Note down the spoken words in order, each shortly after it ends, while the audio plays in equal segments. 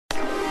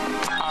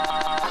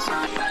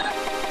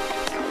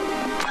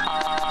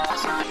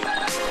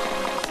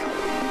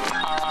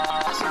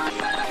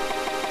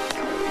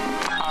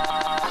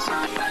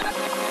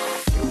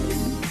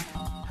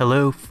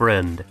Hello,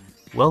 friend.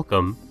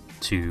 Welcome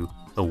to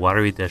the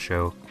Watery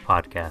Desho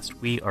podcast.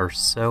 We are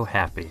so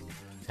happy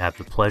to have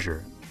the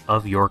pleasure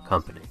of your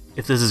company.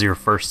 If this is your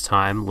first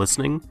time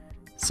listening,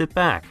 sit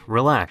back,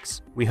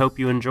 relax. We hope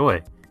you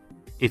enjoy.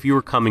 If you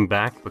are coming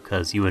back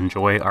because you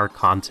enjoy our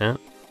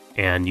content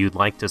and you'd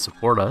like to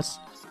support us,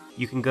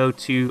 you can go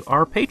to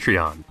our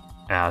Patreon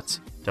at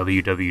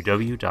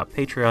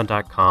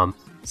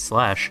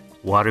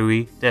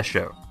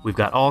www.patreon.com/waterydesho. We've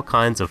got all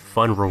kinds of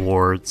fun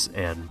rewards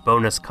and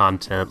bonus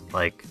content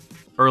like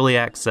early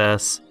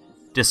access,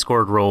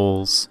 Discord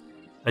roles,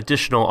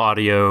 additional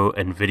audio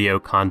and video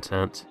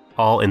content,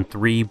 all in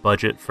 3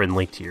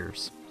 budget-friendly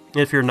tiers.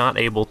 If you're not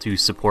able to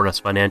support us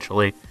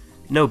financially,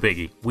 no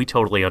biggie, we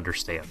totally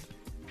understand.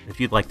 If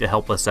you'd like to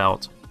help us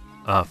out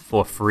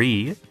for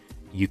free,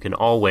 you can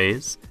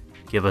always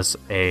give us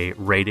a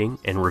rating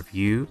and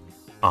review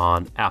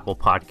on Apple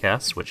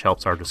Podcasts, which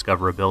helps our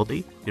discoverability.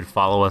 You can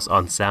follow us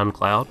on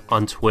SoundCloud,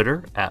 on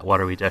Twitter at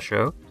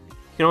waterydesho. You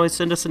can always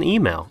send us an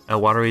email at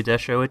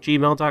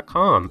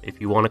waterydesho@gmail.com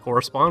if you want to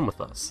correspond with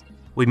us.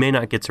 We may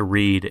not get to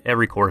read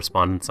every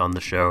correspondence on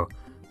the show,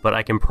 but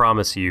I can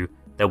promise you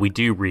that we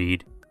do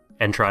read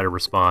and try to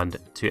respond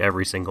to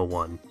every single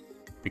one,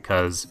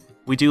 because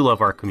we do love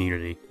our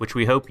community, which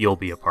we hope you'll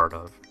be a part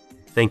of.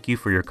 Thank you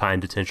for your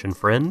kind attention,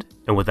 friend,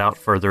 and without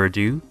further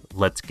ado,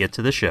 let's get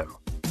to the show.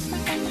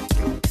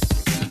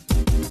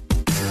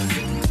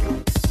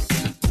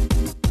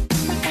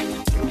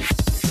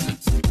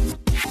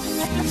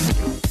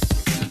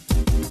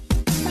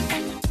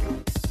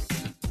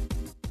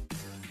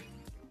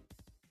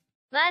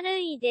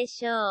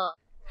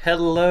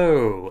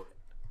 Hello,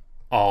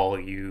 all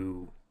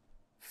you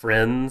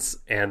friends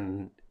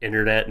and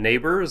internet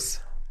neighbors.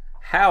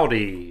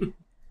 Howdy.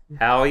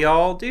 How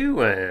y'all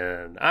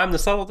doing? I'm the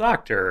Subtle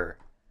Doctor.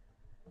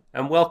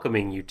 I'm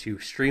welcoming you to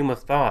Stream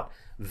of Thought,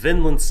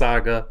 Vinland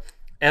Saga,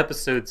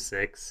 Episode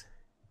 6.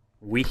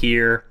 We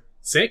here.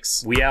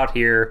 6? We out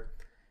here.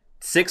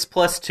 6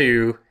 plus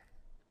 2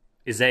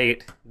 is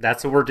 8.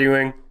 That's what we're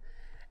doing.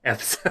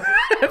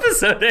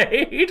 Episode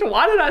 8?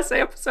 Why did I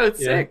say episode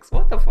 6? Yeah.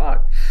 What the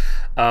fuck?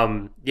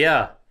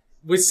 Yeah.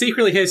 We're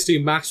secretly here to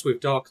do maths with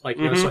Doc, so I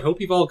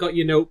hope you've all got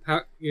your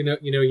notepad, your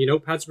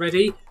notepads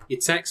ready, your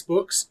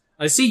textbooks.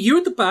 I see you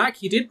at the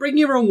back. You did bring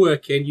your own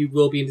work in. You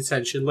will be in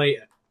detention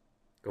later.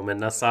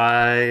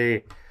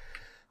 Gomennasai.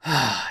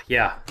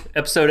 Yeah,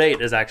 episode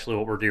 8 is actually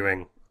what we're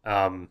doing.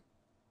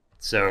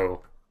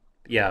 So,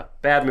 yeah,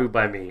 bad move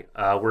by me.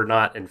 We're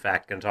not, in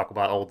fact, going to talk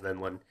about old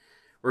Vinland.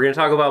 We're going to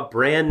talk about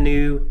brand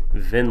new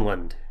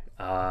Vinland.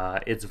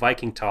 It's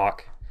Viking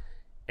talk,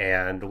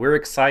 and we're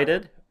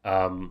excited.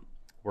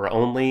 We're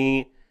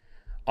only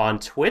on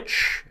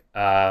Twitch.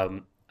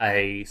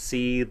 I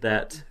see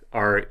that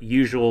our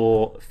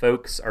usual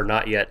folks are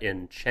not yet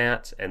in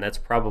chat, and that's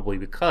probably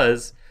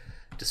because,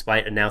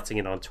 despite announcing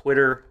it on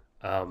Twitter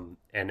and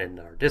in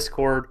our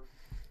Discord,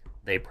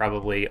 they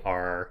probably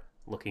are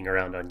looking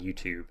around on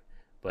YouTube.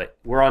 But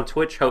we're on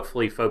Twitch.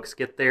 Hopefully folks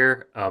get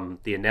there.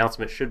 The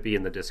announcement should be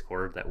in the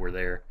Discord that we're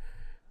there.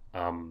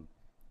 And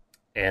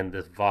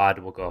the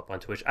VOD will go up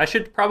on Twitch. I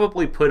should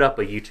probably put up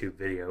a YouTube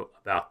video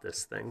about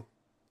this thing,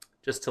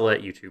 just to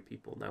let YouTube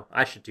people know.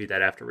 I should do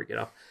that after we get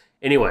off.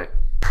 Anyway,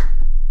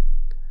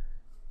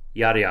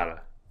 yada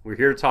yada. We're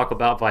here to talk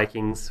about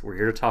Vikings. We're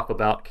here to talk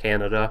about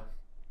Canada.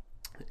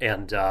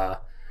 And,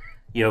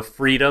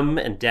 freedom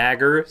and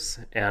daggers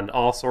and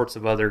all sorts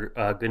of other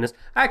goodness.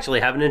 I actually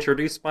haven't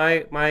introduced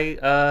my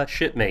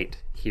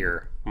shipmate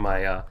here.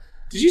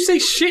 Did you say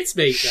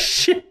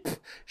shitmate?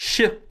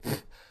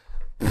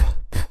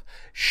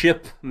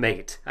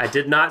 Shipmate. I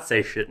did not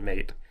say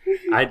shitmate.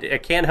 I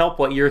can't help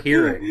what you're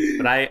hearing,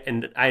 but I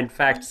in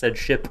fact said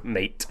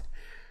shipmate.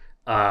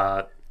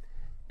 It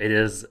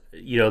is,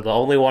 the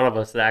only one of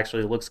us that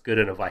actually looks good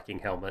in a Viking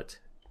helmet.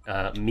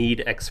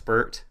 Mead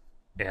expert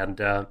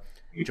and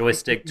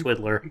joystick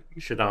twiddler,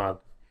 Shadon.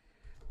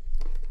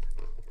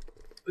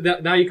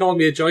 Now you're calling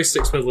me a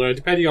joystick twiddler,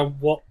 depending on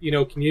what,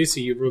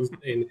 community you run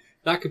in,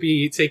 that could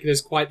be taken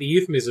as quite the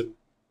euphemism.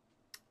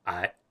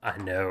 I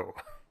know.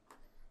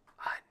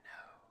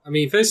 I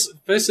mean,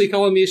 firstly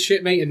calling me a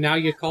shitmate, and now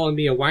you're calling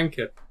me a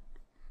wanker.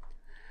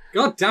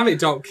 God damn it,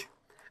 Doc.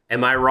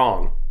 Am I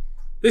wrong?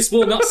 This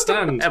will not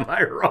stand. Am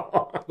I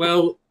wrong?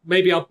 Well,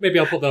 maybe I'll put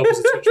that up as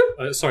a Twitch,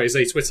 as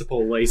a Twitter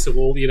poll later.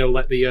 We'll,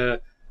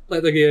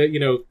 let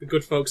the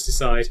good folks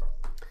decide.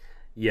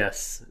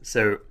 Yes.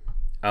 So,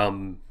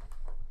 I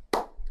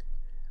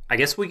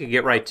guess we could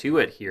get right to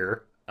it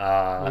here.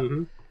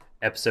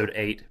 Episode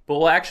 8. But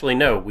well, actually,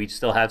 no. We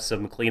still have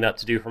some cleanup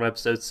to do from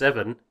episode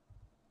 7.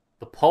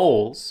 The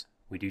polls.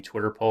 We do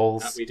Twitter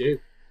polls. That we do.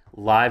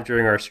 Live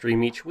during our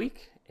stream each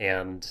week.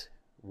 And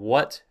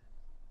what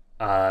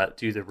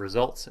do the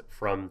results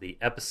from the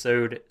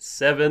episode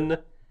 7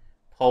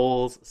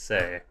 polls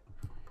say?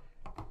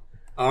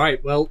 All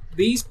right, well,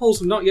 these polls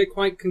have not yet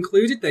quite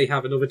concluded. They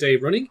have another day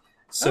running.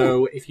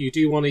 So if you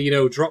do want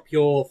to, drop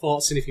your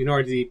thoughts in, if you've not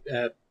already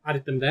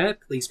added them there,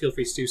 please feel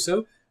free to do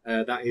so.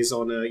 That is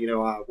on,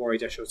 our Watery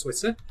Desho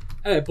Twitter.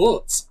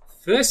 But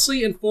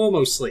firstly and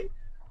foremostly,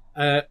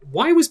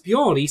 Why was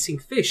Bjorn eating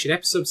fish in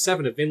episode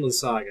 7 of Vinland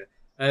Saga?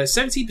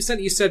 17% of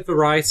you said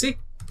variety,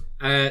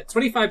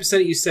 25%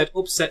 of you said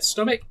upset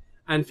stomach,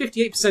 and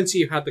 58% of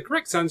you had the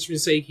correct answer in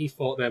saying he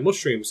thought they're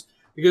mushrooms.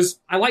 Because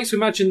I like to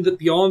imagine that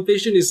Bjorn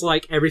vision is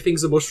like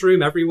everything's a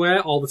mushroom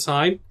everywhere all the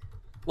time.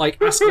 Like,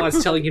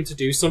 Askeladd's telling him to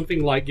do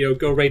something like,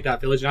 go raid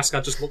that village, and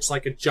Askeladd just looks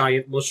like a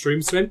giant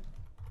mushroom to him.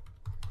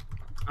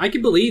 I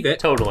can believe it.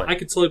 Totally. I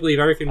can totally believe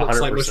everything looks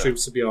 100%. like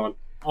mushrooms to Bjorn.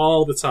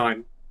 All the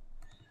time.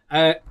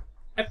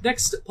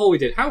 Next poll we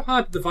did. How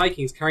hard did the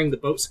Vikings carrying the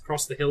boats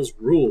across the hills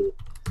rule?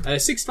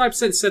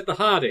 65% said the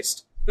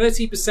hardest.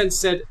 30%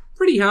 said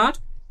pretty hard.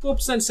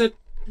 4% said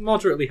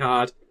moderately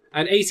hard.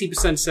 And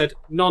 80% said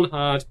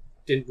non-hard,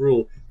 didn't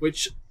rule.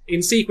 Which,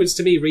 in sequence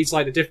to me, reads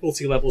like the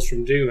difficulty levels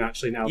from Doom,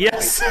 actually, now.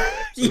 Yes!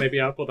 So maybe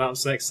I'll put that on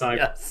next time.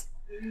 Yes.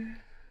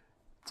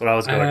 That's what I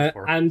was going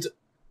for. And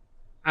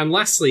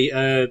lastly,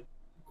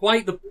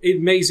 quite the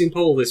amazing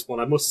poll, this one,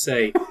 I must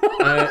say.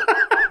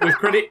 With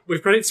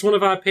credit to one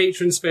of our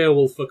patrons,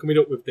 Fairwolf, for coming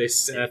up with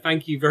this.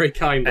 Thank you very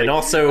kindly. And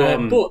also,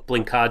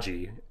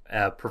 Blinkaji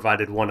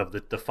provided one of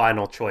the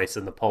final choice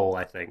in the poll,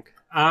 I think.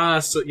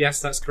 So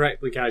yes, that's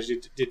correct.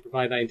 Blinkaji did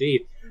provide that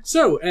indeed.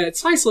 So,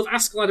 title of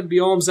Askeladd and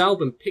Bjorn's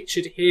album,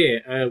 pictured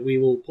here. We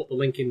will put the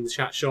link in the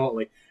chat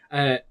shortly.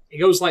 It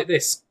goes like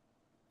this.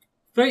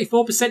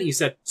 34% of you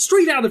said,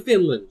 straight out of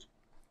Finland.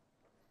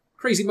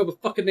 Crazy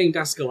motherfucker named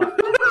Askeladd,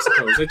 I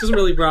suppose. It doesn't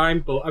really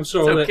rhyme, but I'm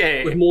sure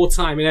that with more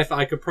time and effort,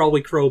 I could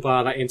probably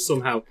crowbar that in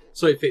somehow,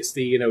 so it fits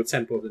the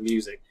tempo of the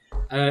music.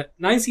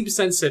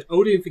 19% said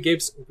Odin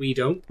forgives, we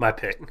don't. My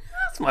pick.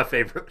 That's my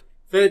favorite.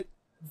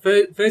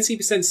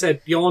 30%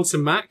 said Bjorn to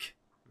Mac,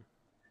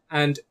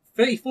 and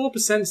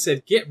 34%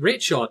 said get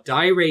rich or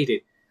die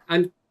raided.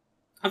 And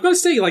I've got to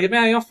say, like,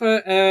 may I offer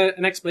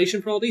an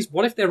explanation for all these?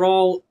 What if they're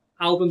all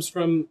albums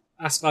from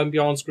Askeladd and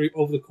Bjorn's group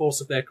over the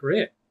course of their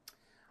career?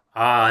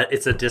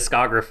 It's a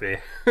discography.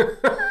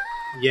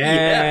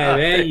 Yeah,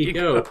 there you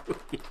go.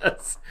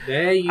 Yes.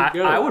 There you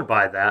go. I would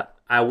buy that.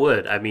 I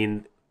would. I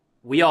mean,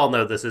 we all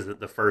know this isn't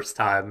the first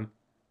time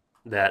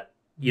that,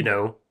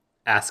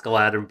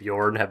 Askeladd and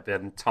Bjorn have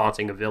been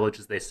taunting a village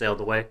as they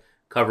sailed away,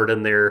 covered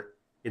in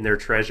their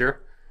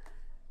treasure.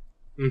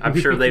 I'm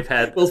sure they've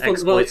had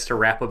exploits to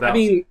rap about. I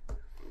mean,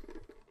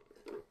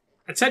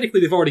 technically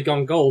they've already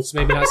gone gold, so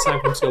maybe that's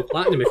time for them to go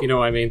platinum, if you know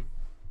what I mean.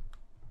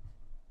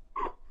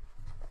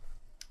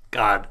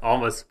 God,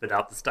 almost spit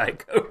out the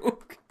Diet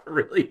Coke. I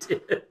really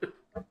did.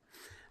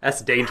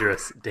 That's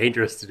dangerous.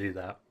 Dangerous to do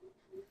that.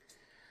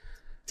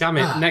 Damn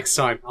it, next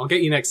time. I'll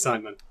get you next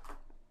time, man.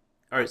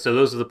 All right, so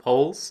those are the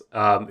polls.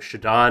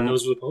 Shadon,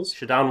 those are the polls.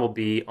 Shadon will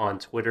be on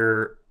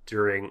Twitter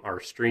during our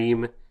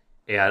stream,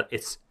 and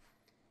it's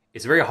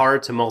very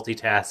hard to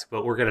multitask,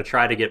 but we're going to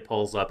try to get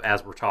polls up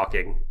as we're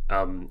talking.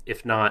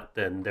 If not,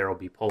 then there will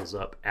be polls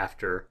up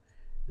after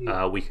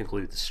we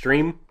conclude the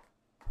stream.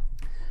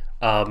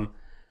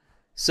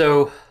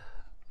 So,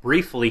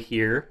 briefly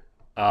here,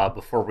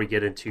 before we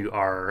get into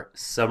our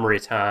summary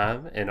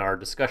time and our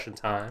discussion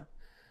time,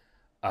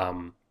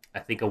 I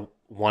think I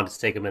wanted to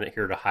take a minute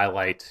here to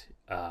highlight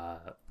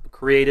the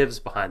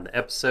creatives behind the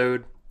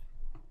episode.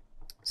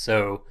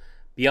 So,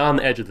 Beyond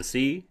the Edge of the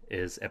Sea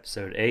is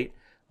episode 8,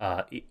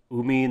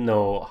 Umi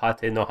no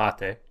Hate no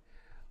Hate.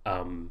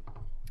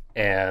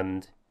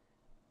 And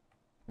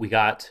we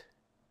got,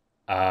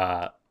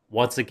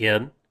 once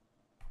again,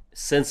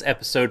 since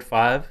episode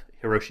 5,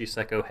 Hiroshi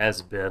Seko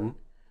has been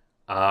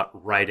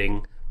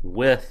writing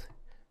with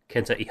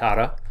Kenta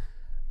Ihara.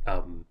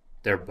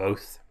 They're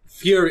both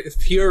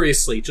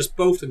furiously, just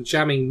both of them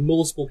jamming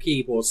multiple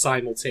keyboards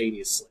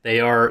simultaneously. They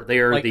are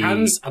like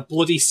hands are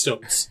bloody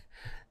stunts.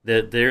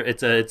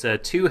 It's a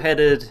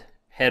two-headed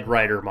head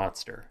writer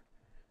monster.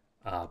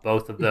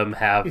 Both of them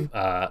have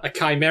a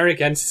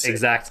chimeric entity.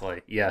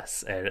 Exactly.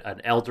 Yes,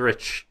 an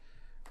eldritch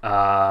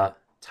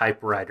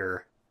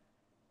typewriter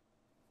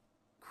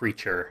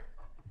creature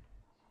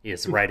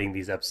is writing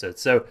these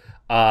episodes. So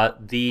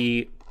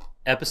the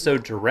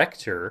episode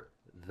director,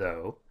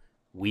 though,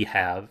 we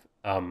have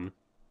Tomoaki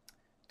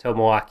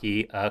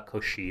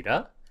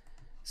Koshida.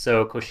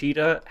 So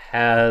Koshida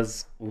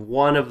has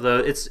one of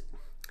the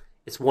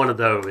it's one of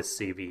those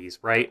CVs,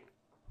 right?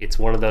 It's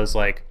one of those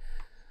like,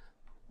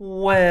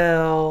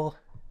 well,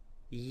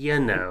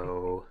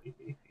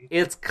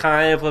 it's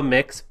kind of a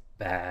mixed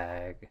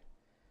bag.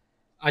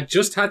 I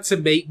just had to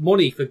make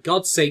money. For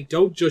God's sake,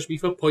 don't judge me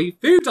for putting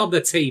food on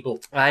the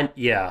table. I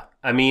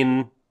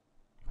mean,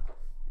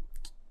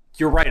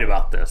 you're right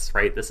about this,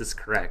 right? This is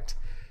correct.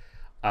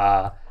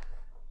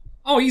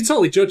 Oh, you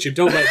totally judge him.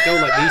 Don't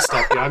let me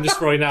stop you. I'm just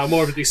throwing out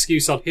more of an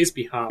excuse on his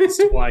behalf as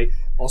to why,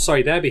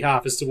 their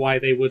behalf as to why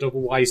they would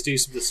otherwise do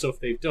some of the stuff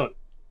they've done.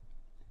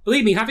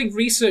 Believe me, having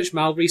researched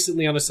Mal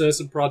recently on a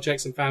certain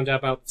projects and found out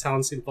about the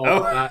talents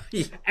involved with that,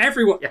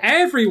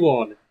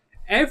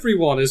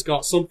 everyone has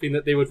got something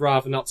that they would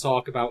rather not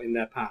talk about in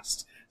their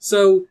past.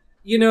 So,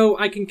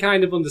 I can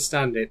kind of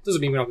understand it. Doesn't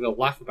mean we're not going to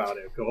laugh about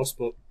it, of course,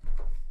 but,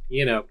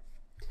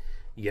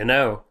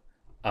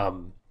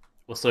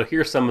 Well, so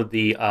here's some of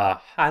the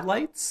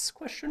highlights, ?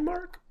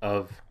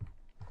 Of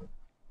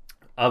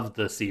of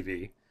the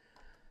CV.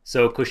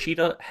 So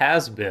Kushida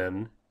has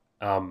been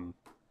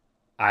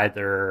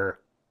either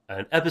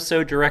an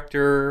episode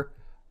director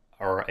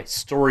or a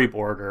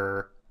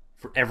storyboarder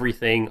for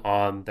everything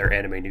on their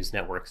Anime News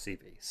Network CV.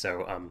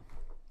 So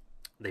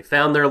they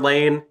found their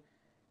lane,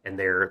 and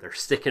they're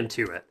sticking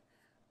to it.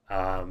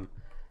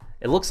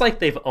 It looks like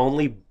they've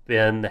only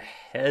been the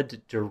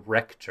head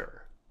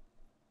director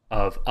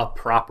of a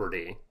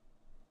property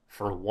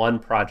for one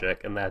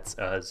project, and that's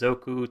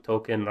Zoku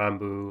Token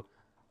Rambu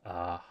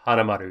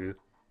Hanamaru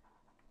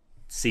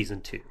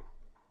Season 2.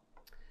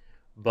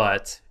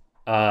 But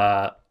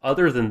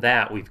other than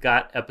that, we've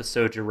got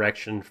episode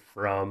direction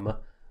from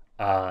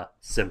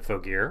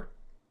Symphogear.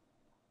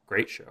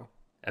 Great show.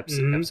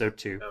 Episode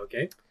 2.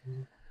 Okay.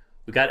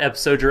 We got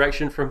episode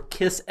direction from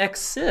Kiss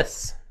X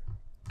Sis.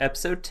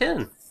 Episode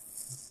 10.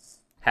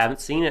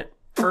 Haven't seen it.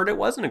 Heard it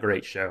wasn't a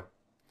great show.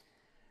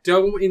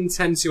 Don't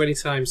intend to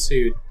anytime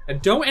soon.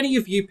 And don't any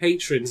of you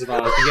patrons of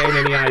ours be getting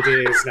any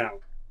ideas now.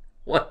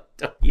 What?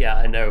 Yeah,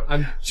 I know.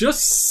 I'm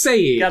just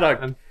saying.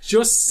 I'm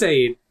just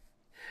saying.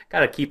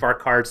 Gotta keep our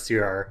cards to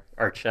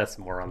our chest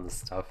more on this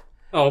stuff.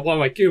 Oh, who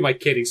am I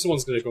kidding?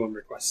 Someone's going to go and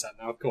request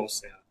that now. Of course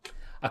they are.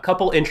 A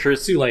couple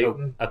Too late.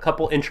 A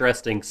couple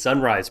interesting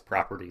Sunrise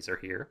properties are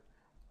here.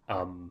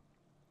 We've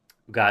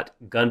got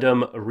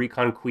Gundam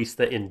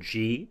Reconquista in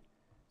G,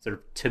 sort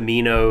of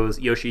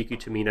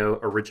Yoshiyuki Tomino,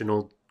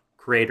 original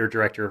creator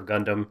director of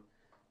Gundam,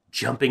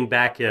 jumping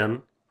back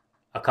in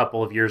a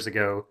couple of years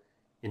ago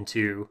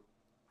into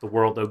the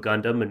world of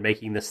Gundam and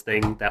making this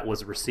thing that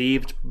was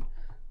received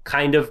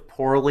kind of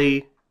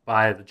poorly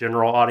by the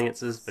general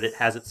audiences, but it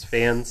has its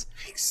fans.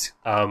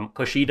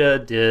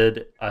 Kushida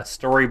did a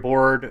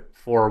storyboard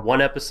for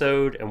one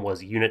episode and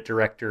was unit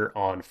director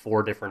on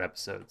 4 different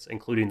episodes,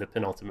 including the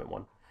penultimate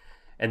one.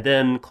 And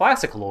then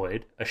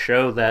Classicaloid, a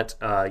show that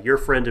your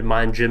friend and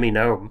mine, Jimmy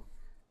Gnome,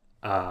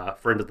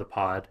 friend of the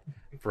pod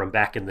from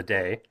back in the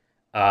day,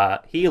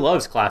 he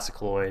loves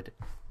Classicaloid,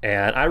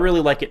 and I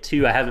really like it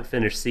too. I haven't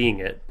finished seeing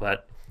it,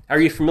 but are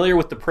you familiar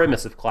with the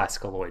premise of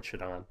Classicaloid,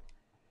 Shadon?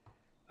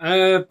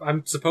 I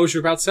suppose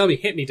you're about to tell me.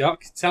 Hit me,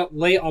 Doc.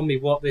 Lay it on me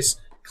what this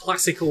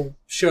classical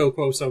show,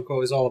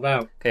 quote-unquote, is all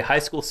about. Okay, high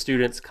school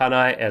students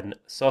Kanai and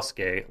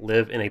Sosuke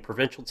live in a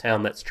provincial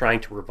town that's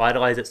trying to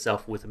revitalize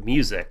itself with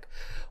music.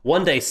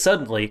 One day,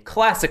 suddenly,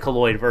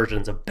 Classicaloid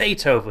versions of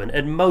Beethoven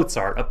and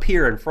Mozart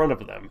appear in front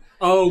of them.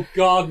 Oh,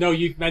 God, no,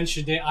 you've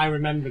mentioned it. I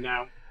remember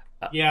now.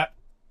 Yeah.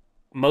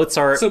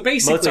 Mozart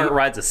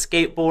rides a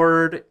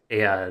skateboard,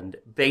 and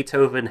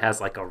Beethoven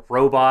has, like, a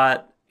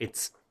robot.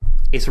 It's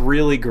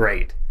really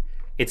great.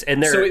 It's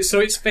in there. So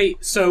it's Fate.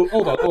 So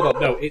hold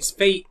on. No, it's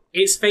Fate.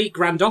 It's Fate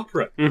Grand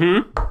Opera.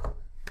 Mm-hmm.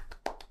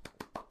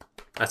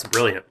 That's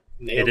brilliant.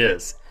 Nailed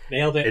it.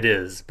 Nailed it. It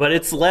is, but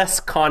it's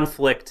less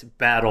conflict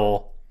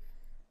battle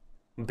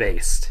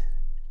based.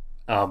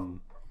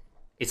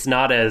 It's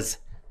not as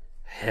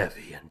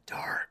heavy and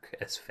dark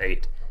as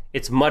Fate.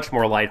 It's much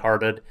more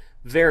lighthearted,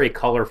 very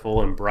colorful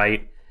and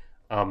bright.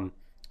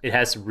 It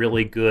has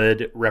really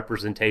good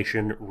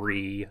representation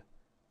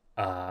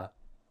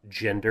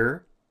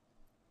gender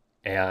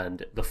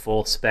and the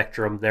full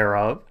spectrum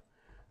thereof.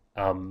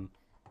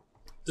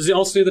 Does it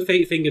also do the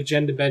Fate thing of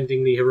gender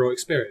bending the heroic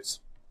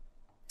spirits?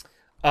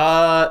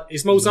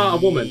 Is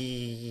Mozart a woman?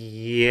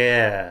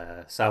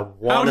 Yes, I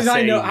want to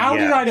say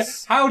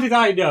yes. How did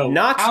I know?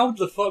 How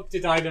the fuck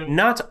did I know?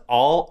 Not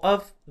all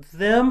of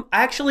them.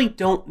 I actually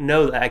don't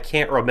know that. I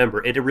can't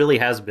remember. It really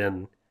has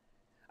been.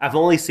 I've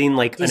only seen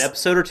an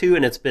episode or two,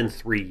 and it's been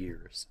 3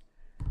 years.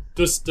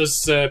 Does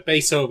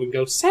Beethoven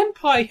go,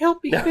 Senpai,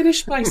 help me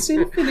finish my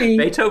symphony?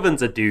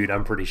 Beethoven's a dude,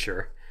 I'm pretty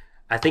sure.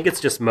 I think it's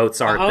just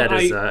Mozart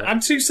I'm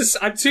too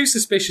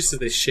suspicious of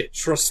this shit,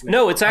 trust me.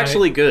 No, it's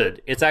actually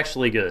good. It's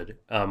actually good.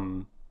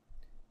 And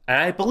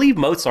I believe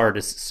Mozart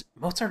is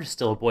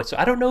still a boy, so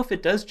I don't know if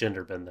it does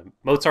gender bend them.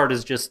 Mozart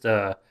is just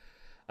a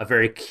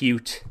very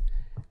cute,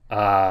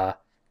 kind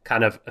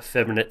of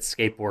effeminate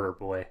skateboarder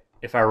boy,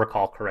 if I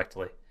recall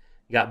correctly.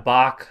 You got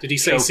Bach, did he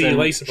say Chopin, see you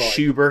later, boy?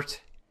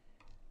 Schubert.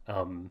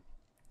 I'm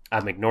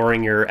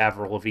ignoring your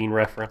Avril Lavigne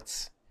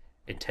reference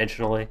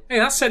intentionally. Hey,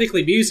 that's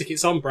technically music.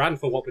 It's on brand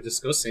for what we're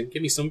discussing.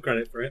 Give me some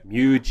credit for it.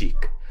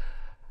 Music.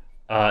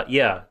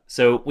 Yeah,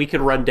 so we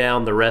could run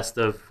down the rest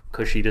of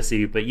Kushida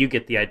C, but you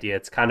get the idea.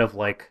 It's kind of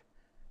like,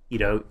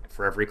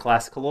 for every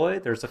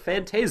Classicaloid, there's a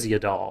Fantasia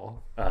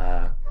doll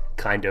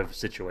kind of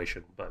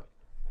situation. But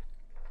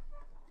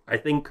I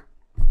think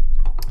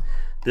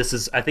this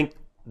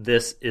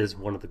is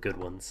one of the good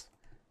ones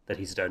that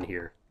he's done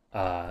here.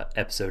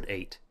 Episode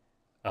 8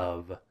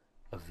 of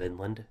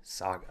Vinland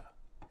Saga.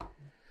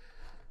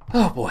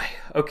 Oh boy.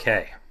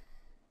 Okay.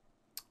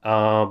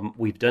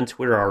 We've done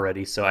Twitter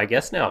already, so I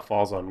guess now it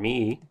falls on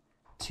me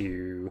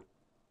to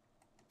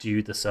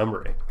do the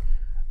summary.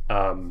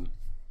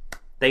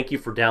 Thank you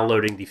for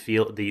downloading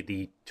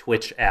the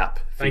Twitch app,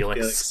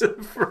 Felix,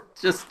 for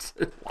just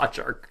to watch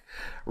our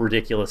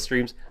ridiculous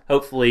streams.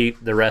 Hopefully,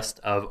 the rest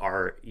of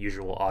our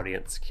usual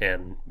audience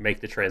can make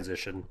the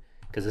transition,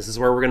 because this is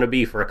where we're going to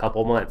be for a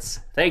couple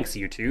months. Thanks,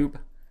 YouTube.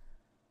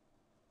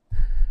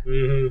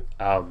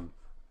 Mm-hmm.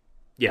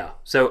 Yeah.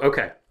 So,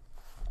 okay.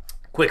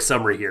 Quick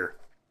summary here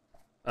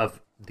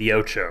of the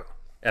Ocho,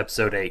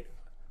 episode 8,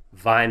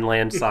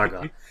 Vineland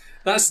Saga.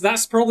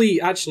 That's probably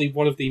actually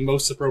one of the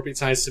most appropriate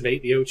times to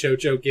make the Ocho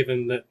joke,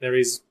 given that there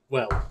is,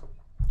 well,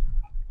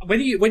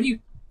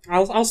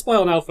 I'll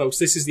spoil now, folks.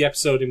 This is the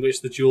episode in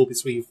which the duel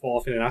between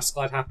Thorfinn and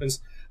Askeladd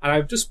happens, and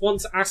I just want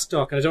to ask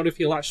Doc, and I don't know if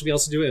he'll actually be able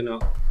to do it or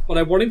not, but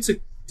I want him to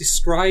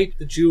describe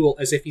the duel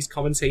as if he's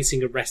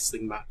commentating a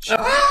wrestling match.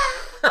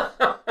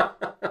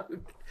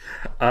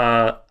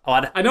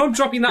 I know I'm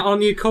dropping that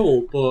on you,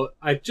 Cole, but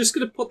I'm just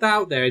going to put that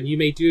out there, and you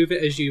may do with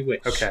it as you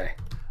wish. Okay.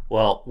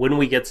 Well, when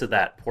we get to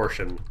that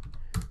portion,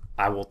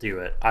 I will do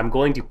it. I'm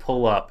going to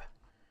pull up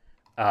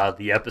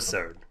the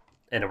episode,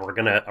 and we're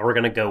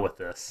gonna go with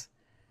this.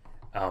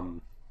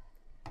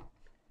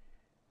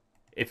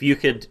 If you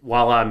could,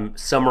 while I'm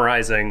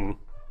summarizing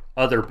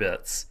other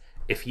bits,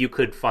 if you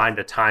could find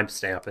a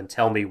timestamp and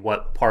tell me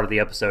what part of the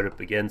episode it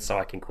begins, so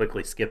I can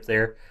quickly skip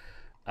there,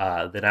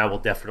 then I will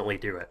definitely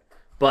do it.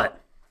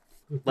 But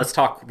let's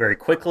talk very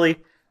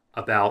quickly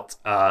about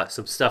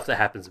some stuff that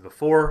happens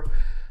before.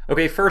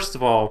 Okay, first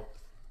of all,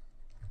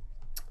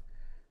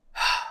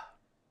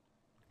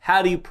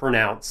 how do you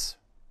pronounce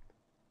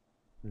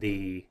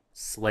the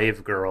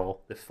slave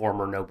girl, the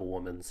former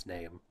noblewoman's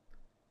name?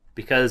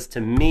 Because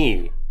to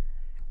me,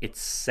 it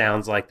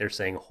sounds like they're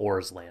saying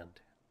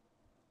Whoresland.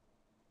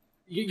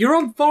 You're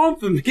on form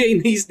for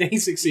getting these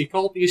names, so you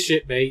called me a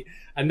shitmate,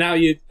 and now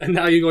you're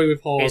going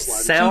with Whoresland. It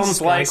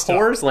sounds like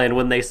Whoresland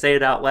when they say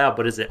it out loud,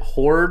 but is it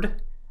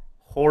Horde?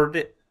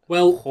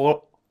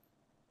 Well,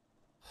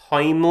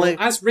 Heimlich?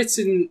 as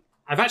written,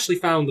 I've actually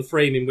found the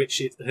frame in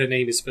which her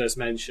name is first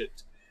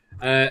mentioned.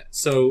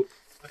 So,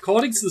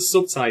 according to the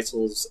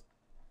subtitles,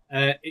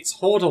 it's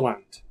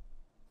Hordaland.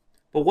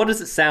 But what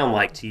does it sound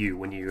like to you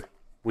when you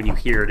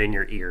hear it in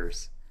your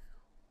ears?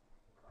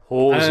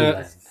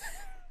 Whoresland.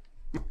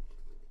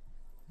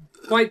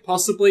 Quite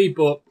possibly,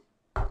 but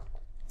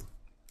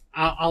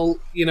I'll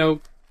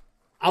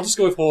just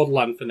go with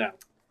Hordaland for now.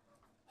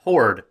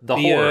 Horde, the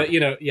Horde.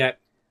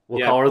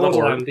 We'll call her the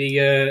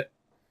Horde.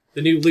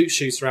 The new loot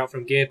shooter out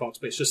from Gearbox,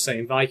 but it's just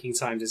saying Viking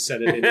times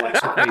instead of in like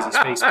some crazy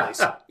space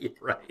place.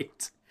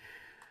 Right.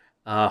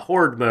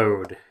 Horde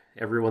mode,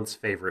 everyone's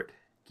favorite.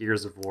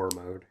 Gears of War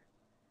mode.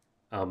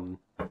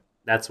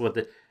 That's what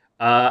the...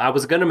 I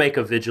was going to make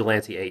a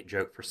Vigilante 8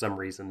 joke for some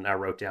reason I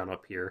wrote down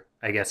up here.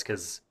 I guess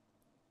because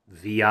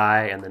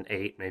VI and then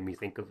 8 made me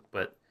think of...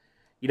 But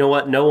you know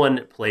what? No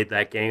one played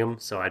that game,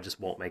 so I just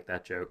won't make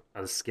that joke.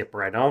 I'll just skip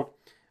right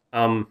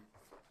on.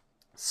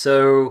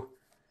 So...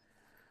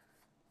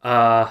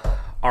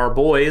 our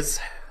boys,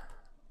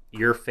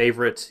 your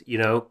favorite,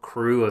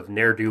 crew of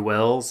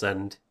ne'er-do-wells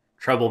and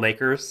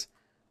troublemakers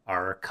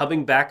are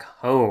coming back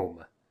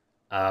home,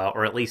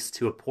 or at least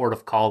to a port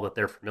of call that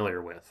they're familiar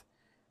with.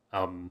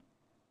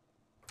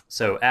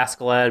 So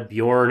Askeladd,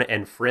 Bjorn,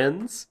 and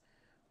friends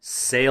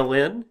sail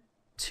in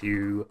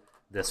to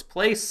this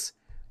place.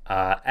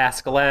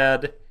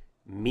 Askeladd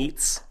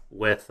meets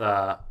with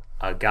a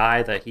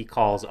guy that he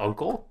calls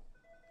Uncle.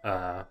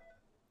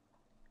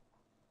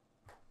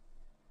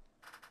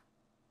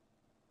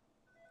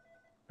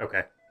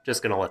 Okay,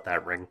 just gonna let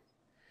that ring.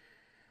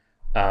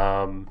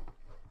 I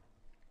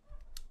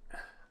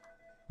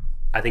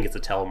think it's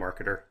a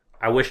telemarketer.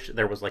 I wish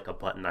there was like a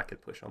button I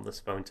could push on this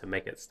phone to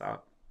make it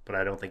stop, but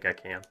I don't think I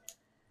can.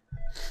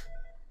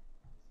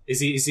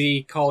 Is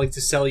he calling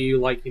to sell you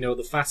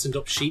the fattened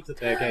up sheep that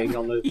they're getting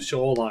on the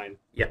shoreline?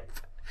 Yep,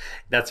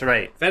 that's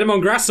right. Fed them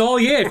on grass all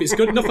year. If it's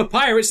good enough for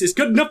pirates, it's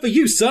good enough for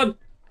you, son.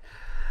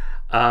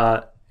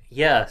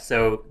 Yeah.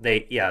 So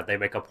they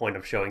make a point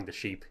of showing the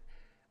sheep.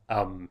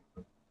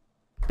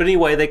 But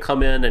anyway, they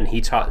come in and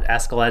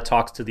Askeladd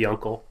talks to the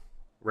uncle,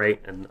 right?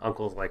 And the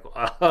uncle's like,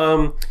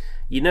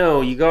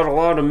 you got a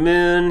lot of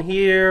men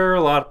here,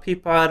 a lot of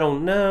people I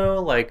don't know.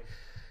 Like,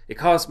 it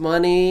costs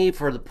money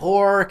for the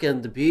pork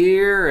and the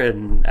beer.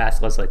 And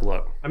Askeladd's like,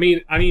 look. I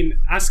mean,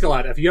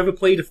 Askeladd, have you ever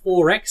played a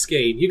 4X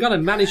game? You got to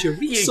manage your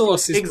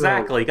resources,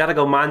 Exactly. bro. You got to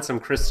go mine some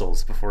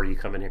crystals before you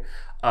come in here.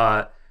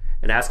 And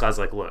Askeladd's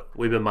like, look,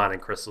 we've been mining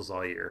crystals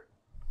all year.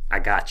 I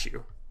got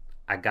you.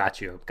 I've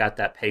got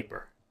that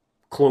paper.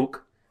 Clunk.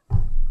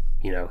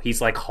 He's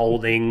like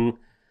holding,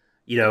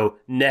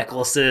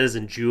 necklaces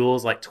and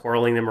jewels, like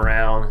twirling them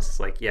around. It's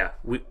like, yeah,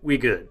 we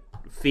good.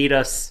 Feed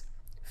us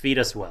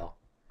well,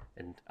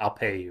 and I'll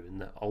pay you. And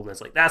the old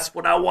man's like, that's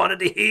what I wanted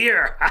to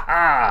hear. Ha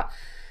ha.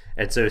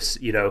 And so,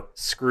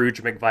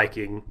 Scrooge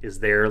McViking is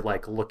there,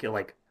 like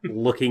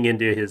looking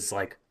into his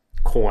like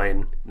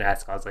coin. And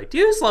Askeladd's like, do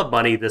you just love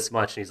money this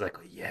much? And he's like,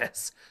 oh,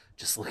 yes.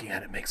 Just looking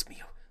at it makes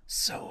me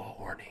so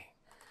horny.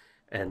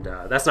 And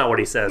that's not what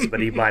he says, but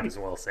he might as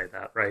well say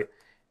that, right?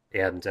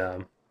 And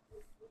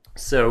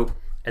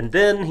and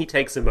then he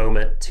takes a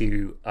moment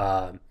to,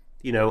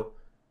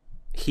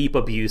 heap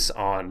abuse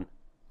on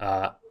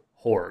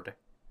Horde,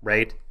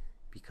 right?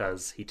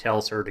 Because he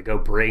tells her to go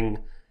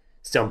bring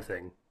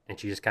something, and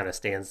she just kind of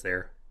stands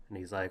there, and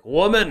he's like,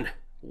 woman,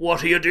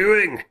 what are you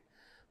doing?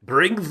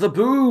 bring the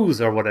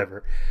booze or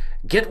whatever.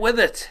 Get with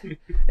it.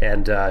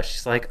 And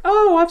she's like,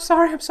 oh, I'm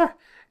sorry.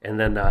 And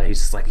then he's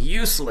just like,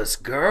 useless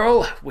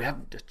girl.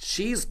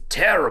 She's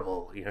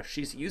terrible. You know,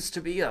 she's used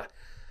to be a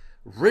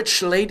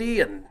rich lady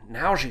and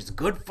now she's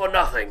good for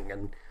nothing.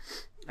 And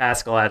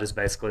Askeladd is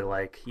basically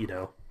like, you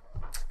know,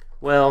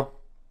 well,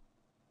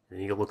 and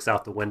he looks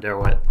out the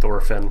window at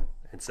Thorfinn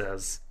and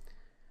says,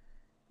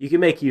 you can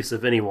make use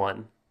of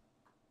anyone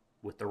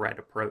with the right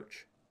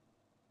approach.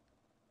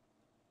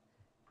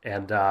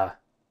 And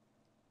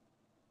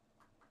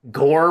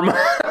Gorm.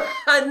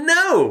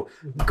 No!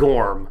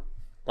 Gorm.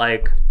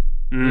 Like,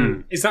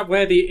 Is that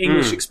where the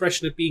English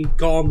expression of being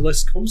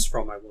gormless comes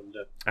from, I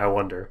wonder? I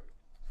wonder.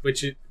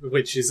 Which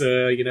is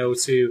you know,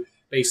 to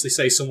basically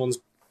say someone's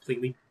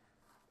completely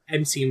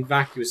empty and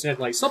vacuous and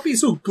like, stop being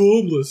so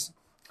gormless.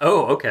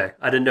 Oh, okay.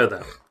 I didn't know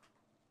that.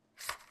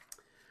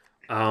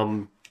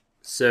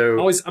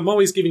 So I'm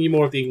always giving you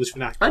more of the English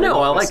vernacular. I know,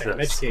 I like this. this. I'm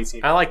educating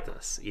you. I like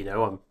this. You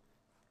know,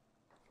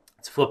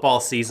 it's football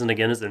season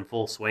again is in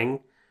full swing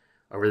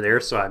over there,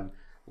 so I'm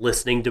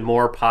listening to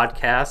more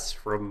podcasts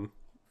from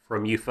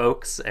you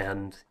folks,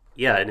 and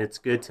yeah, and it's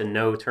good to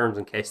know terms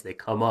in case they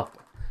come up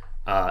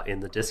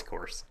in the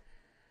discourse.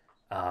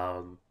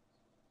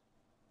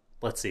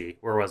 Let's see,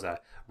 where was I?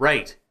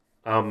 Right.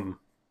 And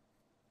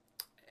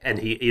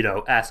he, you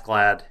know,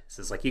 Askeladd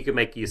says like you can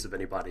make use of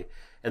anybody,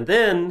 and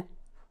then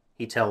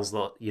he tells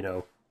the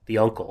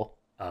uncle,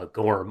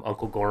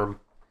 Uncle Gorm,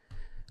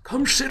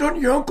 come sit on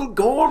your Uncle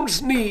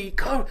Gorm's knee.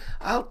 Come,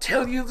 I'll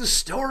tell you the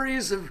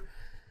stories of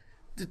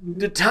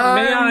the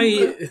time.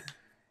 May I?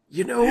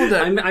 You know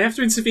that I have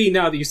to intervene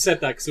now that you said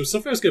that, because there was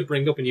something I was going to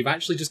bring up, and you've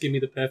actually just given me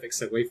the perfect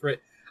segue for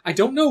it. I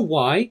don't know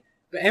why,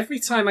 but every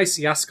time I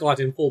see Askeladd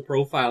in full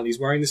profile and he's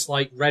wearing this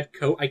like red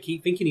coat, I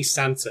keep thinking he's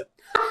Santa.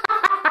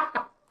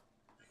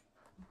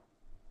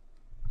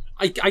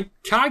 I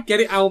can't get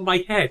it out of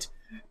my head.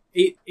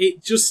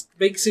 It just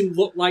makes him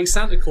look like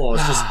Santa Claus,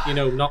 just, you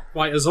know, not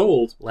quite as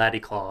old. Laddie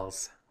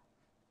Claus.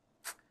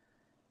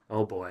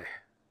 Oh boy.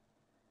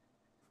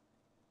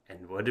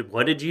 And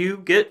what did you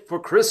get for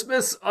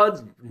Christmas?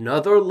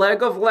 Another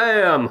leg of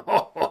lamb.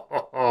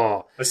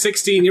 A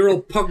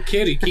 16-year-old punk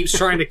kid who keeps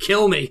trying to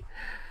kill me.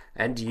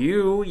 And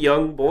you,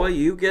 young boy,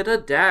 you get a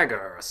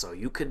dagger, so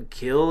you can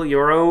kill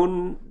your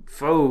own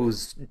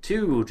foes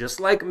too,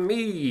 just like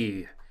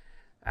me.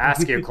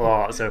 Ask your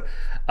claw. So,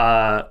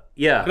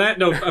 yeah.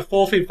 No,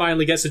 Thorfinn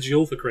finally gets a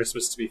jewel for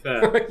Christmas, to be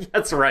fair.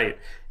 That's right.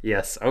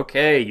 Yes,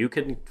 okay, you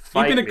can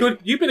fight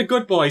You've been a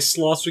good boy,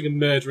 slaughtering and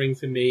murdering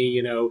for me,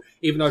 you know,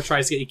 even though I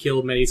tried to get you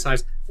killed many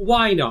times.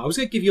 Why not? I was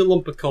going to give you a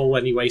lump of coal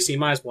anyway, so you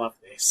might as well have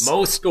this.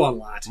 Go on,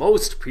 lad.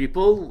 Most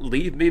people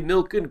leave me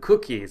milk and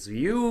cookies.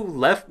 You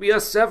left me a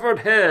severed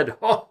head.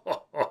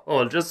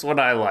 Just what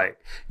I like.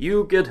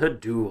 You get a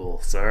duel,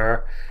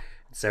 sir.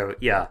 So,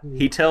 yeah,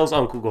 he tells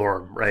Uncle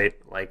Gorm, right,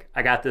 like,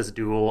 I got this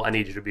duel, I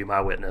need you to be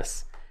my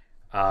witness.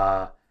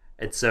 And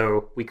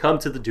so we come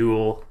to the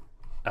duel.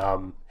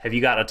 Have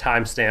you got a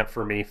timestamp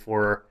for me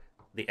for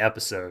the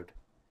episode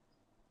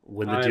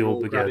when the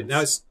duel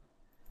begins?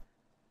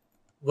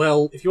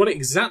 Well, if you want it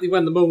exactly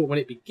when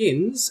it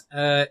begins,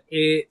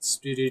 it's...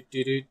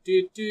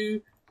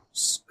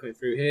 Just going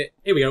through here.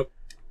 Here we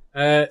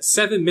go.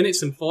 7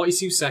 minutes and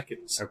 42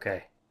 seconds.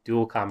 Okay,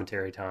 duel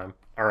commentary time.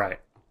 All right.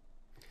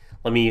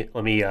 Let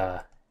me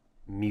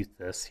mute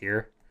this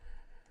here.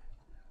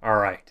 All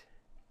right.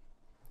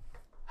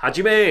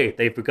 Hajime,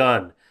 they've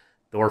begun.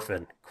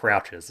 Thorfinn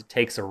crouches,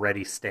 takes a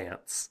ready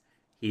stance.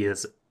 He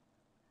is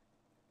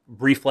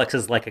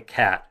reflexes like a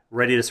cat,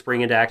 ready to spring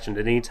into action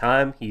at any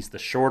time. He's the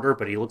shorter,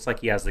 but he looks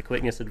like he has the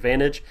quickness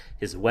advantage.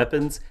 His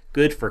weapons,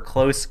 good for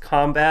close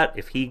combat.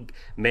 If he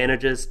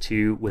manages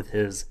to, with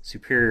his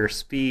superior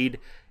speed,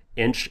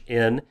 inch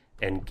in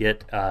and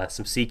get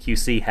some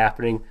CQC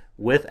happening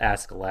with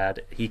Askeladd,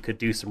 he could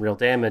do some real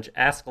damage.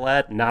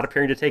 Askeladd not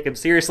appearing to take him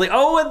seriously.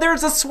 Oh, and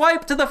there's a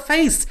swipe to the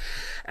face.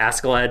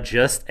 Askeladd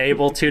just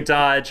able to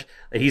dodge.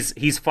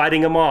 He's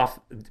fighting him off.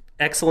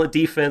 Excellent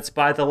defense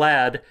by the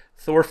lad.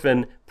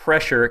 Thorfinn,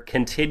 pressure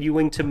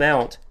continuing to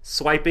mount.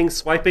 Swiping,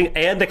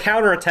 and the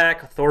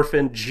counterattack.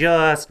 Thorfinn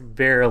just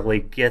barely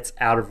gets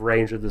out of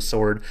range of the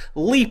sword,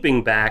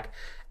 leaping back,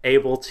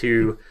 able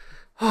to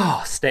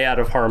stay out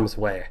of harm's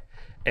way.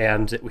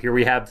 And here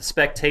we have the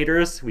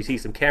spectators. We see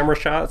some camera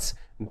shots.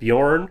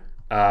 Bjorn,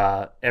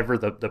 ever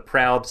the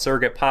proud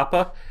surrogate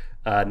papa,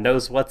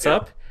 knows what's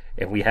up.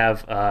 And we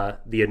have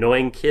the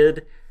annoying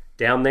kid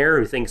down there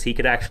who thinks he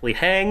could actually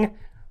hang,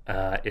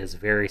 is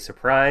very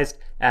surprised.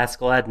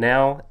 Askeladd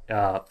now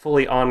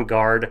fully on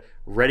guard,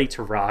 ready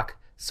to rock.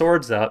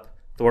 Swords up.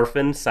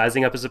 Thorfinn,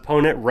 sizing up his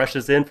opponent,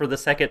 rushes in for the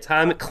second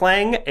time.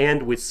 Clang,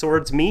 and with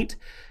swords meet,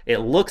 it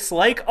looks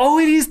like... Oh,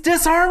 he's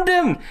disarmed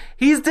him!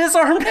 He's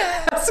disarmed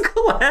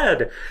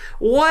Askeladd!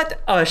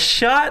 What a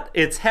shot!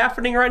 It's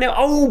happening right now.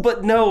 Oh,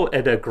 but no!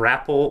 And a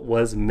grapple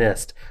was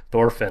missed.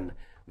 Thorfinn,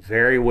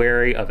 very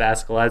wary of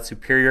Askeladd's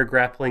superior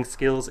grappling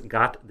skills,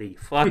 got the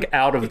fuck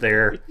out of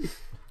there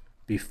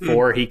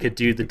before he could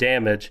do the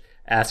damage.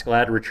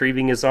 Askeladd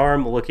retrieving his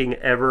arm, looking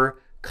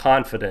ever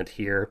confident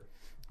here.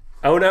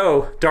 Oh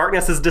no,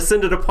 darkness has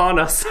descended upon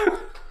us.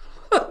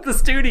 The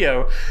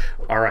studio.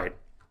 All right.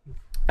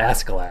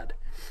 Askeladd,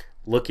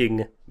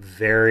 looking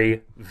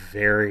very,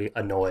 very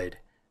annoyed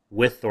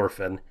with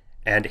Thorfinn.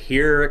 And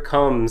here it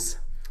comes.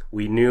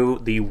 We knew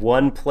the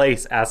one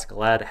place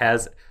Askeladd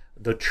has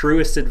the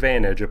truest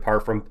advantage,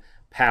 apart from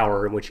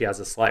power, in which he has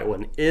a slight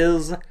one,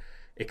 is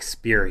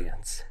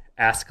experience.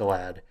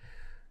 Askeladd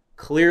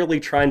clearly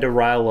trying to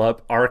rile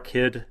up our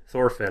kid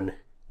Thorfinn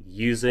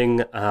using,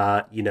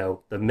 the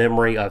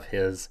memory of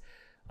his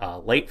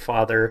late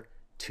father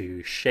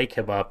to shake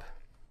him up.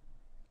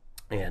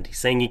 And he's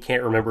saying he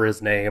can't remember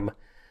his name,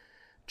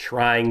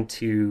 trying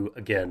to,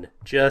 again,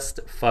 just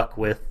fuck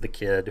with the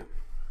kid.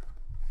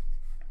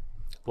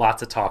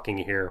 Lots of talking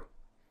here.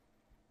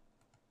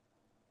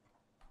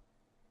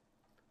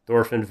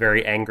 Thorfinn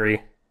very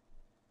angry.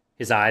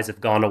 His eyes have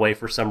gone away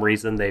for some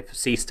reason. They've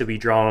ceased to be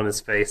drawn on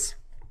his face.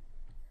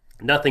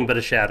 Nothing but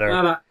a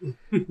shadow.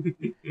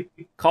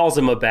 Calls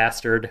him a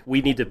bastard.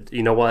 We need to,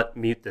 you know what?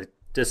 Mute the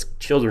disc.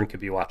 Children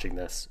could be watching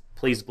this.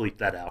 Please bleep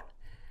that out.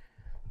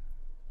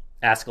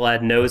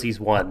 Askeladd knows he's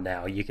won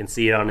now. You can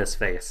see it on his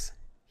face.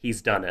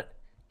 He's done it.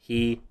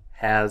 He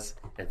has,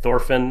 and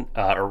Thorfinn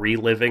are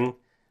reliving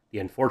the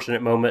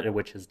unfortunate moment in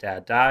which his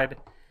dad died.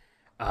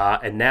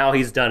 And now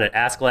he's done it.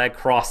 Askeladd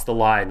crossed the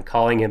line,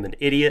 calling him an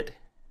idiot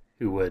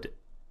who would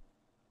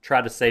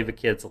try to save a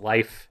kid's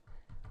life,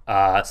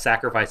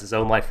 sacrifice his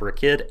own life for a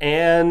kid.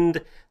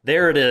 And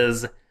there it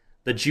is,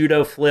 the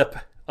judo flip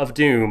of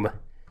doom.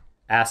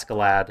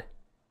 Askeladd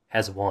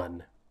has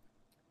won.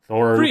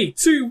 Thorn. 3,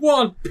 2,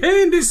 1,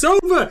 pinned! It's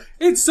over!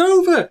 It's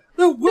over!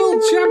 The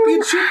World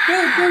Championship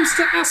belt goes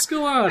to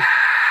Askeladd!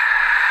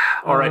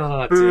 All right.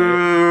 Oh,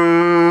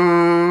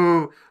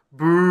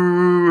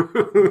 Boo!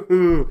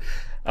 Boo!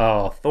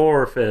 Oh,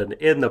 Thorfinn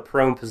in the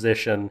prone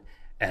position,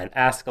 and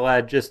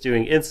Askeladd just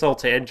doing insult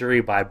to injury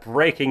by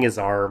breaking his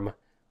arm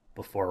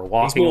before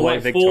walking away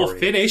victorious. Full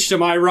finished,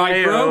 am I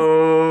right,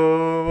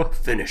 bro?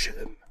 Finish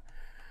him.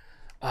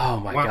 Oh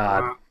my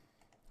god.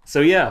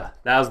 So yeah,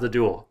 that was the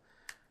duel.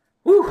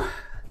 Whew,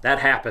 that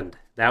happened.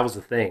 That was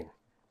the thing.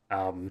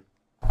 And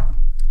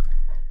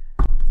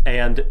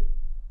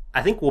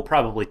I think we'll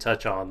probably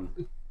touch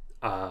on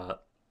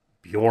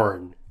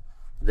Bjorn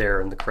there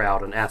in the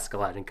crowd and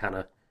Askeladd and kind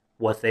of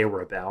what they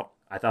were about.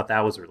 I thought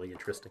that was really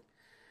interesting.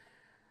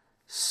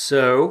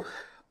 So,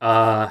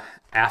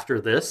 after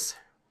this,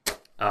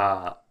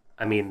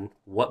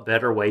 what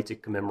better way to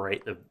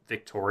commemorate the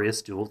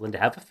victorious duel than to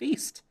have a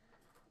feast?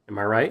 Am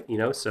I right?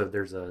 So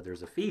there's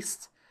a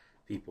feast.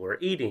 People are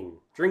eating,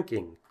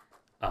 drinking.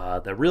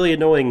 The really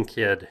annoying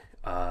kid,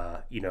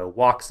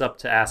 walks up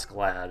to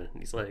Askeladd and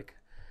he's like,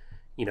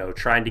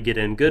 trying to get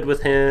in good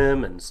with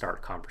him and start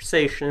a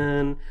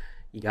conversation.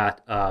 You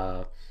got,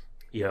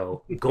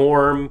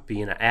 Gorm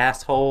being an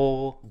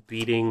asshole,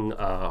 beating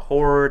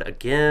Horde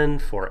again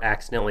for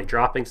accidentally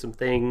dropping some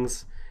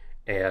things,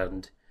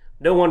 and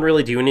no one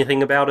really do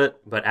anything about it,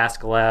 but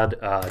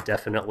Askeladd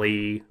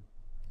definitely,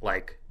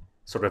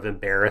 sort of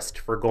embarrassed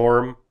for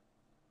Gorm.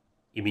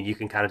 You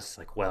can kind of just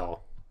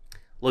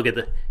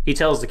he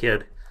tells the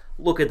kid,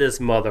 look at this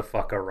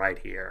motherfucker right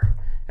here.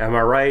 Am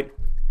I right?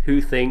 Who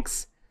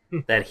thinks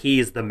that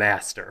he's the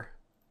master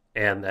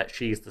and that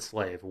she's the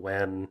slave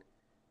when,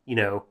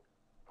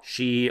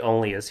 she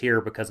only is here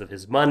because of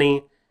his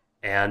money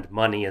and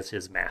money is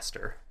his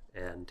master.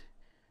 And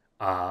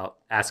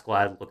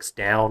Askeladd looks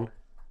down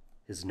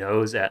his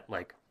nose at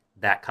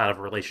that kind of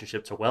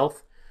relationship to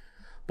wealth.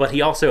 But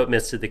he also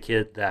admits to the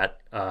kid that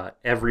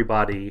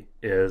everybody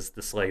is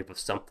the slave of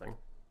something.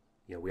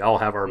 We all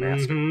have our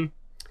master.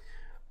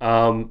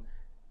 Mm-hmm.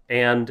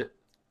 And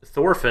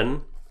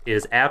Thorfinn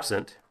is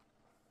absent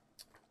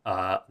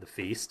the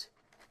feast.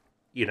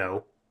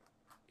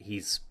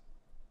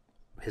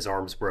 His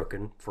arm's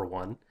broken, for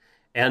one.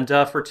 And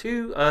for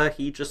two,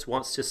 he just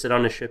wants to sit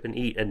on a ship and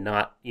eat and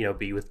not,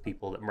 be with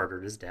people that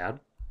murdered his dad.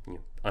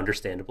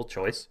 Understandable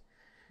choice.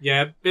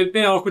 Yeah, bit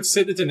awkward to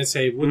sit at the dinner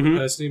table with the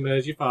person who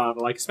murdered your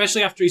father,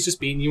 especially after he's just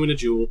beaten you in a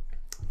duel.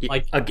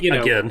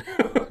 Again.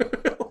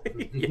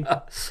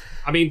 Yeah.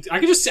 I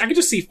could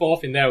just see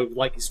Thorfinn there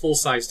with his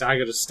full-size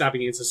dagger just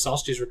stabbing into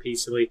sausages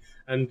repeatedly,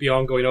 and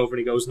Bjorn going over and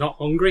he goes, "Not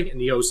hungry?" and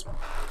he goes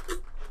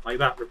like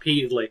that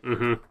repeatedly.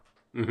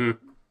 Mm-hmm. Mm-hmm.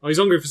 Oh, he's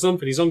hungry for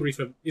something. He's hungry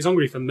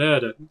for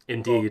murder.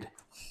 Indeed.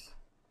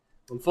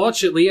 But,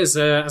 unfortunately, as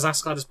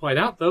Askeladd has pointed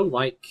out, though,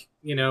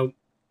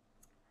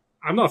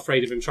 I'm not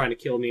afraid of him trying to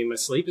kill me in my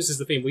sleep. This is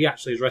the thing we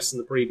actually addressed in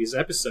the previous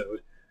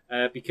episode,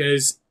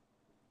 because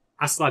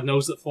Askeladd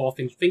knows that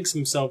Thorfinn thinks of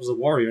himself as a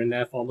warrior and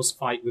therefore must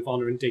fight with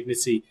honor and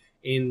dignity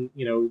in,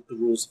 the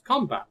rules of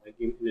combat,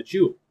 in a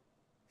duel.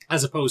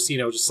 As opposed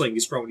to, just slitting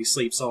his throat when he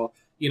sleeps or,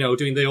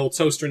 doing the old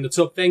toaster in the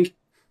tub thing.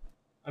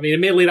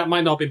 Admittedly, that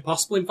might not have been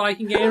possible in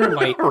Viking era.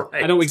 Right.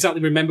 I don't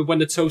exactly remember when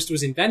the toaster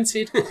was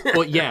invented,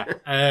 but yeah,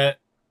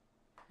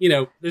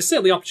 there's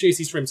certainly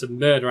opportunities for him to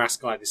murder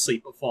Askeladd in his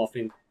sleep, but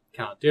Thorfinn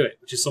can't do it,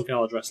 which is something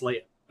I'll address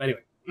later. But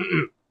anyway.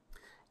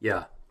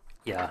 Yeah.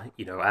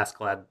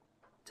 Askeladd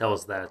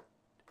tells that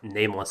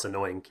nameless,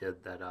 annoying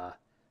kid that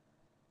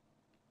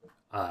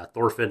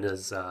Thorfinn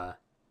is,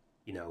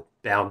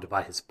 bound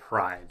by his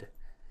pride.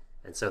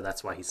 And so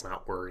that's why he's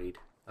not worried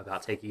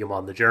about taking him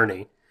on the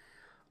journey.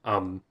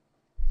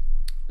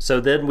 So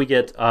then we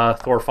get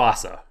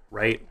Thorfassa,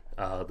 right?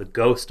 The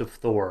ghost of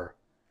Thor's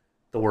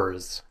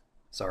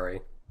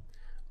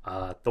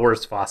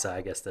Fossa,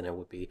 I guess then it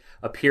would be,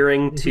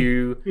 appearing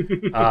to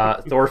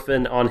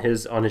Thorfinn on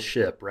his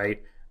ship,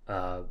 right?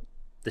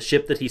 The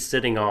ship that he's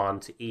sitting on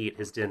to eat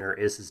his dinner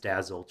is his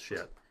dad's old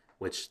ship,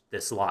 which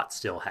this lot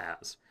still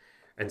has.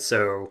 And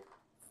so,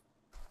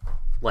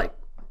 like,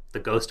 the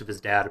ghost of his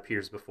dad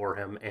appears before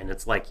him, and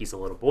it's like he's a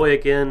little boy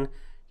again.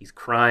 He's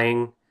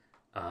crying.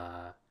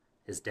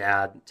 His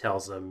dad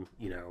tells him,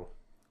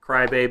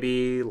 cry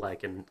baby,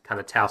 like, and kind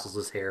of tousles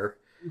his hair.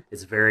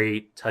 It's a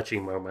very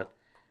touching moment,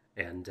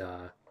 and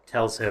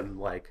tells him,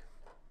 like,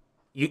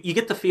 you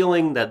get the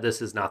feeling that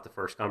this is not the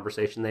first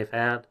conversation they've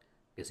had,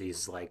 because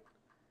he's like,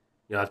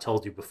 I've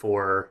told you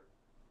before,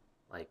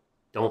 like,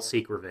 don't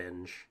seek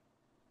revenge.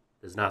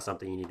 It's not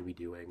something you need to be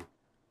doing.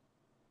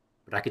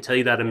 But I could tell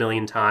you that a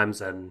million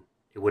times and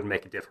it wouldn't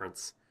make a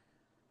difference.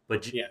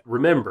 But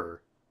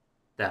remember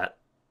that...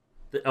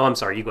 I'm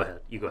sorry, you go ahead.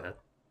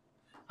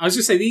 I was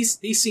going to say, these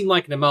seem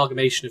like an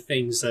amalgamation of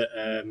things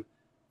that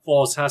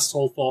Thors has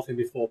told Thorfinn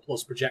before,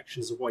 plus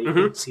projections of what he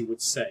thinks he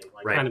would say.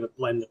 Like, kind of a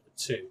blend of the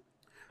two.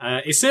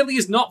 It certainly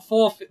is not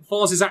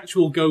Thors'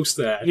 actual ghost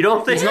there. You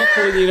don't think? He's not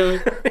calling,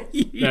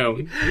 No.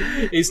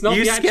 It's not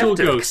the actual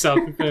ghost, I'll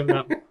confirm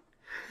that.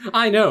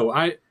 I know.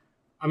 I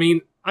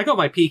mean, I got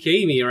my peak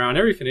Amy around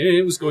everything, and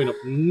it was going up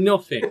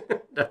nothing.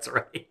 That's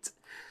right.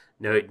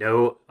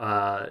 No,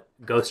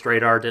 Ghost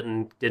Radar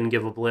didn't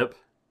give a blip.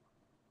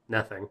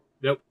 Nothing.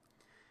 Nope.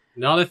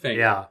 Not a thing.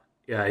 Yeah.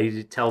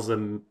 He tells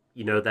him,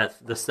 that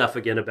the stuff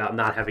again about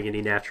not having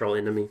any natural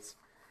enemies.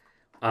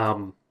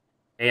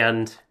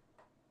 And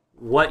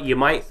what you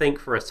might think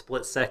for a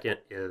split second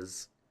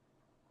is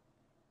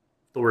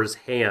Thor's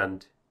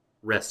hand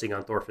resting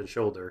on Thorfinn's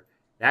shoulder.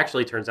 It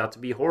actually turns out to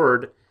be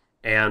Hord,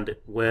 and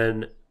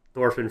when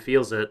Thorfinn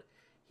feels it,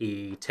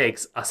 he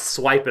takes a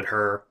swipe at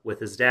her with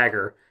his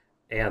dagger,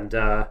 and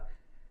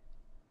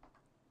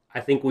I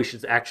think we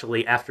should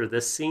actually, after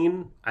this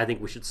scene,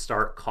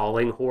 start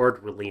calling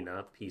Hord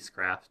Relina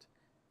Peacecraft,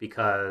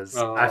 because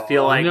I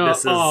feel like this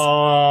is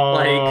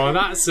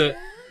that's a...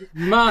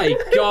 My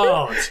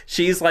God!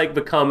 She's like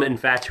become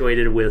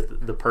infatuated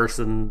with the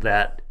person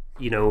that,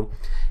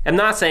 I'm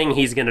not saying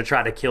he's going to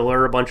try to kill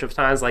her a bunch of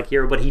times like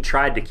here, but he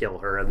tried to kill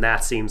her, and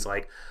that seems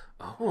like,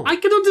 I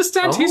can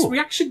understand his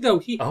reaction though.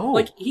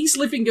 He's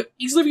living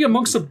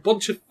amongst a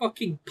bunch of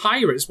fucking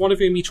pirates, one of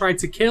whom he tried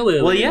to kill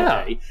earlier in the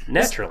day.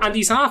 Naturally. And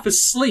he's half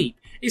asleep.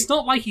 It's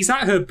not like he's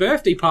at her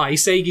birthday party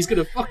saying he's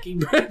going to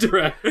fucking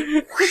murder her.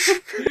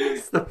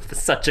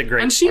 Such a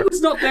great And she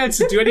was not there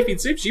to do anything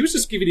to him. She was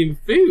just giving him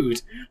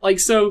food.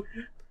 That's a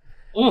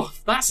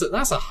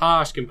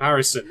harsh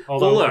comparison.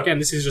 Although, again,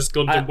 this is just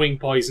Gundam wing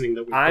poisoning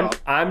that we've got.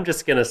 I'm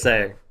just going to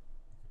say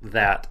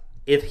that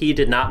if he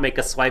did not make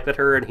a swipe at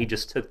her and he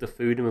just took the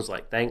food and was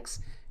like,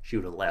 thanks, she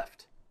would have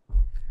left.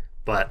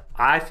 But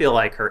I feel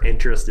like her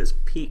interest is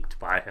piqued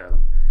by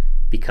him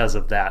because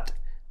of that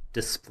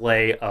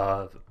display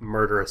of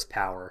murderous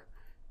power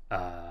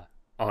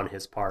on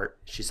his part.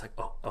 She's like,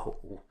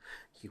 oh,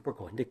 you were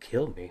going to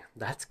kill me.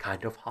 That's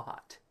kind of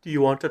hot. Do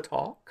you want to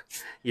talk?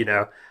 Do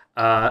you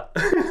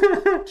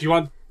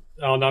want...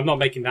 Oh, no, I'm not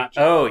making that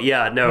joke. Oh,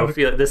 yeah, no,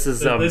 this is...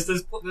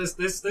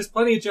 There's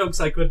plenty of jokes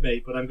I could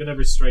make, but I'm going to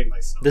restrain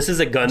myself. This is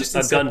a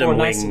Gundam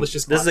Wing... This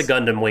is a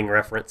Gundam Wing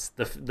reference.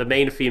 The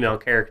main female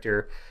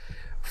character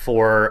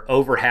for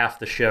over half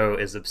the show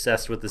is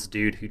obsessed with this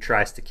dude who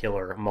tries to kill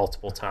her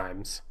multiple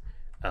times.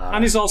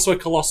 And he's also a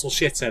colossal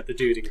shithead, the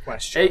dude in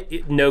question.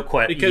 No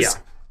question.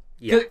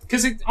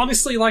 Because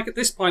honestly, like, at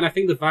this point, I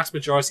think the vast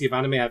majority of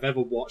anime I've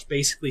ever watched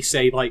basically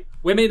say, like,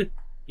 women,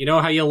 you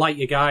know how you like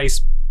your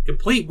guys...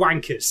 Complete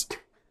wankers.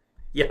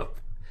 Yep.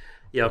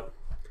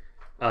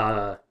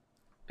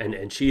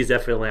 And she's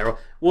definitely...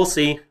 We'll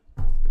see.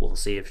 We'll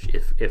see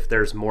if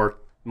there's more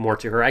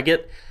to her.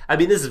 This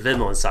is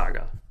Vinland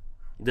Saga.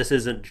 This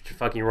isn't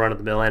fucking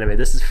run-of-the-mill anime.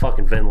 This is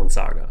fucking Vinland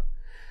Saga.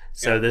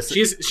 So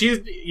she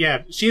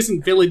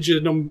isn't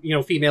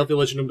female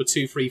villager number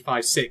 2, 3,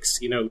 5, 6.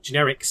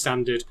 Generic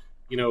standard.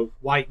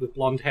 White with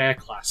blonde hair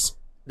class.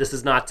 This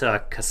is not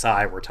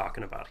Kasai we're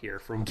talking about here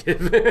from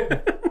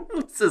Given.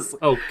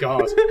 Oh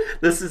God!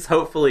 This is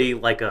hopefully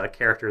like a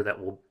character that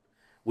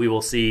we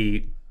will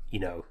see,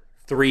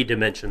 3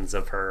 dimensions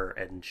of her,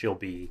 and she'll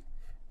be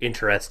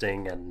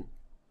interesting and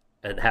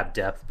have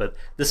depth. But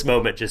this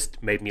moment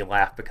just made me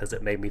laugh because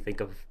it made me think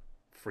of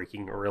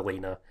freaking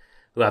Relina,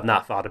 who I've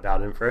not thought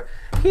about in for.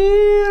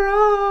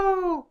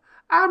 Hero,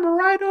 I'm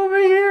right over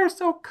here,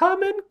 so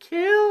come and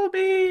kill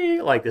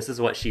me. Like, this is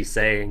what she's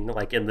saying,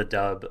 like in the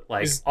dub,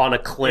 like on a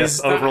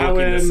cliff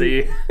overlooking the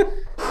sea.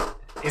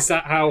 Is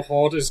that how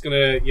Hord is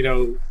going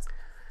to,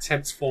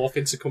 tempt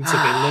Thorfinn to come to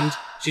Vinland?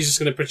 She's just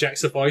going to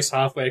project her voice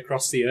halfway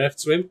across the earth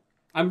to him.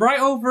 I'm right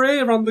over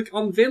here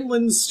on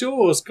Vinland's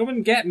shores. Come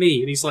and get me.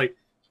 And he's like,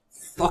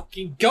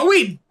 fucking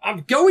going!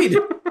 I'm going!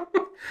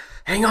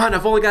 hang on,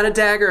 I've only got a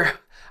dagger.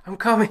 I'm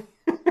coming.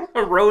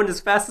 I'm rowing as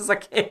fast as I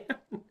can.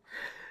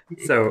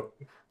 So,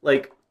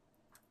 like,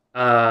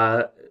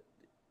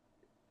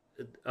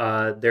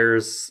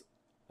 there's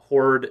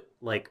Horde,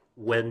 like,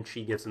 when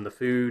she gives him the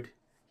food,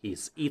 he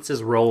eats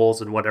his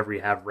rolls and whatever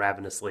you have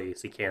ravenously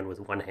as he can with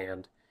one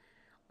hand.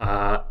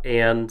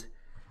 And,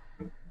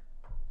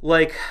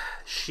 like,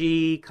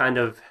 she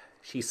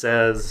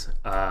says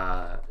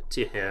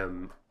to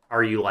him,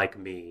 are you like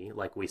me?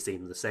 Like, we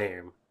seem the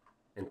same.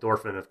 And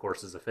Thorfinn, of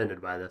course, is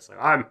offended by this.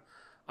 Like,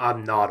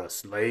 I'm not a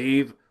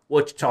slave.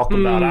 What you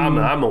talking about?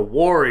 I'm a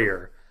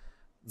warrior.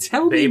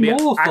 Tell Baby, me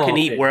more, I can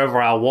eat wherever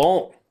I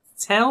want.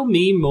 Tell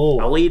me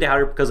more. I'll eat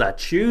out because I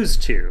choose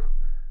to.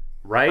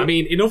 Right? I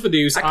mean, in other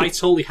news, I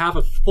totally have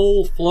a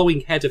full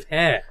flowing head of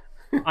hair.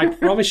 I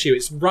promise you,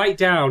 it's right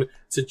down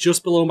to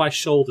just below my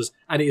shoulders,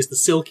 and it is the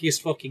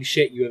silkiest fucking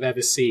shit you have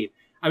ever seen.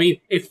 I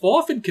mean, if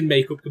Thorfinn can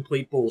make up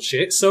complete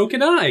bullshit, so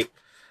can I.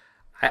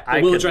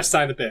 We'll address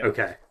that in a bit.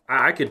 Okay.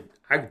 I could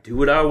do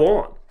what I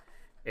want.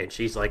 And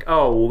she's like,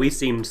 oh, well, we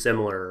seemed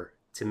similar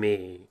to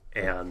me.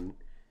 And,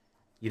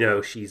 you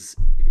know, she's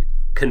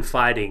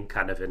confiding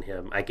kind of in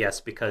him, I guess,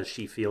 because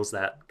she feels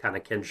that kind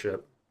of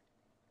kinship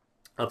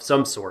of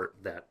some sort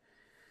that,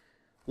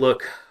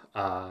 look,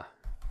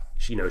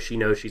 she knows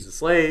she's a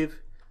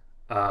slave.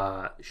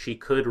 She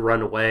could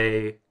run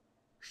away.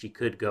 She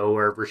could go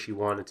wherever she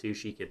wanted to.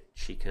 She could,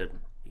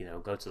 you know,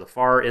 go to the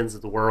far ends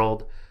of the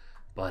world.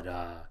 But,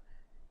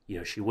 you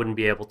know, she wouldn't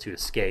be able to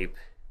escape,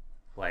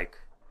 like,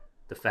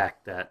 the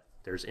fact that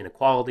there's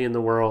inequality in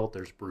the world,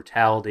 there's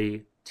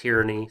brutality,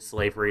 tyranny,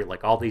 slavery,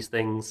 like all these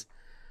things.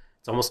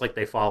 It's almost like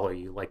they follow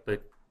you, like,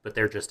 but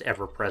they're just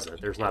ever present.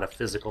 There's not a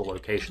physical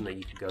location that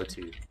you can go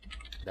to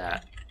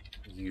that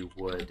you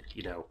would,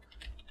 you know,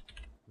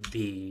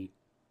 be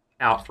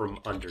out from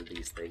under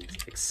these things.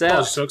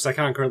 Except, because I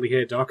can't currently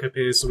hear Doc up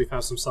here, so we've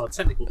had some sort of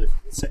technical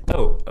difficulty.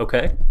 Oh,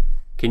 okay.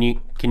 Can you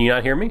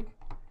not hear me?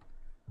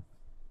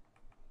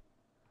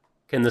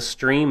 Can the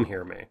stream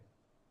hear me?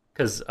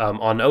 Because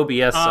on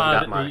OBS,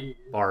 I've got my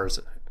bars.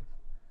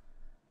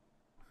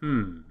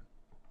 I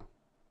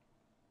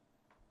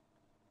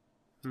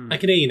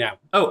can hear you now.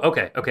 Oh,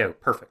 okay. Okay,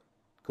 perfect.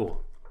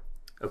 Cool.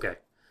 Okay.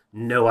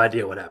 No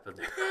idea what happened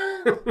there.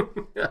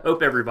 I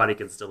hope everybody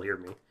can still hear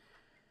me.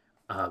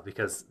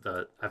 Because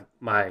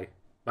my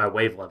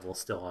wave level is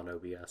still on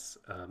OBS.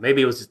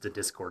 Maybe it was just a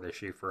Discord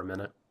issue for a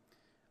minute.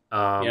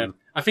 Yeah,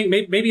 I think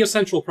maybe your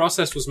central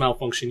process was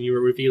malfunctioning. You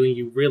were revealing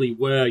you really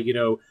were, you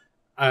know,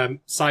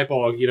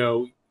 cyborg, you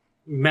know,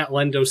 metal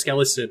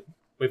endoskeleton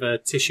with a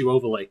tissue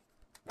overlay.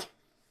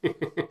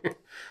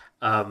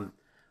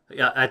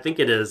 Yeah, I think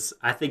it is.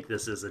 I think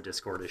this is a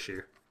Discord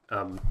issue.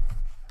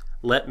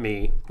 Let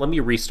me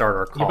restart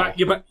our call.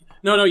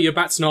 No, you're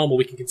back to normal.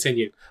 We can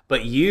continue.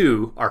 But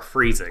you are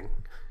freezing.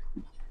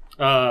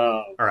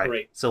 All right.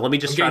 Great. So let me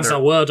just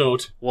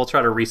We'll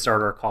try to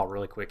restart our call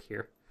really quick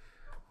here.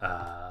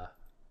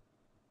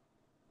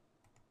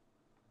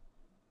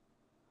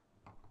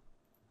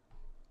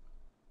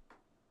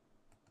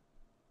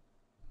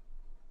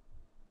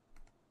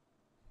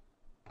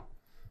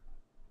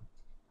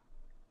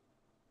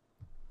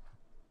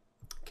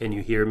 Can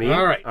you hear me?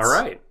 All right. All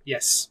right.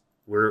 Yes.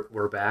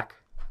 We're back.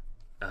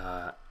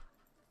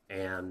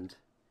 And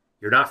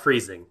you're not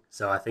freezing,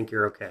 so I think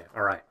you're okay.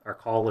 All right. Our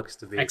call looks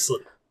to be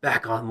excellent.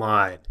 Back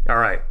online. All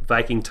right.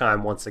 Viking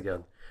time once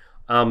again.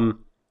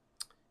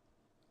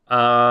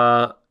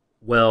 Well,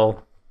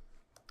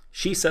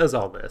 she says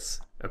all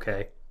this,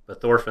 okay? But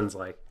Thorfinn's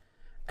like,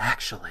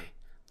 actually,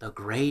 the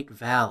Great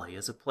Valley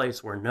is a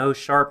place where no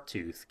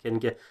Sharptooth can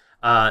get...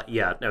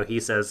 he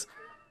says,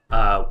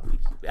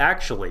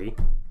 actually,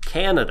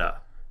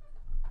 Canada.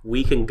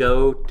 We can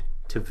go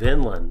to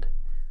Vinland.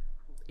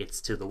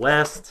 It's to the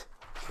west.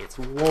 It's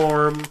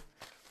warm.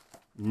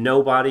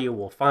 Nobody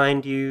will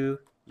find you.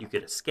 You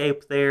could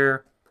escape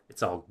there.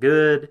 It's all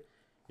good.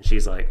 And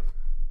she's like,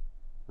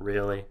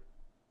 really?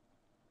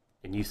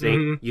 And you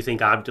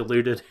think I'm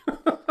deluded?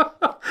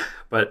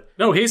 But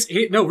no, here's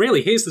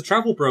the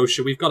travel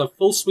brochure. We've got a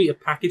full suite of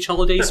package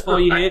holidays for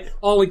you here,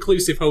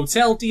 all-inclusive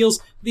hotel deals.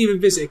 You can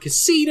even visit a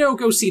casino,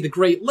 go see the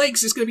Great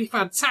Lakes. It's going to be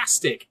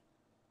fantastic.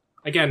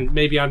 Again,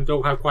 maybe I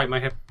don't have quite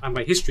my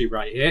history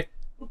right here.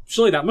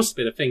 Surely that must have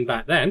been a thing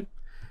back then.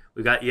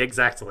 We got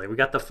exactly. We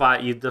got the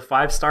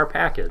 5-star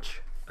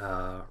package,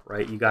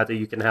 right?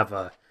 You can have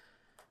a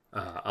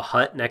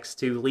hut next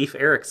to Leif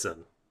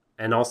Erikson,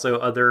 and also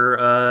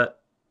other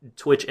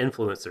Twitch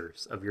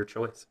influencers of your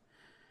choice.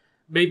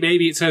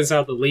 Maybe it turns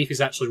out that Leif is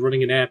actually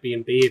running an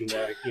Airbnb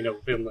in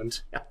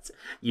Finland.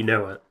 You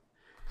know it.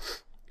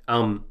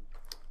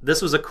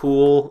 This was a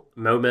cool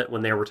moment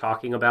when they were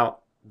talking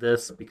about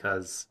this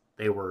because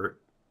they were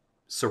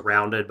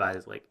surrounded by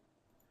like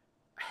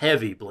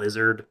heavy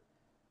blizzard.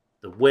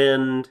 The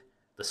wind,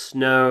 the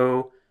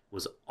snow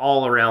was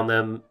all around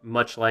them,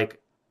 much like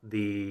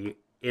the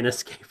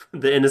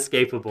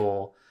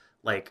inescapable,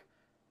 like,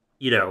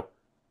 you know,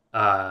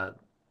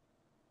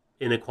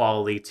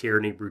 inequality,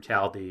 tyranny,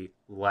 brutality,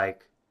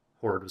 like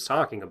Horde was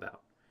talking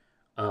about.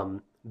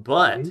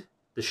 But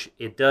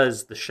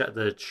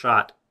the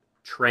shot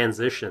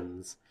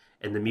transitions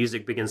and the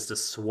music begins to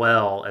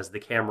swell as the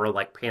camera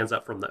like pans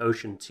up from the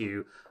ocean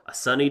to a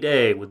sunny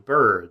day with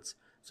birds.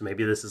 So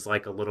maybe this is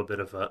like a little bit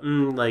of a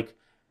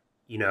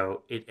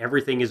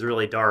everything is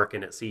really dark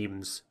and it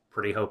seems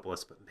pretty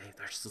hopeless, but man,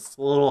 there's just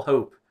a little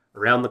hope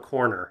around the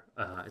corner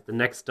at the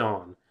next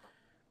dawn.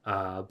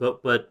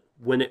 But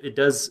when it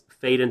does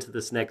fade into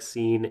this next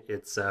scene,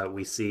 it's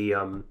we see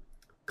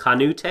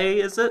Canute,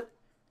 is it?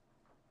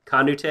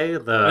 Canute,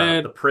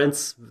 the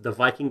prince, the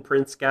Viking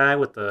prince guy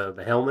with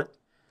the helmet.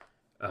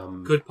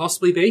 Could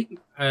possibly be.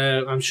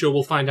 I'm sure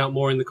we'll find out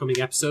more in the coming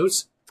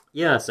episodes.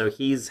 Yeah, so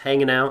he's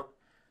hanging out.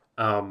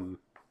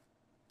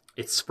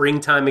 It's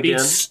springtime again. Being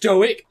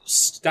stoic,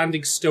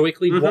 standing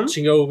stoically,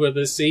 watching over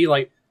the sea,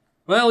 like,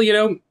 well,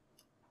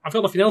 I've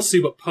got nothing else to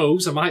do but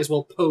pose. I might as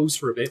well pose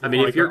for a bit. I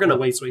mean, if you're gonna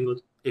wait to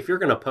England, if you're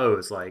gonna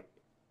pose, like,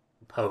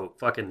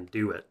 fucking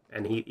do it.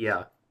 And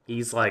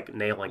he's like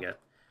nailing it.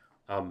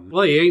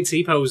 Well, he ain't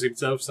T-posing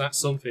himself, so that's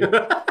something.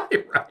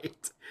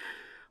 Right.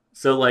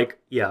 So, like,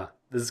 yeah,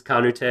 this is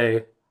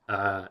Canute,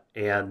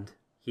 and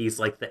he's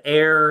like the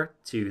heir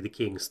to the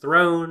king's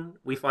throne.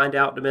 We find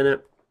out in a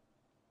minute,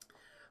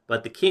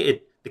 but the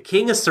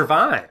king has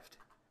survived.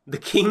 The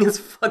king has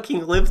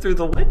fucking lived through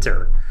the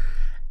winter,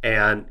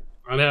 and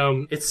I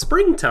know it's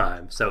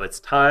springtime, so it's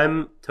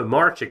time to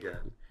march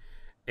again.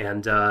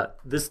 And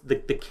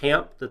the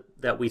camp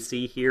that we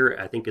see here,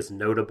 I think, is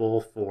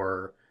notable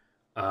for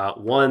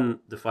one,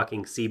 the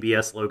fucking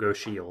CBS logo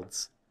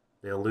shields.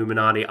 The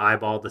Illuminati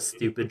eyeball, the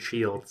stupid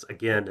shields,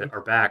 again,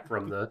 are back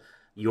from the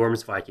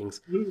Yorm's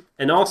Vikings.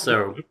 And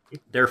also,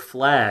 their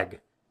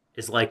flag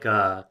is like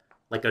a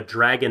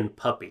dragon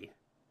puppy.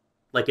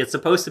 Like, it's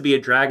supposed to be a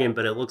dragon,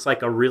 but it looks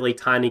like a really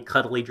tiny,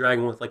 cuddly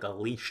dragon with, like, a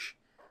leash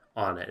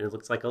on it. And it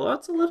looks like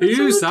it's a little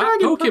Who's that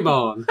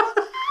Pokemon?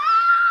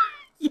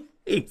 Yeah,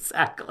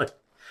 exactly.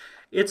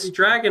 It's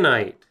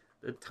Dragonite,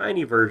 the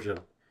tiny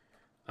version.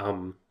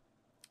 And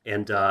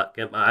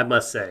I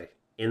must say,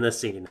 in the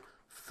scene,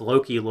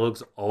 Floki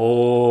looks old.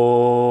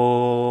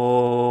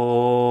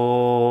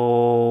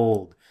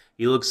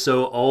 He looks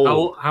so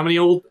old.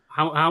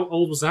 How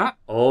old was that?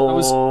 Old. That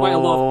was quite a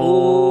lot of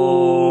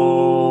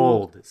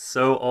old.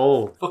 So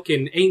old.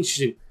 Fucking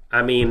ancient.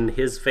 I mean,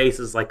 his face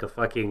is like a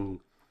fucking.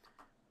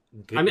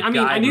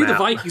 I knew the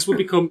Vikings would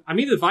become. I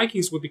knew the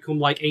Vikings would become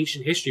like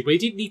ancient history, but he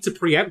didn't need to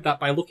preempt that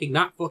by looking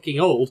that fucking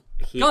old.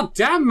 God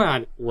damn,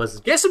 man!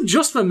 Get some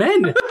Just for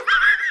Men.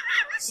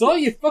 Sort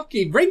your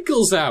fucking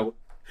wrinkles out.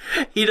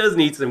 He does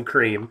need some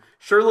cream.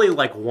 Surely,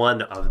 like,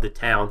 one of the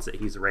towns that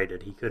he's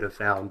raided, he could have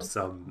found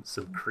some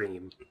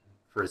cream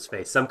for his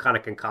face, some kind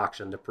of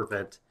concoction to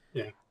prevent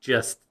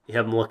just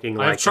him looking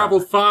like. I've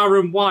travelled far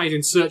and wide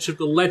in search of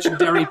the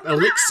legendary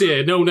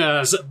elixir known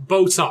as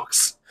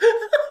Botox.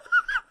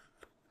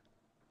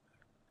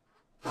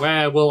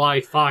 Where will I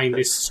find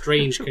this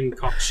strange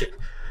concoction?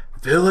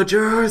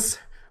 Villagers,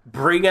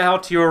 bring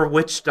out your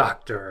witch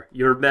doctor,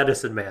 your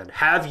medicine man.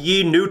 Have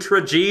ye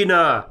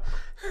Neutrogena?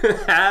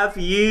 Have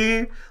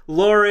ye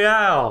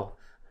L'Oreal?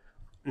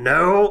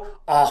 No?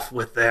 Off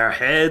with their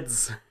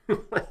heads.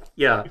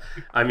 Yeah,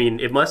 I mean,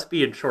 it must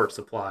be in short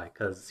supply,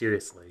 because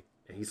seriously,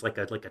 he's like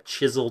a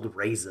chiseled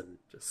raisin.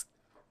 Just,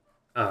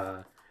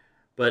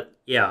 but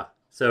yeah,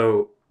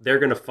 so they're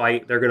gonna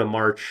fight, they're gonna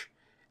march,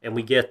 and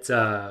we get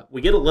a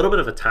little bit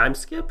of a time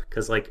skip,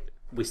 because like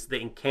the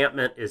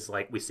encampment is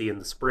like we see in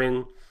the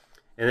spring,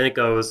 and then it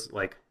goes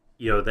like,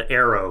 the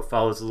arrow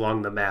follows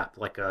along the map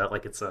like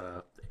it's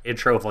a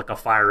intro of like a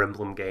Fire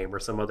Emblem game or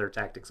some other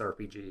tactics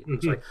RPG.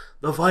 It's like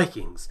the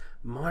Vikings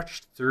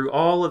marched through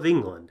all of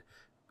England,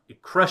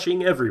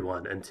 crushing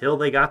everyone until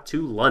they got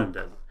to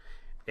London.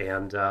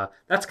 And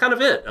that's kind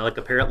of it. Like,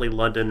 apparently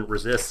London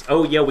resists.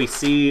 Oh yeah, we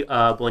see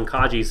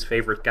Blankaji's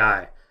favorite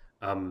guy.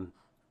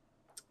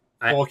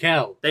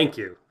 Thorkel. Thank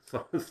you.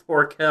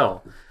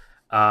 Thorkel.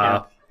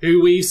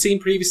 Who we've seen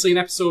previously in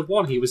episode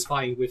 1. He was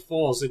fighting with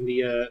Thors in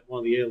the one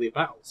of the earlier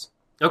battles.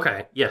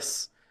 Okay,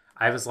 yes.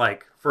 I was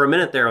like, for a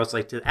minute there, I was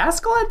like, did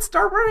Askeladd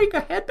start wearing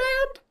a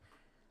headband?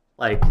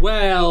 Like,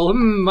 well,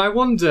 I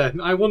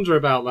wonder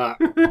about that.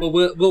 But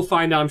we'll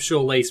find out, I'm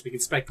sure, later. We can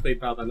speculate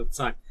about that another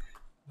time.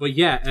 But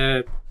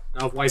yeah,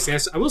 otherwise,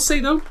 yes. I will say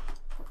though,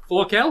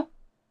 Thorkel,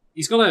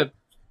 he's got a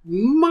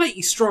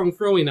mighty strong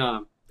throwing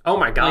arm. Oh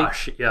my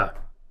gosh, yeah.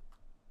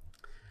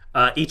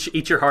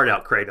 Eat your heart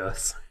out,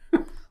 Kratos.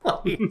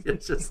 Like,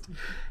 it's just,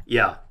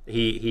 yeah.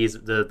 He's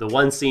the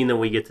one scene that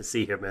we get to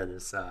see him in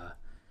is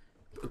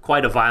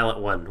quite a violent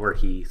one, where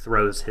he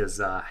throws his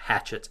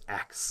hatchet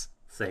axe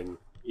thing.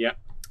 Yeah.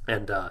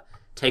 And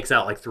takes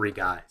out like 3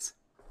 guys.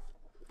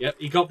 Yeah,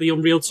 he got the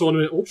Unreal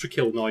Tournament Ultra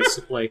Kill noise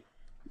to play.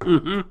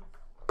 Mm-hmm.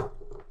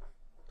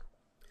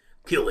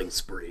 Killing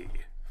spree.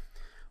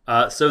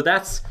 So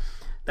that's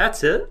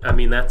it. I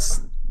mean,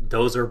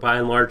 those are by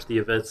and large the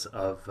events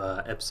of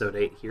episode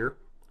 8 here.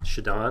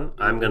 Shadon,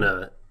 I'm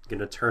gonna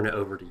turn it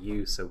over to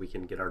you so we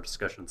can get our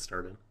discussion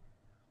started.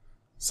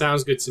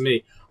 Sounds good to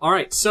me.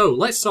 Alright, so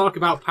let's talk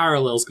about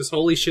parallels, because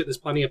holy shit, there's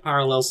plenty of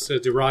parallels to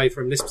derive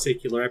from this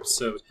particular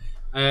episode.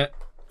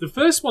 The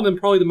first one, and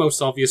probably the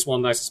most obvious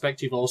one that I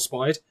suspect you've all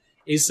spotted,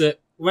 is that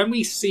when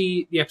we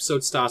see the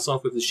episode starts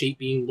off with the sheep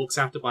being looked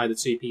after by the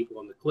two people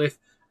on the cliff,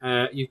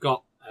 you've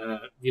got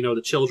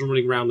the children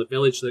running around the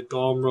village that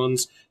Gorm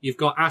runs. You've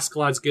got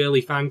Askeladd's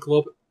girly fan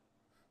club.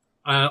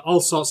 All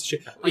sorts of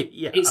shit.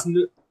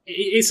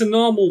 It's a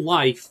normal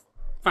life,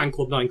 fan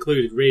club not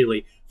included,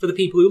 really, for the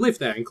people who live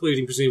there,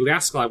 including presumably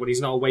Askeladd when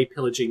he's not away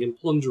pillaging and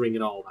plundering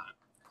and all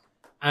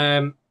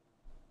that.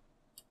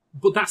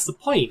 But that's the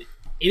point.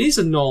 It is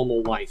a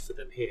normal life for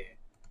them here.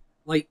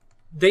 Like,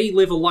 they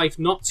live a life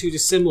not too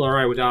dissimilar,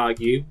 I would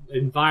argue,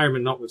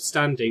 environment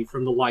notwithstanding,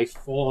 from the life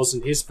Thors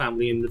and his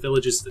family in the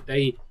villages that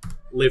they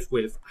live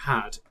with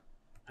had.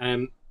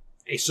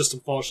 It's just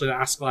unfortunate that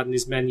Askeladd and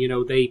his men,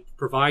 they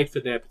provide for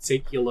their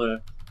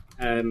particular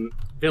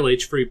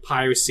village through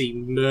piracy,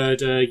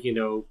 murder,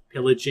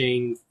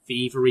 pillaging,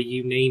 thievery,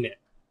 you name it.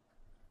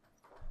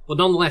 But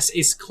nonetheless,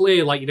 it's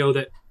clear,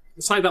 that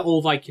it's like that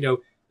old,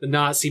 the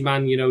Nazi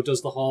man,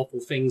 does the awful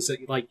things at,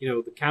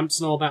 the camps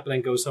and all that, but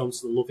then goes home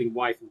to the loving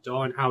wife and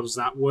daughter, and how does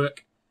that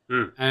work?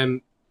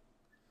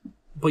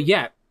 But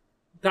yeah,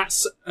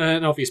 that's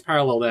an obvious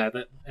parallel there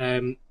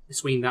that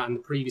between that and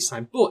the previous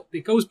time. But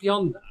it goes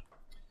beyond that.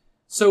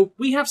 So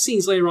we have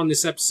scenes later on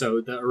this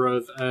episode that are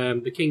of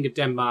the King of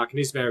Denmark and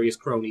his various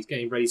cronies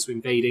getting ready to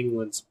invade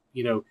England,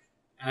 to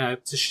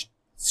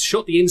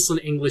shut the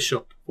insolent English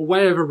up, for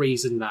whatever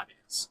reason that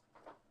is.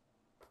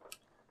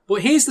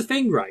 But here's the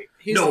thing, right?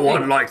 No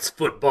one likes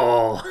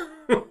football.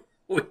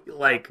 Well,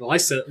 I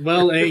said,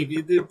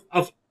 hey,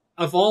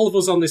 of all of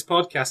us on this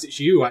podcast, it's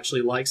you who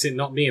actually likes it,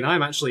 not me, and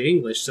I'm actually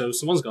English, so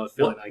someone's got to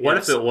feel it, I guess. What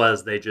if it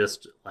was they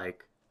just,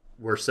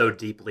 were so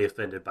deeply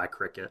offended by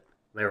cricket?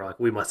 They were like,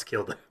 we must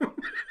kill them.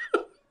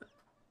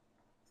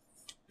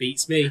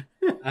 Beats me.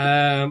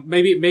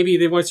 Maybe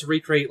they wanted to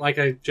recreate,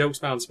 a Jokes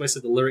Bound Swiss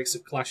of the lyrics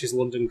of Clash's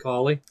London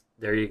Calling.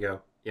 There you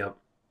go. Yep.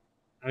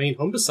 I mean,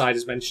 Humberside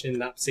is mentioned in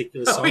that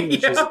particular song,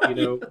 which is,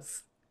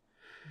 yes.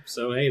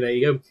 So, hey, there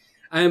you go.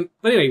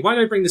 But anyway, why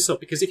do I bring this up?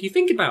 Because if you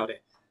think about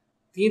it,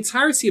 the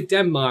entirety of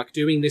Denmark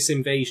doing this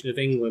invasion of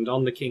England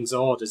on the King's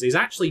orders is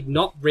actually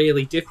not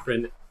really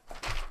different,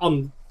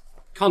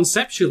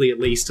 conceptually at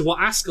least, to what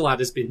Askeladd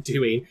has been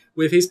doing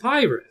with his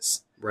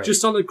pirates. Right.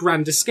 Just on a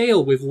grander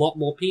scale with a lot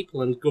more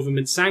people and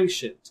government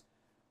sanctioned.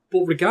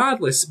 But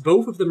regardless,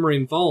 both of them are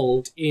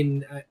involved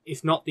in,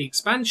 if not the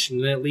expansion,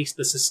 then at least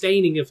the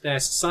sustaining of their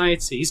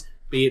societies,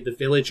 be it the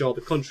village or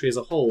the country as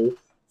a whole,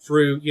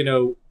 through,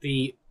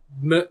 the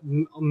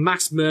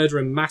mass murder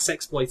and mass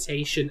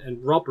exploitation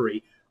and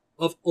robbery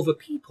of other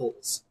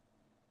peoples.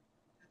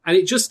 And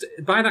it just,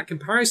 by that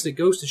comparison, it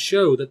goes to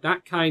show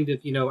that kind of,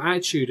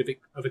 attitude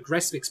of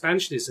aggressive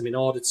expansionism in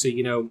order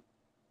to,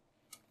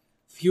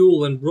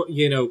 fuel and,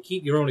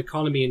 keep your own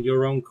economy and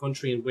your own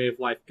country and way of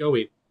life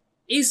going,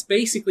 is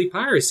basically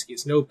piracy.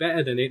 It's no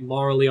better than it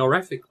morally or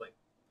ethically.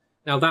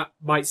 Now, that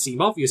might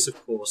seem obvious,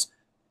 of course,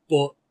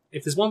 but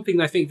if there's one thing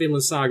that I think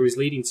Vinland Saga is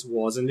leading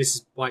towards, and this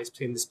is why it's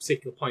in this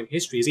particular point in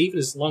history, is even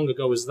as long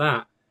ago as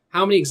that,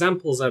 how many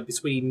examples are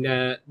between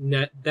then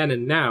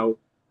and now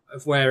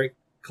of where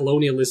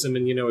colonialism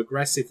and,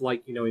 aggressive,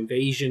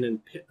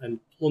 invasion and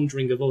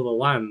plundering of other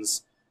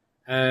lands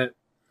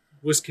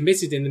was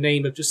committed in the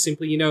name of just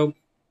simply,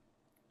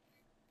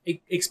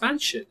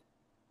 expansion.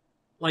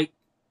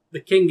 The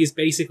king is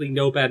basically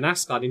no better than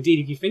Askeladd. Indeed,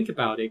 if you think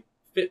about it,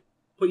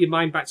 put your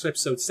mind back to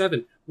episode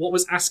 7. What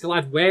was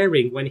Askeladd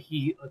wearing when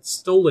he had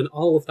stolen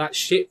all of that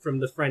shit from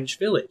the French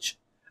village?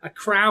 A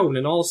crown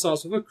and all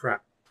sorts of other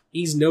crap.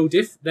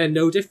 They're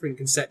no different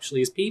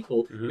conceptually as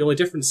people. Mm-hmm. The only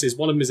difference is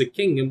one of them is a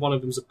king and one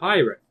of them's a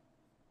pirate.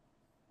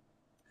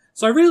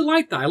 So I really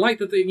like that. I like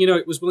that,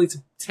 it was willing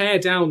to tear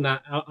down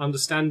that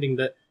understanding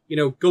that,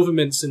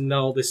 governments and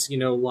all this,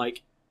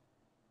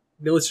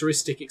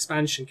 militaristic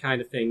expansion kind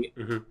of thing.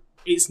 Mm-hmm.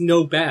 It's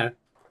no better.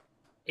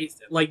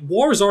 It's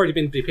war has already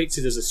been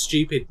depicted as a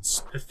stupid,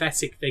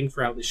 pathetic thing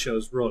throughout the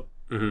show's run.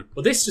 Mm-hmm.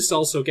 But this just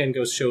also again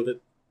goes to show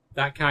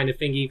that kind of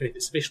thing, even if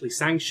it's officially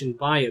sanctioned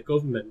by a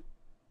government,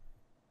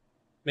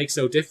 makes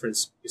no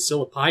difference. You're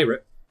still a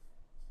pirate.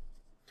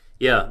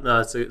 Yeah,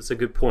 no, it's a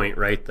good point,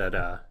 right?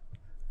 That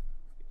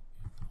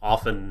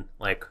often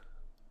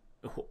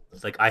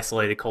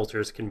isolated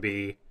cultures can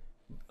be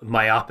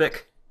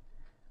myopic.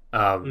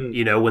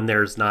 When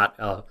there's not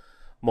a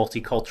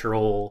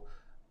multicultural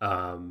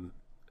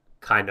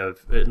kind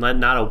of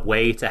not a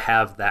way to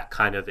have that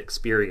kind of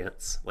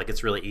experience.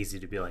 It's really easy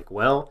to be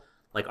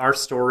our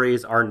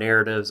stories, our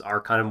narratives,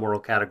 our kind of moral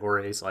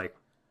categories,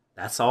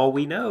 that's all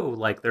we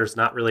know. There's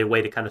not really a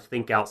way to kind of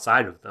think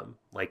outside of them.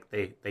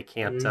 They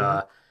can't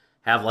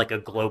have a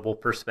global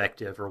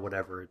perspective or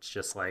whatever. It's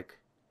just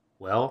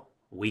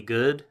we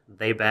good,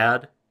 they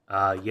bad,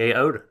 yay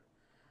Odin.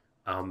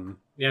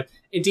 Yeah,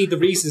 indeed, the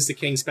reasons the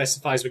king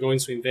specifies we're going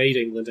to invade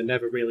England are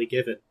never really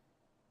given.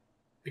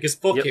 Because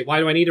fuck it, why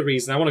do I need a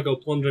reason? I want to go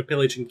plunder,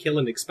 pillage, and kill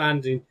and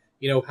expand and,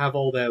 have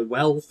all their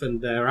wealth and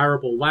their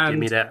arable land, give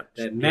me that.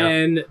 Their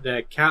men,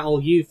 their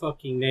cattle, you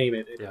fucking name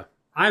it. Yeah.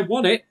 I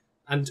want it,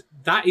 and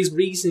that is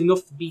reason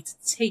enough for me to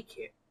take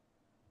it.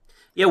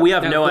 Yeah, we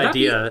have Now, no would that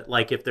be- idea,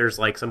 like, if there's,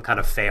 like, some kind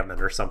of famine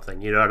or something,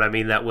 you know what I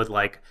mean? That would,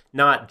 like,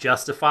 not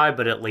justify,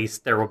 but at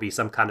least there will be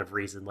some kind of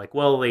reason, like,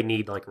 well, they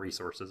need, like,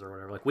 resources or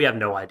whatever. Like, we have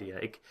no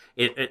idea.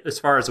 As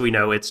far as we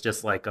know, it's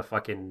just, like, a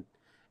fucking...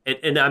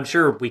 And I'm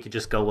sure we could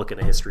just go look in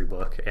a history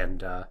book,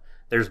 and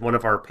there's one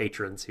of our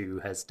patrons who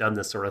has done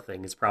this sort of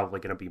thing is probably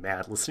going to be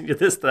mad listening to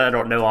this that I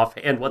don't know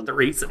offhand what the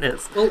reason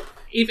is. Well,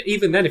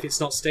 even then, if it's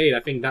not stated,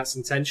 I think that's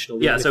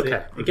intentional. Yeah, it's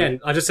okay.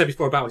 Again, I just said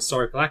before about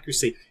historical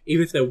accuracy.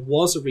 Even if there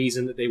was a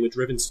reason that they were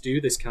driven to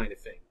do this kind of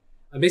thing,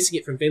 omitting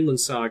it from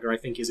Vinland Saga, I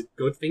think, is a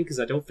good thing, because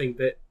I don't think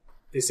that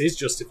this is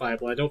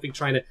justifiable. I don't think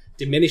trying to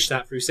diminish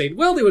that through saying,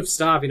 well, they were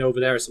starving over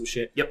there or some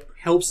shit,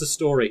 helps the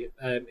story.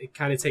 It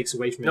kind of takes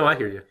away from it. No, I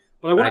hear you.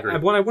 But I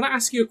want to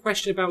ask you a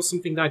question about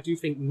something that I do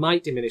think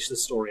might diminish the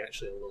story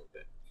actually a little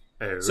bit.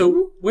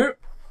 Oh.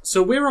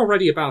 So we're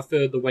already about a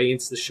third of the way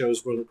into the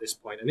show's run at this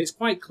point, and it's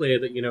quite clear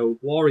that, you know,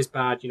 war is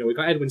bad. You know, we've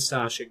got Edwin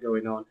Starr shit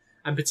going on,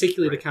 and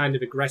particularly the kind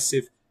of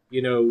aggressive,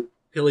 you know,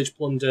 pillage,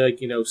 plunder,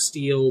 you know,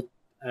 steal,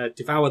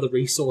 devour the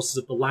resources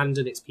of the land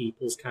and its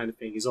peoples kind of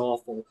thing is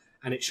awful,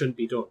 and it shouldn't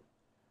be done.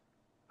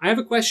 I have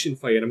a question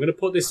for you, and I'm going to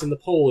put this in the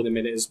poll in a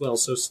minute as well,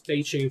 so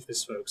stay tuned for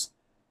this, folks.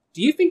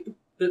 Do you think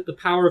that the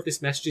power of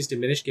this message is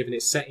diminished given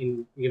it's set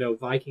in, you know,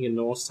 Viking and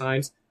Norse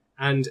times,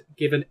 and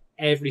given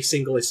every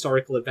single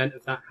historical event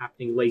of that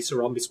happening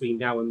later on between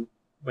now and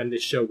when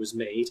this show was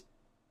made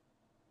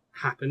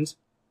happened,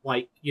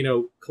 like, you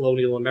know,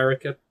 colonial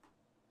America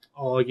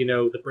or, you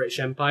know, the British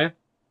Empire?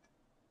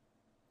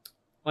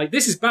 Like,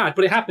 this is bad,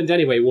 but it happened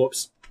anyway,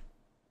 whoops.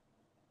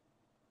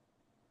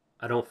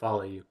 I don't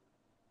follow you.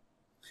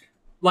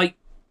 Like,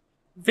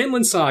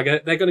 Vinland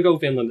Saga, they're going to go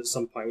Vinland at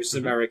some point, which is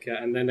America,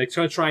 and then they're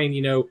going to try and,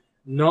 you know,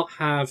 not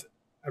have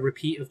a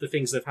repeat of the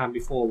things they've had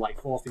before, like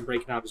Thorfinn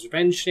breaking out his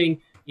revenge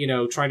thing, you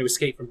know, trying to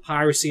escape from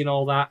piracy and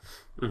all that.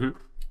 Mm-hmm.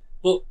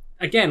 But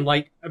again,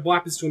 like, what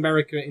happens to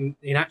America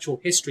in actual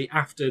history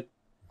after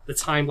the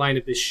timeline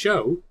of this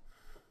show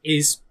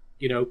is,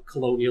 you know,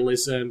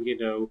 colonialism, you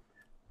know,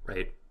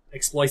 right,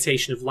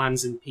 exploitation of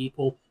lands and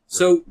people.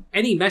 So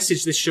any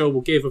message this show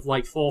will give of,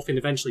 like, Thorfinn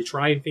eventually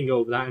triumphing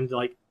over that and,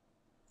 like,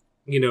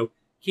 you know,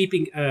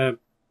 keeping a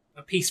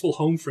peaceful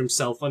home for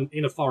himself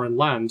in a foreign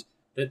land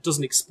that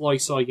doesn't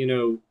exploit or, you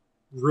know,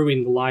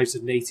 ruin the lives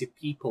of native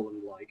people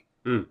and, like,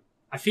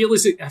 I feel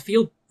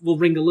will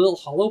ring a little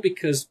hollow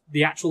because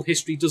the actual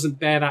history doesn't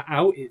bear that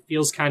out. It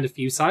feels kind of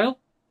futile.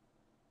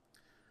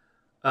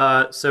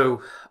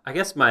 So I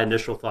guess my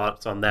initial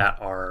thoughts on that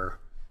are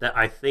that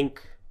I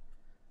think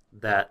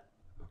that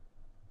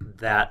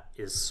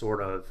is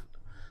sort of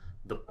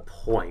the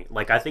point.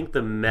 Like, I think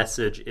the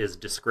message is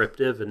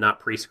descriptive and not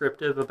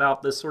prescriptive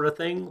about this sort of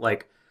thing.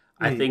 Like,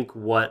 I think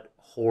what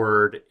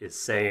Horde is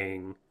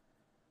saying,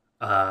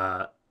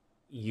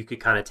 you could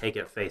kind of take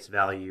at face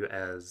value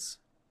as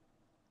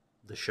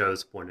the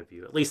show's point of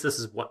view. At least this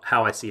is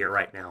how I see it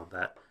right now.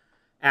 That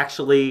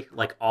actually,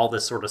 like, all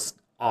this sort of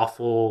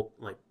awful,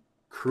 like,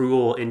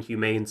 cruel,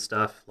 inhumane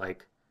stuff,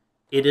 like,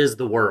 it is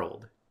the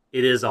world.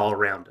 It is all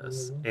around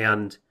us.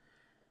 And,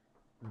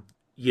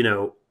 you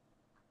know,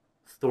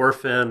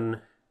 Thorfinn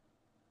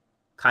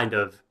kind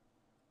of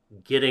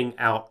getting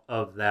out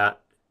of that,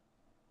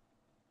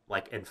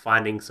 like, and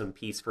finding some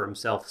peace for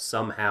himself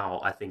somehow,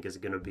 I think is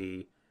going to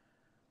be,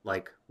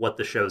 like, what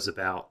the show's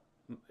about.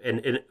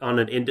 And on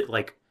an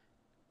like,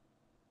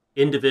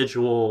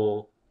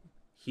 individual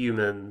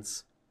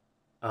humans,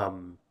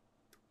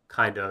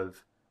 kind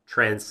of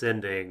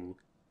transcending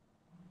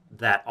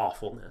that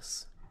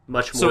awfulness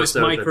much more. So it's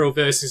micro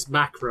versus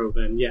macro,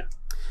 then, yeah.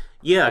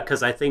 Yeah,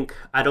 because I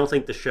don't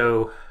think the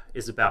show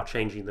is about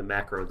changing the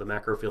macro. The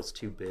macro feels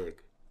too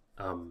big,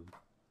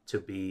 to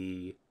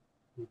be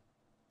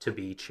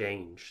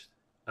changed.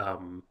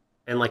 And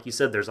like you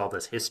said, there's all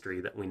this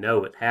history that we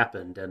know it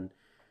happened, and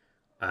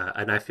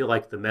I feel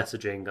like the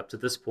messaging up to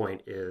this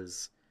point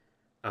is,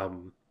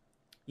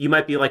 you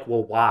might be like,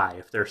 well, why?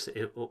 If there's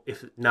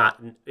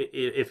not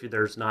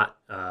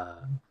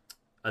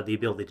the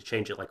ability to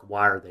change it, like,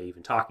 why are they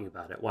even talking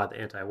about it? Why the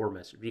anti-war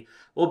message?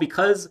 Well,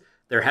 because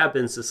there have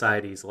been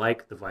societies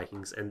like the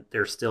Vikings, and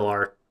there still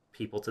are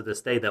people to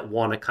this day that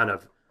want to kind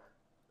of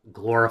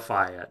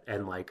glorify it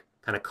and, like,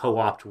 kind of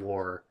co-opt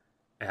war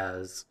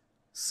as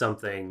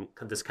something,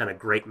 this kind of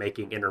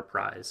great-making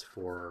enterprise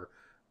for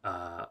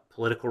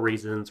political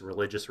reasons,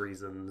 religious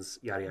reasons,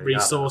 yada, yada,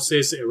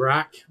 resources, yada.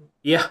 Iraq.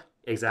 Yeah,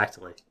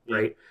 exactly. Yeah.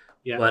 Right.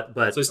 Yeah.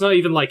 But so it's not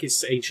even like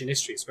it's ancient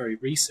history. It's very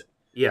recent.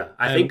 Yeah,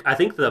 I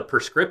think the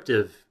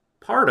prescriptive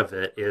part of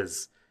it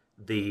is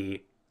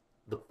the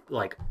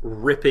like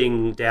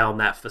ripping down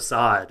that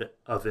facade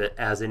of it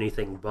as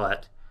anything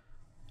but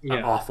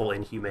an awful,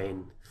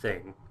 inhumane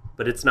thing.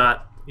 But it's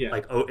not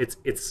like, oh,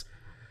 it's.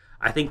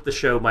 I think the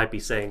show might be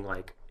saying,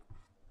 like,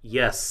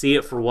 yes, see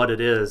it for what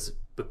it is,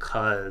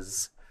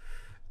 because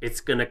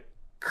it's gonna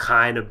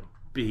kind of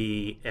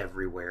be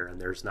everywhere, and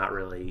there's not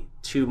really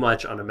too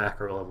much on a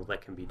macro level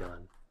that can be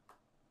done.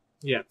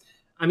 Yeah.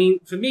 I mean,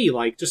 for me,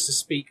 like, just to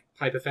speak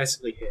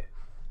hypothetically here,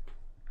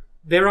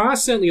 there are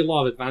certainly a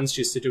lot of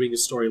advantages to doing a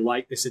story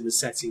like this in the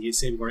setting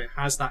it's in, where it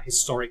has that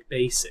historic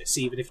basis,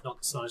 even if not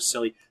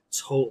necessarily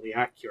totally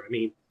accurate. I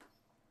mean,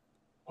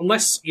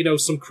 unless,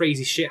 some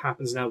crazy shit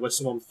happens now where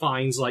someone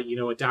finds, a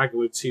dagger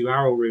with 2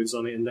 arrow runes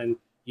on it, and then,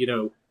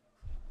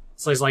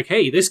 so it's like,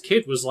 hey, this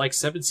kid was,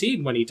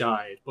 17 when he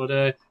died, but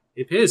it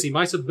appears he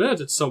might have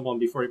murdered someone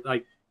before,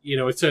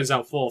 it turns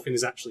out Thorfinn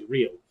is actually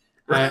real.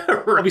 Right.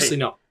 Obviously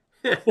not.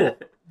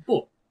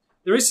 But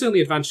there is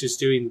certainly advantages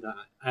doing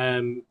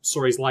that.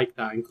 Stories like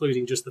that,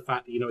 including just the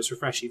fact that, it's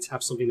refreshing to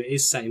have something that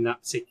is set in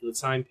that particular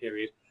time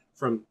period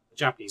from a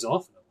Japanese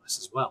author, no less,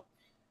 as well.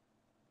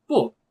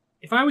 But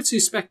if I were to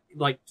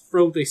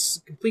throw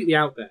this completely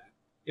out there,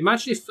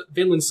 imagine if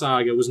Vinland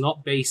Saga was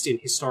not based in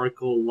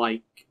historical,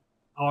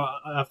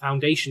 a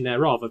foundation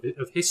thereof of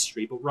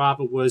history, but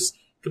rather was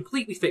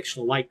completely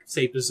fictional, like,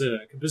 say,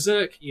 Berserk.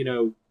 Berserk,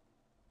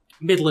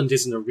 Midland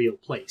isn't a real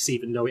place,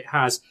 even though it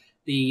has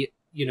the,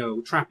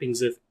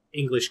 trappings of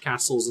English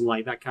castles and,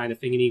 that kind of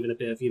thing, and even a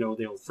bit of,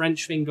 the old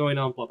French thing going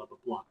on, blah, blah, blah,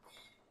 blah.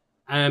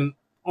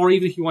 Or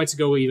even if you want to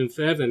go even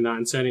further than that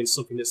and turn it into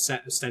something that's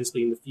set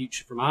ostensibly in the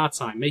future from our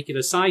time, make it a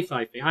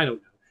sci-fi thing, I don't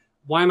know.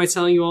 Why am I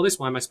telling you all this?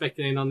 Why am I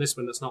speculating on this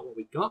when that's not what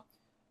we got?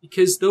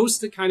 Because those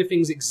are the kind of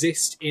things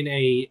exist in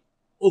a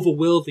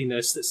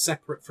otherworldliness that's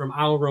separate from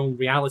our own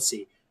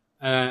reality,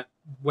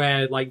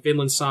 where,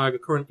 Vinland Saga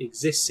currently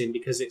exists in,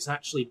 because it's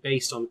actually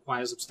based on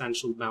quite a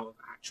substantial amount of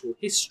actual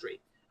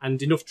history,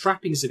 and enough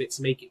trappings of it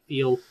to make it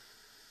feel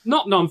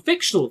not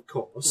non-fictional, of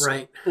course,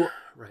 right,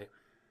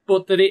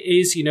 but that it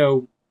is,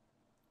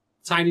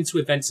 tied into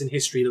events in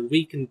history that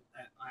we can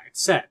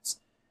accept,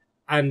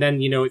 and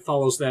then, it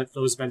follows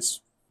those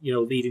events,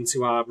 leading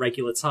to our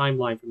regular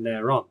timeline from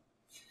there on.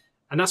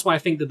 And that's why I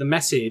think that the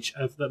message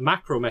of the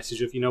macro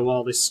message of,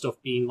 all this stuff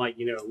being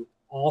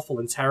awful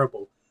and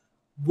terrible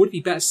would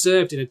be better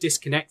served in a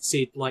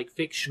disconnected,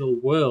 fictional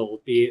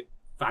world, be it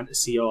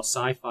fantasy or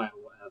sci-fi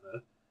or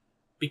whatever,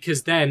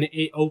 because then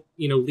it,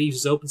 leaves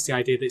us open to the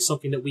idea that it's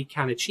something that we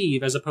can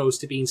achieve, as opposed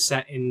to being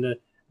set in the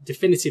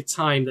definitive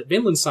time that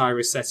Vinland Saga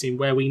is set in,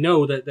 where we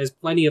know that there's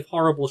plenty of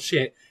horrible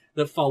shit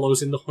that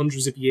follows in the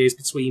hundreds of years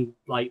between,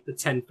 the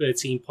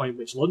 1013 point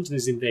which London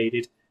is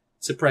invaded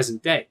to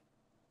present day.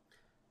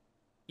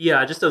 Yeah,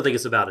 I just don't think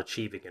it's about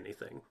achieving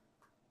anything,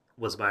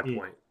 was my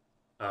point.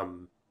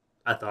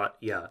 I thought,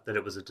 that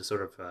it was a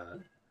sort of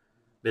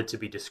meant to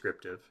be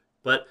descriptive.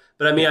 But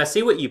I mean, I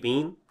see what you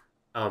mean.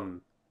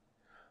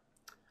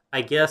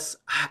 I guess,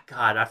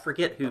 God, I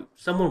forget who,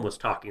 someone was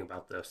talking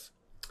about this.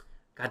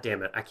 God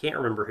damn it, I can't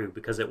remember who,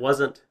 because it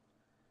wasn't,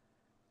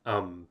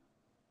 God,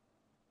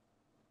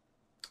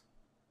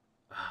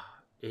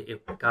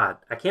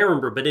 I can't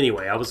remember, but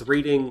anyway, I was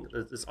reading,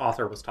 this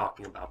author was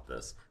talking about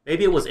this.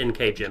 Maybe it was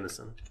N.K.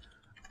 Jemisin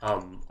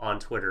on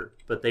Twitter,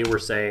 but they were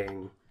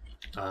saying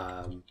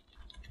there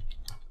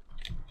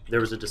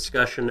was a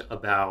discussion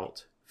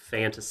about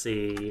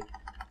fantasy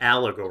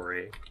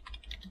allegory,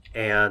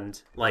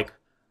 and a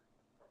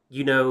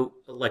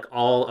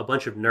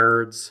bunch of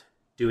nerds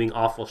doing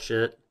awful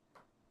shit,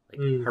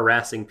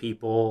 harassing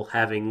people,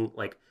 having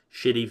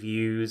shitty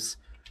views,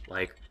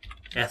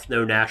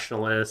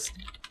 ethno-nationalist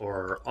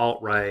or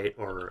alt-right,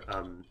 or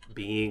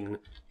being,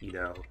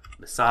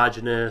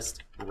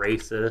 misogynist,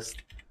 racist,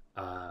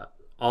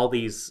 all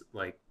these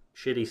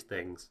shitty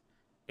things,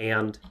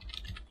 and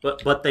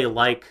but they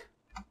like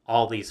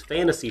all these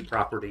fantasy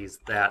properties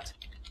that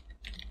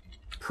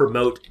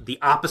promote the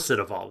opposite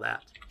of all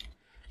that.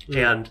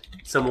 And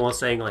someone was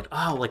saying well,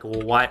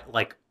 why,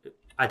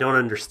 I don't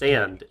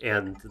understand.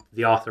 And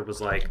the author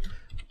was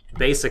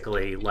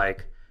basically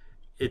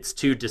it's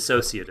too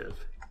dissociative.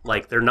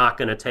 They're not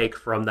going to take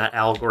from that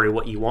allegory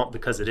what you want,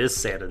 because it is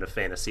set in a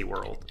fantasy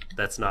world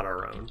that's not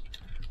our own.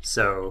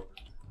 So,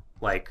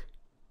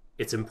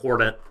 it's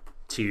important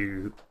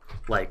to,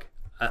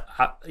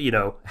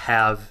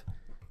 have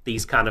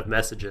these kind of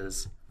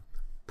messages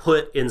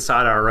put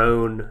inside our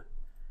own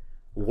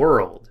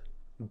world.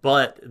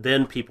 But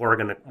then people are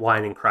going to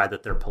whine and cry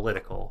that they're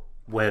political,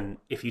 when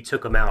if you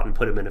took them out and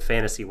put them in a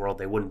fantasy world,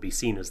 they wouldn't be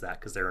seen as that,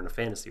 because they're in a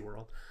fantasy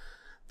world.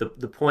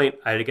 The point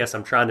I guess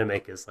I'm trying to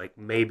make is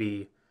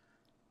maybe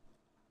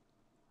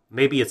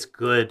it's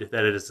good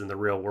that it is in the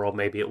real world.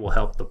 Maybe it will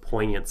help the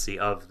poignancy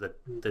of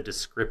the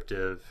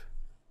descriptive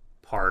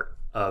part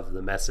of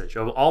the message,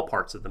 of all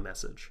parts of the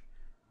message.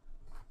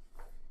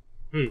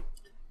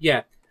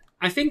 Yeah,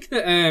 I think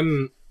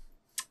that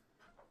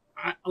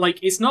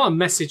it's not a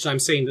message I'm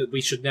saying that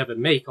we should never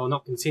make or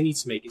not continue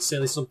to make. It's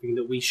certainly something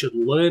that we should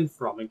learn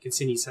from and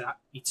continue to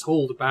be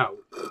told about,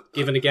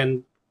 given,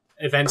 again,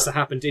 events that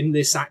happened in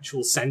this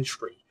actual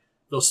century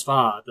thus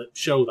far that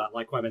show that,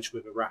 like I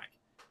mentioned with Iraq.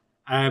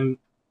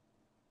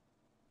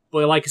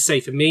 But like I say,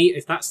 for me,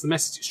 if that's the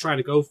message it's trying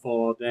to go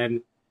for,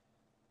 then,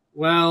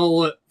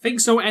 well,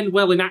 things don't end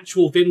well in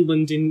actual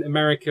Vinland in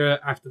America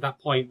after that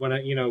point, when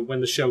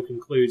when the show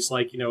concludes,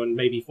 and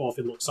maybe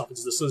Thorfinn looks up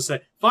into the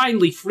sunset.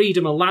 Finally,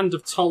 freedom, a land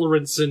of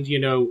tolerance, and,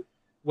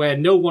 where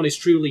no one is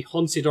truly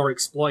hunted or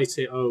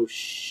exploited. Oh,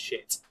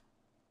 shit.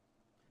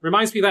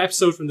 Reminds me of that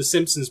episode from The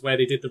Simpsons where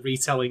they did the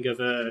retelling of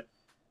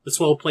the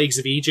 12 Plagues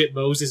of Egypt,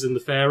 Moses and the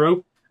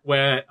Pharaoh,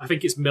 where I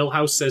think it's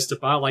Milhouse says to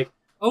Bart, like,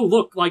 oh,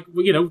 look, like,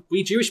 you know,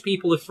 we Jewish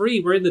people are free.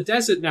 We're in the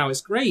desert now.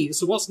 It's great.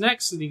 So what's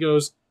next? And he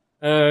goes,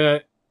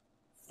 40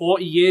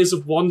 years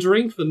of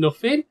wandering for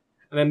nothing.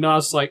 And then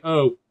Bart's like,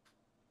 oh,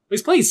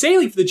 it's plain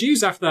sailing for the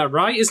Jews after that,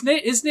 right? Isn't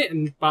it?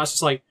 And Bart's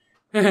just like,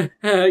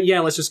 yeah,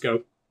 let's just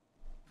go.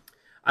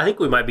 I think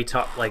we might be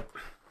like,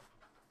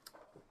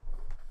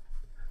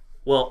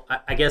 well,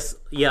 I guess,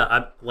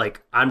 yeah,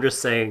 I'm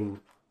just saying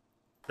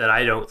that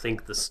I don't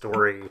think the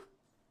story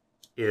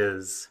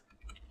is,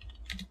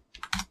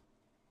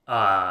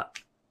 how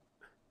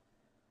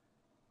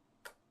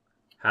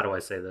do I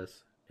say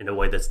this in a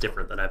way that's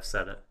different than I've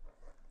said it?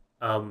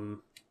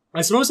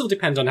 I suppose it'll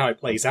depend on how it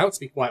plays out, to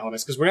be quite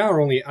honest, because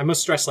I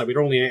must stress, like,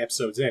 we're only 8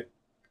 episodes in.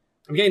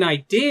 I'm getting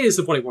ideas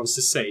of what it wants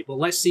to say, but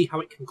let's see how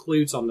it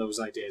concludes on those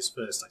ideas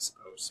first, I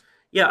suppose.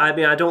 Yeah, I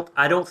mean, I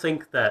don't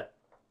think that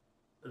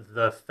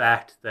the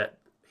fact that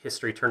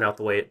history turned out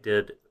the way it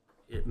did,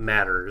 it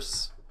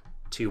matters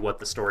to what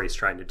the story is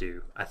trying to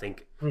do. I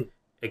think,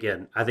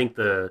 again,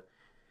 that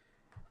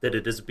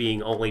it is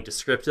being only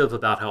descriptive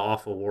about how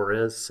awful war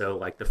is, so,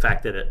 like, the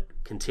fact that it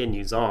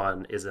continues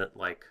on isn't,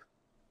 like,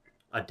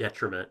 a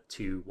detriment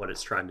to what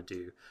it's trying to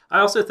do. I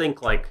also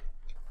think, like,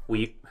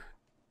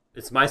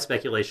 it's my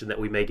speculation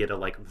that we may get a,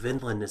 like,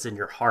 Vinland is in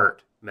your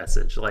heart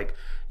message. Like,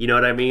 you know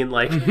what I mean?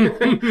 Like,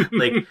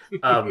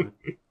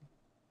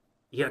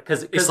 yeah,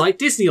 because it's like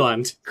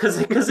Disneyland. Because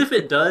if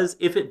it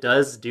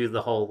does do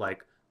the whole,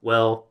 like,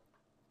 well,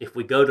 if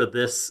we go to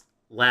this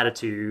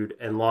latitude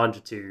and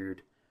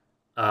longitude,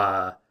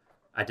 I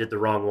did the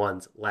wrong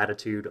ones,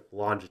 latitude,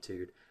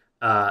 longitude,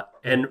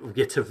 and we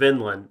get to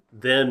Vinland,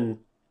 then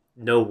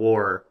no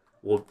war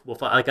will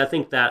like, I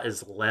think that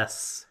is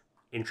less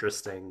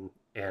interesting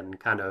and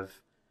kind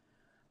of,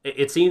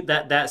 it seems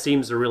that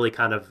seems to really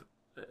kind of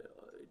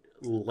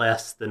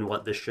less than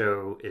what the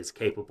show is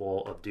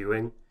capable of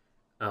doing.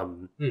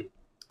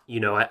 You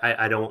know,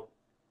 I don't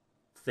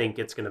think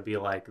it's going to be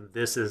like,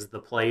 this is the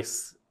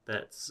place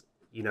that's,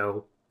 you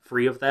know,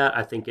 free of that.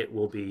 I think it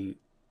will be,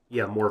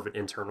 yeah, more of an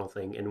internal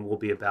thing, and will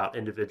be about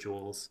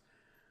individuals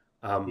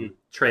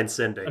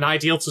transcending an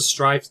ideal to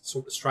strive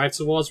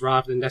towards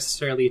rather than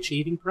necessarily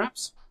achieving,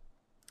 perhaps.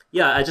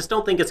 Yeah, I just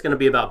don't think it's going to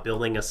be about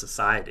building a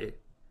society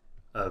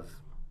of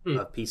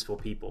peaceful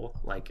people.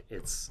 Like,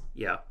 it's,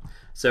 yeah.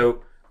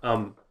 So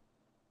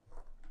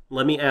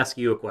let me ask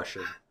you a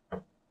question.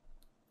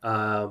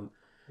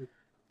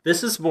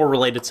 This is more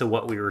related to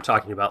what we were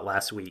talking about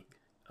last week,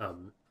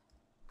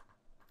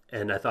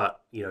 and I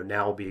thought, you know,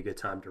 now will be a good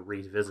time to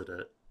revisit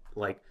it.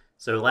 Like,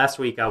 so last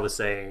week I was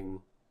talking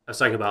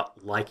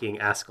about liking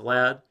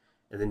Askeladd,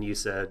 and then you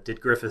said,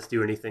 did Griffith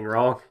do anything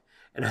wrong?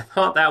 And I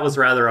thought that was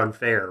rather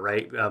unfair,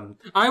 right?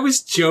 I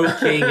was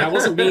joking. I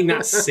wasn't being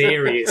that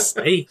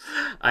seriously.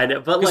 I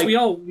know, but like,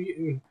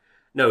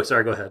 no,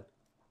 sorry, go ahead.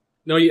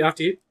 No,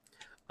 after you.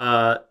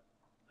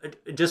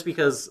 Just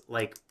because,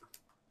 like,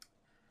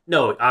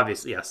 no,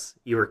 obviously, yes,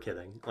 you were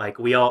kidding. Like,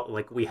 we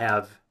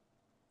have,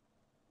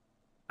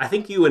 I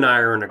think you and I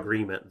are in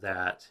agreement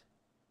that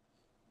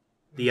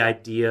the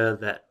idea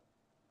that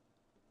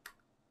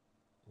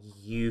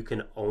you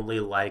can only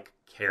like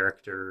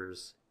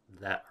characters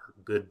that are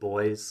good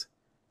boys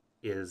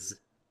is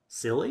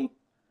silly.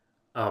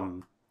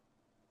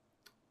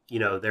 You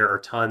know, there are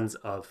tons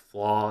of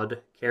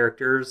flawed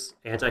characters,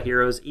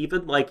 anti-heroes,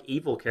 even like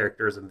evil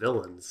characters and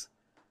villains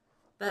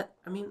that,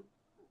 I mean,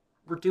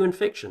 we're doing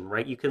fiction,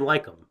 right? You can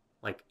like them.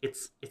 Like,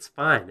 it's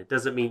fine. It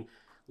doesn't mean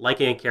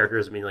liking a character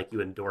doesn't mean like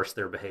you endorse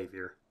their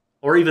behavior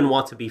or even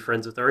want to be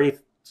friends with them or any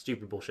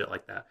stupid bullshit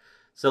like that.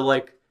 So,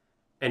 like,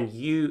 and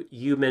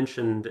you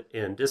mentioned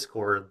in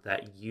Discord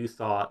that you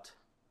thought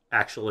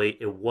actually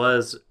it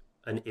was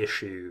an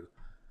issue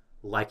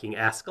liking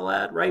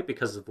Askeladd, right?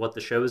 Because of what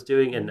the show is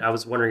doing. And I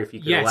was wondering if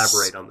you could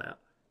elaborate on that.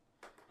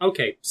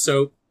 Okay,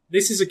 so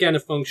this is again a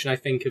function, I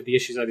think, of the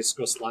issues I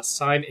discussed last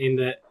time, in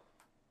that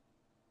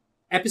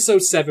episode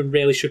 7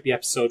 really should be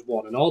episode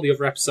 1, and all the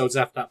other episodes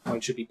after that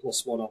point should be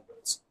 +1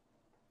 onwards.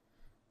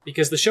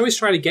 Because the show is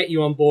trying to get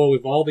you on board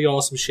with all the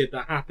awesome shit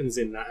that happens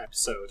in that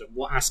episode, and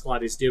what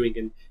Askeladd is doing,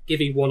 and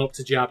giving one up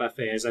to Jabba,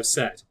 as I've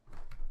said.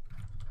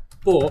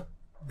 But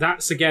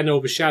that's again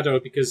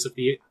overshadowed because of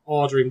the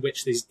order in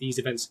which these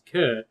events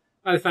occur,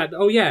 by the fact that,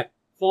 oh yeah,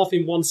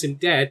 Thorfinn wants him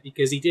dead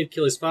because he did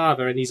kill his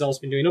father, and he's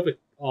also been doing other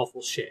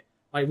awful shit.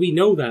 Like, we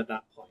know that at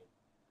that point.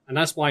 And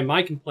that's why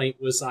my complaint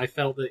was I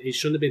felt that it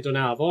shouldn't have been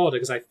done out of order,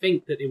 because I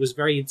think that it was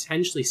very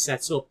intentionally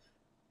set up,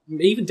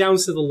 even down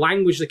to the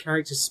language the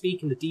characters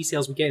speak and the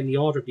details we get in the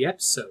order of the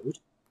episode,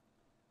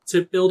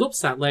 to build up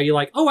to that layer. You're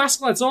like, oh,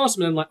 Askeladd's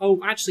awesome, and I'm like, oh,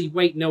 actually,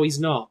 wait, no, he's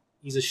not.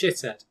 He's a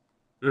shithead.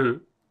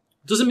 Mm-hmm.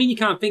 Doesn't mean you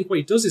can't think what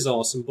he does is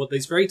awesome, but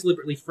it's very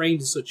deliberately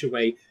framed in such a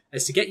way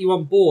as to get you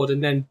on board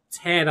and then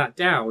tear that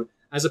down,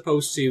 as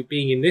opposed to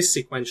being in this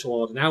sequential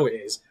order now it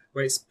is,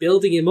 where it's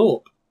building him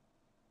up.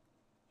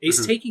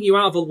 It's taking you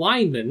out of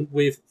alignment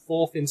with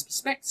Thorfinn's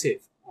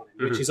perspective on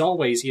him, which is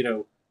always, you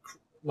know,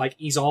 like,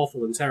 he's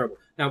awful and terrible.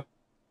 Now,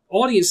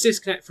 audience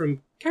disconnect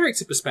from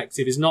character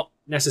perspective is not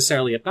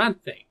necessarily a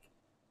bad thing.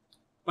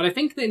 But I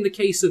think that in the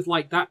case of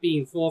like that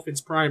being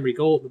Thorfinn's primary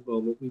goal at the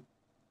moment, we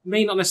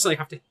may not necessarily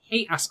have to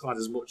hate Askeladd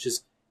as much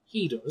as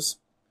he does.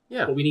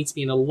 Yeah. But we need to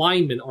be in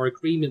alignment or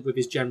agreement with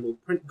his general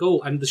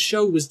goal. And the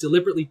show was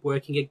deliberately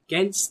working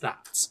against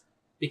that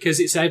because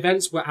its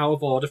events were out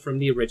of order from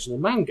the original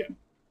manga.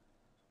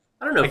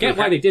 I don't know. I get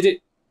why they did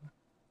it.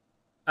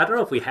 I don't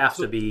know if we have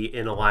to be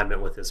in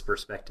alignment with his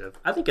perspective.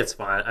 I think it's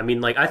fine. I mean,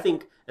 like, I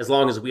think as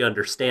long as we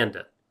understand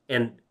it,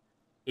 and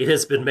it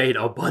has been made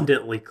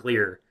abundantly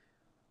clear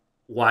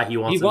why he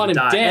wants him to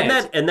die,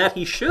 dead. and that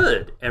he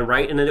should, and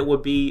right, and that it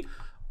would be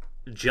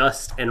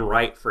just and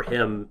right for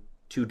him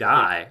to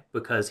die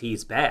because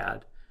he's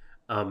bad.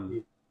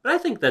 But I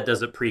think that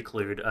doesn't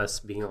preclude us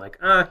being like,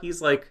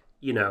 he's like,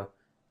 you know,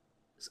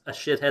 a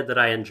shithead that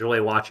I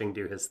enjoy watching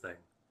do his thing.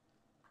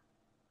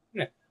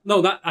 Yeah.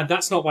 No,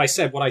 that's not what I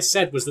said. What I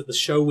said was that the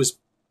show was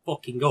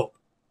fucking up.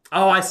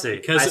 Oh, I see.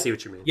 Because, I see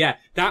what you mean. Yeah,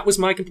 that was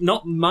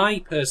not my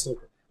personal,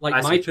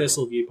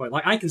 viewpoint.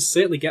 Like, I can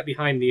certainly get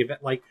behind the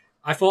event. Like,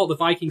 I thought the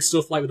Viking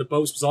stuff, like with the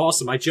boats, was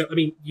awesome. I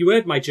mean, you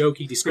heard my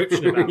jokey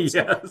description about it.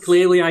 Yes.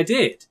 Clearly, I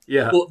did.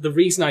 Yeah. But the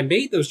reason I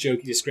made those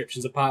jokey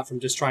descriptions, apart from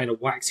just trying to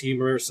wax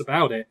humorous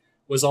about it,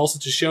 was also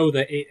to show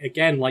that it,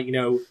 again, like, you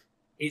know,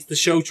 it's the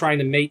show trying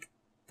to make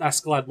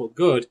Askeladd look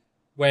good,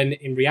 when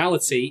in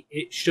reality,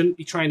 it shouldn't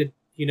be trying to,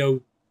 you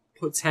know,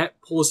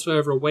 pull us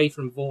further away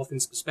from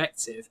Thorfinn's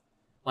perspective.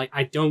 Like,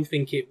 I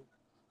think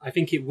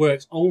it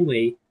works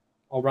only,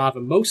 or rather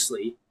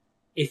mostly,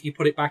 if you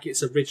put it back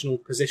its original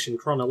position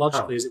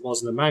chronologically as it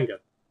was in the manga.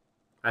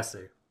 I see.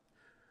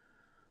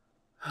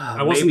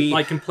 I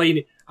wasn't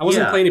complaining. I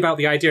wasn't complaining about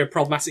the idea of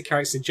problematic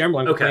characters in general.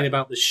 I'm complaining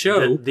about the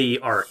show. The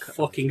arc.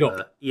 Fucking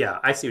up. Yeah,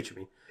 I see what you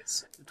mean.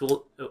 Yes.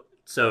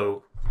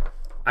 So,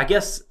 I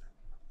guess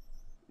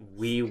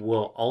we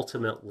will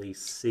ultimately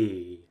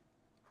see.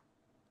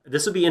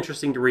 This would be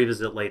interesting to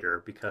revisit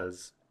later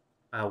because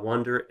I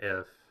wonder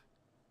if,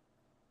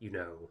 you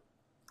know,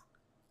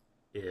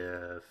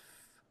 if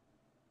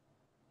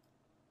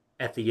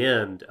at the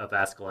end of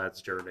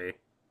Askeladd's journey,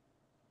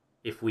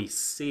 if we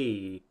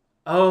see,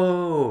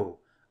 I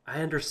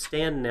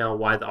understand now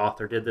why the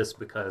author did this,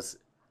 because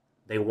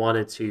they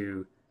wanted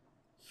to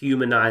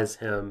humanize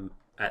him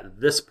at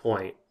this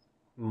point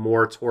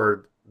more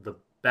toward the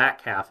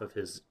back half of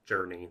his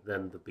journey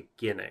than the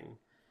beginning.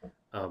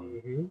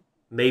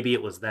 Maybe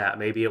it was that.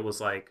 Maybe it was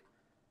like,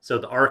 so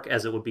the arc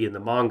as it would be in the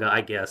manga,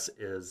 I guess,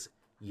 is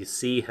you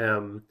see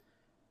him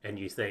and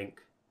you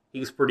think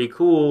he's pretty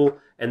cool,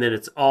 and then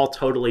it's all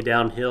totally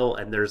downhill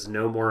and there's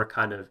no more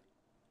kind of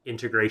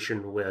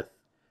integration with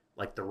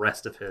like the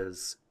rest of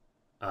his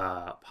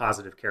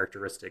positive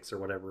characteristics or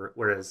whatever.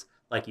 Whereas,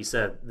 like you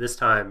said, this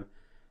time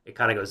it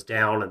kind of goes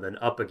down and then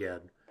up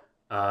again.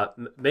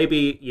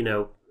 Maybe, you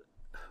know,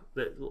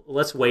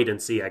 let's wait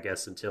and see, I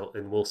guess,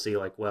 and we'll see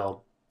like,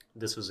 well,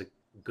 this was a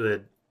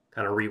good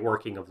kind of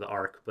reworking of the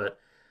arc, but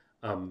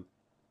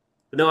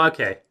no,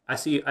 okay. I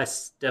see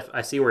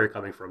where you're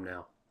coming from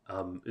now.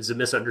 It's a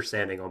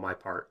misunderstanding on my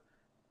part.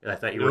 I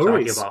thought you were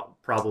talking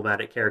about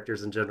problematic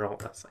characters in general.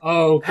 Like,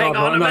 oh, God, hang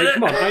on a minute.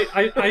 Come on.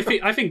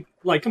 I think,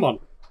 like, come on.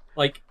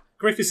 Like,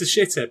 Griffith's a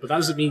shitter, but that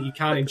doesn't mean you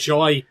can't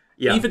enjoy,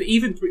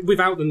 even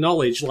without the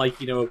knowledge, like,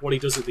 you know, of what he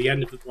does at the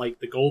end of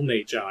the Golden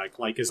Age arc,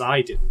 like, as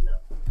I didn't know.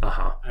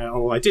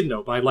 Or I did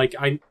know, but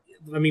I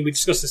mean, we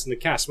discussed this in the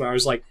cast, where I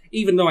was like,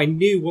 even though I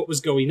knew what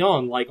was going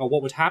on, like, or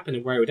what would happen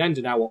and where it would end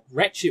and how what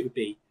wretch it would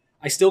be,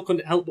 I still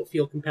couldn't help but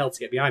feel compelled to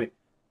get behind him.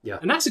 Yeah.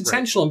 And that's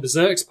intentional on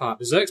Berserk's part.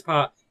 Berserk's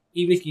part,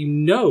 even if you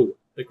know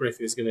that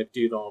Griffith is going to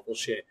do the awful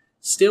shit,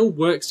 still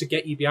works to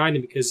get you behind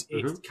him, because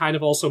it kind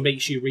of also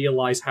makes you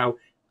realise how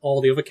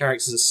all the other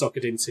characters are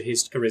suckered into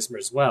his charisma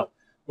as well.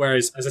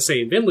 Whereas, as I say,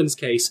 in Vinland's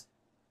case,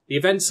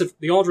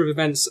 the order of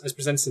events as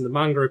presented in the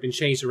manga have been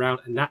changed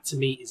around, and that to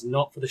me is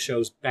not for the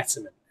show's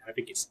betterment. I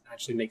think it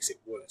actually makes it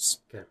worse.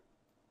 Okay.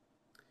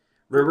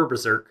 Remember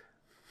Berserk?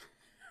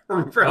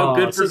 Remember how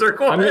good Berserk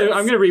was? I'm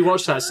gonna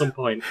rewatch that at some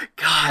point.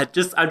 God,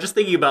 I'm just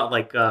thinking about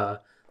like the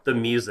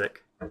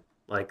music,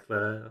 like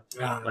the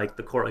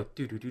chord, like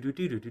do do do do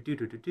do do do do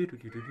do do do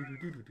do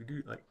do do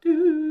do, like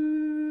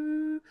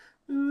do,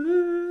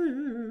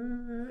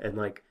 and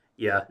like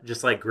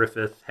just like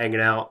Griffith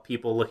hanging out,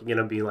 people looking at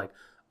him, being like,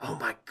 "Oh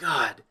my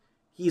God,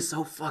 he's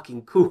so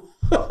fucking cool."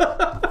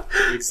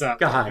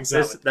 Exactly. God,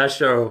 exactly. That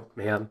show,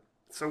 man,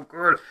 so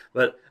good.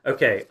 But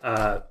okay,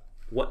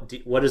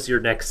 what is your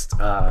next?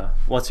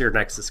 What's your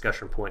next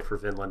discussion point for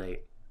Vinland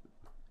 8?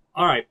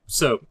 All right,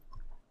 so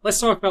let's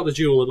talk about the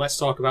duel and let's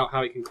talk about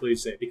how it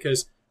concludes it,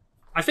 because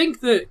I think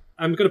that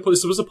I'm going to put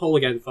this as a poll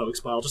again, folks.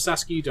 But I'll just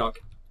ask you, Doc,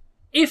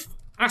 if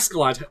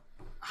Askeladd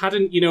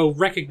hadn't,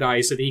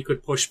 recognized that he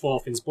could push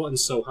Thorfinn's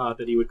buttons so hard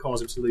that he would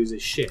cause him to lose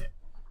his shit,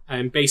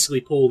 and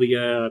basically pull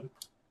the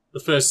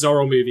first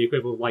Zorro movie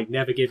equivalent of, like,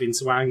 never give in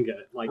to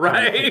anger, like,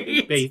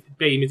 right?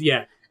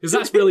 Because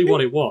that's really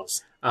what it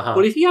was. Uh-huh.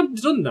 But if he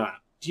hadn't done that,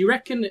 do you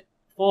reckon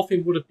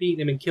Thorfinn would have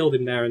beaten him and killed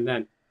him there and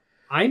then?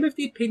 I'm of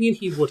the opinion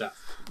he would have.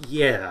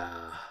 Yeah,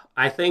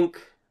 I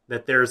think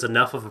that there's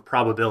enough of a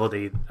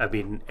probability. I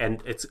mean,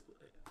 and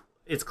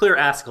it's clear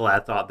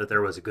Askeladd thought that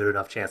there was a good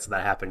enough chance of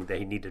that happening that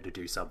he needed to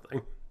do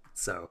something.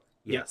 So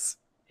yes,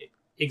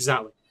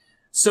 exactly.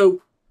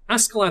 So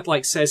Askeladd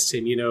like says to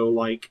him, you know,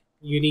 like,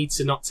 you need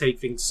to not take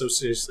things so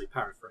seriously.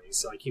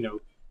 Paraphrase, like, you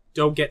know,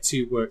 don't get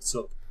too worked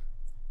up.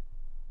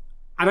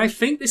 And I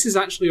think this is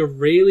actually a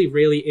really,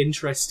 really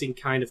interesting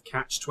kind of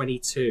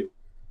catch-22.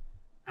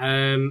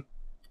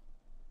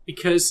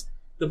 Because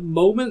the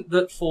moment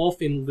that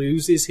Thorfinn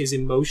loses his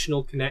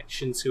emotional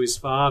connection to his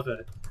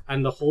father,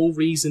 and the whole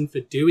reason for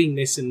doing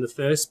this in the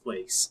first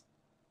place,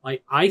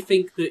 like, I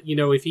think that, you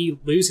know, if he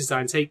loses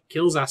that and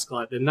kills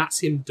Askeladd, then that's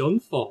him done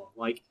for.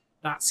 Like,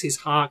 that's his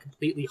heart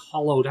completely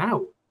hollowed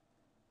out.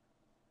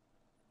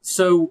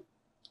 So,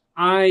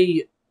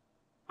 I'm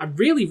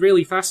really,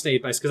 really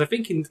fascinated by this, because I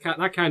think in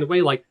that kind of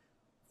way, like,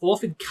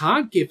 Thorfinn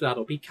can't give that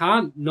up. He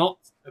can't not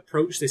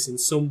approach this in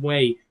some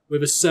way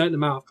with a certain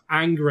amount of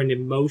anger and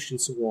emotion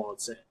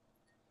towards it.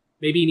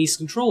 Maybe he needs to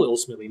control it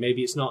ultimately.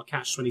 Maybe it's not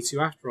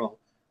catch-22 after all.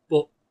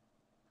 But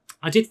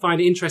I did find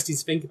it interesting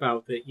to think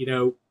about that, you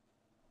know,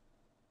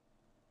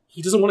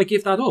 he doesn't want to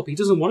give that up. He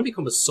doesn't want to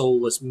become a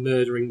soulless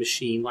murdering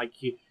machine. Like,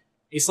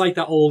 it's like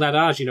that old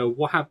adage, you know,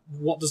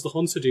 what does the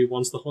hunter do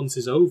once the hunt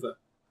is over?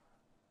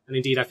 And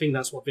indeed, I think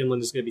that's what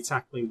Vinland is going to be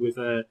tackling with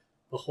the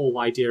whole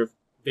idea of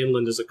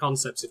Vinland as a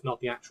concept, if not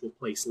the actual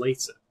place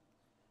later.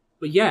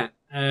 But yeah,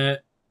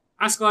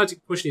 Askeladd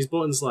pushing his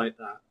buttons like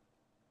that.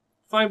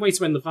 Fine way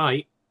to end the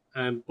fight,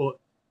 but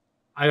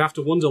I have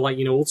to wonder, like,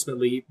 you know,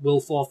 ultimately,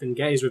 will Thorfinn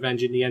get his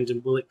revenge in the end,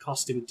 and will it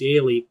cost him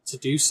dearly to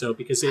do so?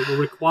 Because it will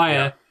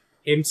require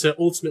him to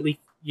ultimately,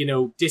 you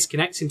know,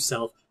 disconnect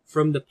himself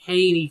from the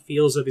pain he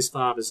feels of his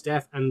father's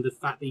death and the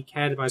fact that he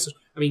cared about his...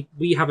 I mean,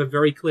 we have a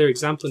very clear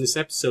example in this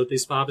episode that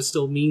his father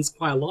still means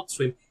quite a lot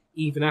to him,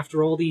 even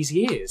after all these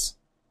years.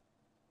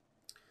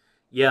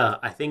 Yeah,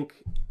 I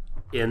think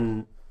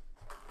in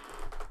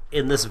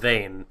this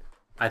vein,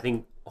 I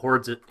think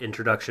Horde's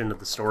introduction of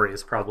the story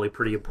is probably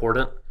pretty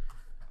important.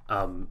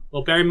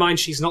 Well, bear in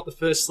mind, she's not the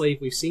first slave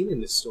we've seen in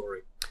this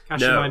story.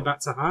 Cast your mind back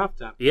to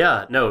Halfdan.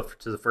 Yeah, no,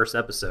 to the first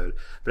episode.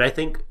 But I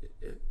think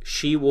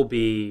she will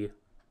be...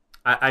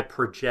 I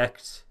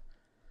project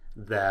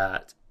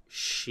that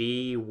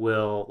she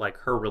will, like,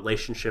 her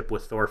relationship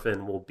with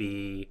Thorfinn will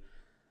be...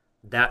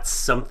 That's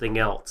something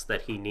else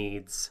that he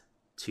needs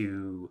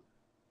to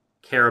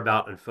care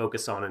about and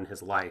focus on in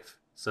his life,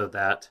 so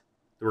that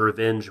the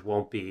revenge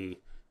won't be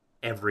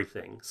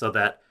everything. So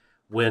that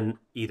when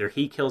either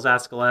he kills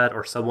Askeladd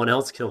or someone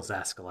else kills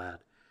Askeladd,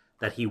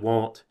 that he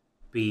won't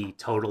be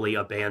totally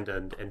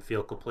abandoned and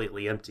feel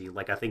completely empty.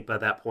 Like, I think by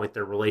that point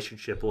their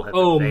relationship will have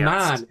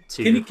advanced.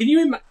 Man,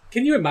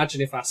 can you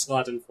imagine if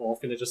Askeladd and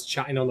Thorfinn are just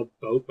chatting on a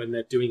boat when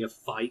they're doing a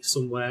fight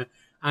somewhere,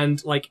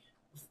 and like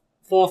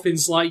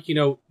Thorfinn's like, you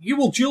know, you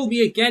will duel me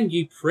again,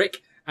 you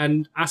prick,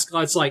 and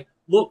Askeladd's like,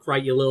 look,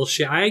 right, you little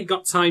shit, I ain't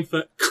got time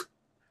for...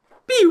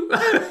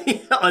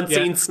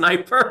 Unseen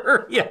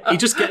sniper. Yeah, he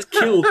just gets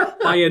killed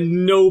by a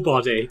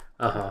nobody.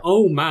 Uh-huh.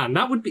 Oh man,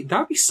 that'd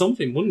be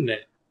something, wouldn't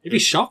it? It'd be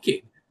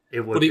shocking.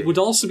 It would, but it would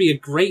also be a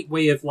great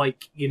way of,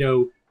 like, you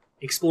know,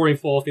 exploring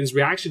Thorfinn's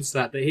reaction to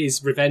that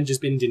his revenge has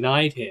been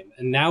denied him,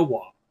 and now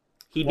what?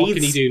 What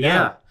can he do now?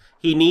 Yeah,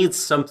 he needs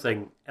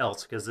something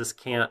else, because this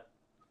can't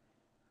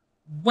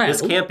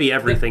be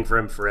everything for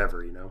him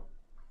forever, you know.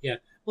 Yeah.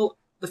 Well,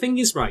 the thing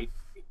is, right,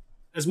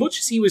 as much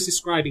as he was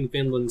describing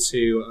Vinland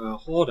to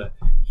Horde,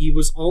 he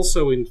was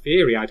also, in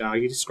theory, I'd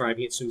argue,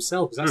 describing it to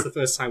himself, because that's the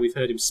first time we've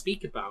heard him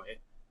speak about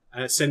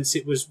it, since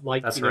it was,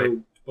 like, that's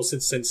know, well,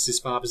 since his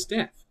father's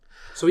death.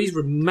 So he's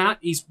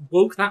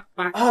woke that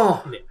back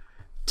up in it.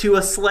 To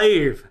a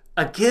slave,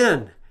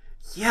 again.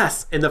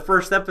 Yes, in the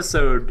first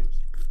episode,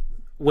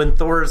 when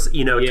Thor's,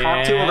 you know,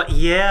 talked to him,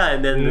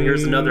 and then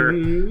there's another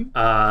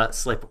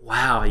slave.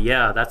 Wow,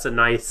 yeah, that's a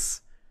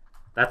nice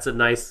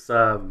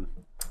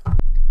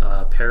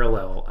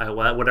parallel,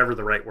 whatever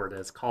the right word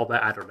is,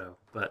 callback, I don't know,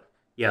 but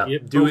yeah,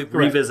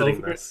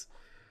 revisiting this.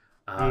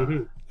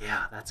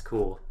 Yeah, that's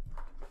cool.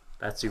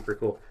 That's super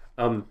cool.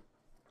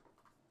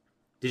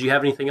 Did you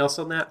have anything else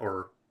on that,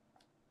 or?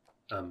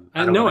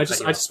 No, I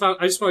just found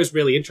it was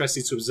really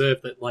interesting to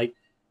observe that, like,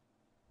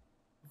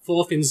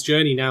 Thorfinn's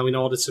journey now, in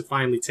order to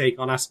finally take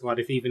on Askeladd,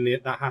 if even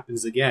that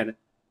happens again,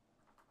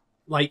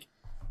 like,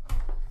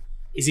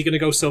 is he going to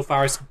go so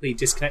far as to completely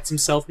disconnect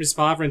himself from his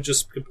father and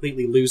just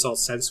completely lose all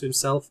sense of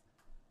himself?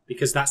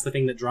 Because that's the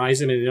thing that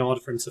drives him, and in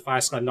order for him to fight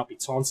Askeladd and not be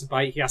taunted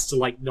by it, he has to,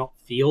 like, not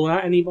feel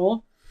that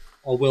anymore?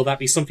 Or will that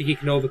be something he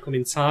can overcome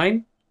in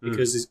time,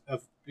 because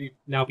of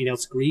now being able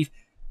to grieve?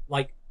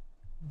 Like,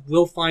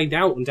 we'll find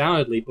out,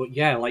 undoubtedly, but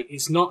yeah, like,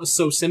 it's not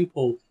so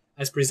simple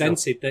as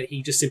presented that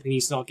he just simply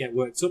needs to not get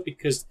worked up,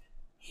 because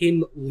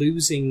him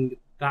losing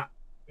that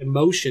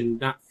emotion,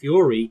 that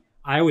fury,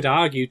 I would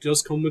argue,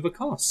 does come with a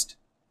cost.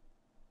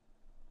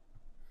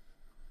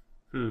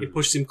 It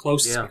pushes him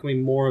closer to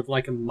becoming more of,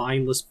 like, a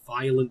mindless,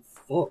 violent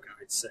fuck,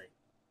 I'd say.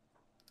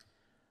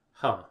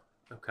 Huh.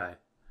 Okay.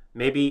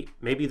 Maybe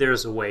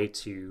there's a way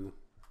to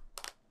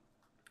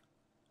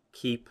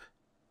keep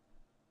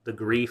the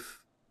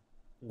grief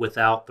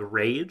without the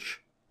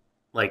rage.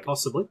 Like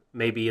Possibly.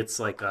 maybe it's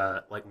like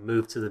a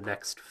move to the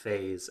next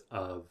phase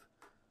of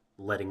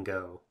letting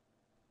go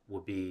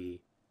would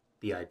be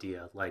the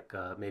idea. Like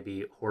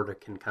maybe Horda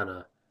can kind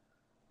of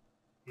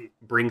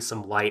bring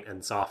some light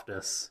and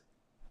softness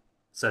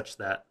such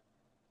that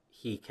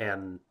he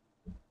can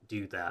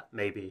do that.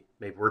 Maybe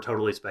we're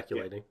totally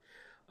speculating.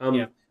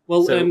 Yeah.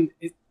 Well,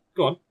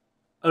 go on.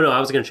 Oh no, I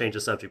was going to change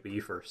the subject, but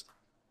you first.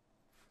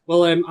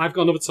 Well, I've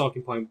got another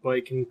talking point, but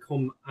it can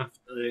come after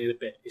in a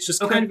bit. It's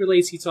just kind of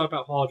related. You talk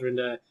about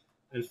Horda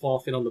and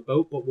Thorfinn on the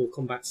boat, but we'll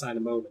come back to that in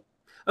a moment.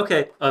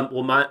 Okay.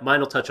 Well, mine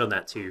will touch on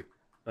that too,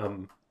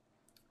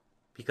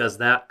 because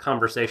that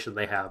conversation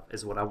they have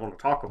is what I want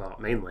to talk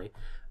about mainly,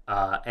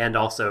 and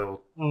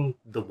also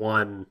the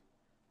one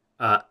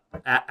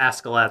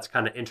Askeladd's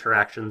kind of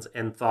interactions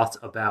and thoughts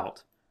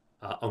about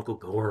Uncle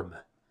Gorm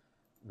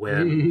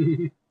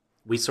when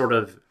we sort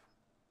of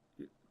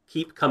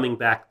keep coming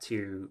back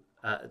to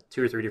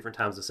 2 or 3 different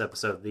times this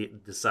episode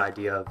this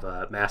idea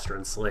of master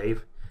and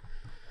slave,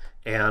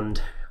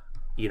 and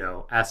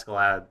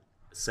Askeladd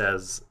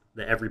says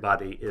that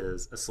everybody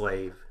is a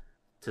slave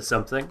to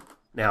something.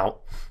 Now,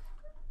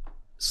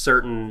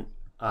 certain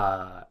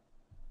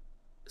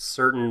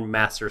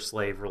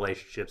master-slave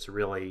relationships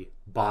really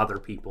bother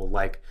people.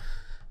 Like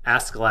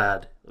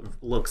Askeladd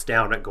looks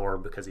down at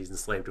Gorm because he's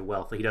enslaved to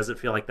wealth. He doesn't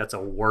feel like that's a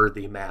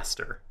worthy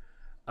master.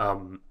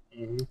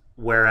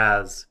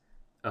 Whereas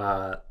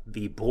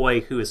the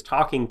boy who is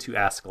talking to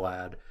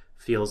Askeladd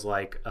feels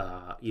like,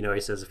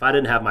 he says, if I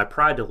didn't have my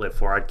pride to live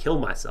for, I'd kill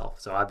myself.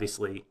 So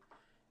obviously,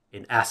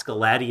 in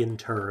Askeladdian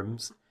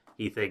terms,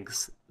 he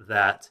thinks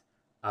that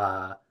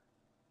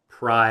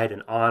pride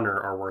and honor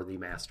are worthy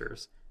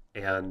masters.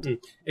 And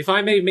if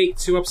I may make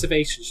 2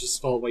 observations just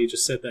to follow what you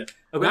just said there.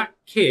 Okay. That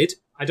kid,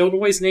 I don't know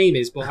what his name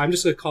is, but I'm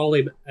just going to call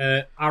him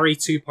Ari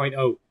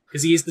 2.0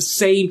 because he is the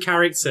same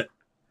character.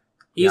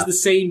 He is the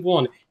same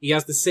one. He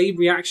has the same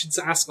reaction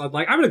to Askeladd.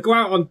 Like, I'm going to go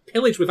out on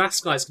pillage with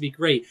Askeladd. It's going to be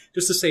great.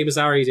 Just the same as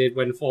Ari did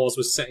when Thors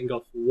was setting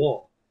off the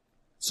war.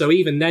 So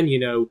even then,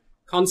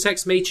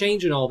 context may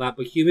change and all that,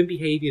 but human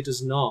behavior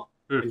does not.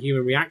 And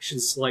human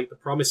reactions like the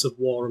promise of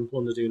war and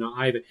plunder do not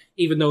either.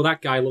 Even though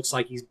that guy looks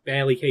like he's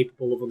barely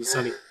capable of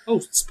understanding,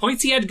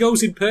 pointy head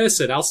goes in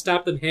person, I'll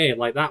stab them here.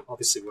 Like, that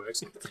obviously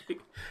works.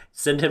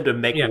 Send him to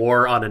make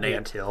war on an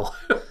anthill.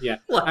 Yeah.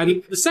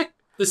 And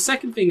the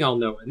second thing I'll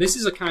note, and this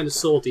is a kind of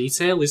sore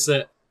detail, is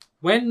that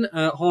when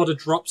Horda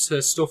drops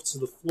her stuff to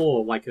the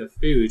floor, like her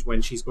food,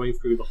 when she's going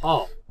through the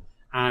hall,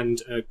 and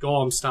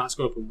Gorm starts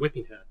going up and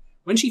whipping her,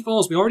 when she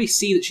falls, we already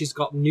see that she's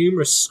got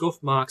numerous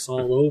scuff marks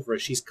all over her.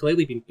 She's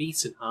clearly been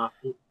beaten half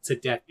to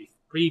death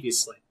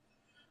previously.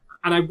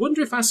 And I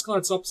wonder if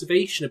Askeladd's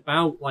observation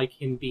about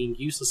him being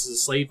useless as a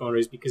slave owner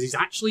is because he's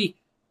actually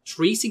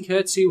treating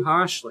her too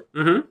harshly.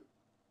 Mm-hmm.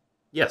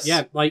 Yes.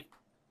 Yeah,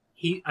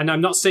 and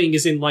I'm not saying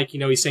as in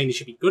he's saying he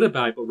should be good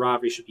about it, but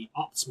rather he should be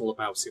optimal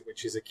about it,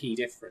 which is a key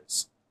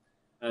difference.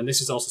 And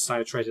this is also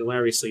starting to tread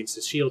hilariously into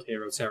Shield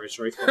Hero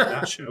territory for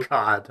that show.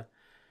 God.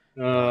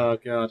 Oh,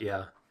 God.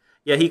 Yeah.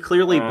 Yeah, he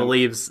clearly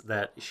believes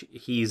that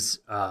he's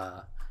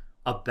a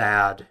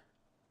bad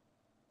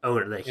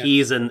owner, that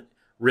he's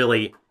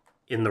really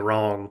in the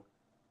wrong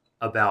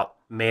about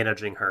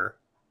managing her,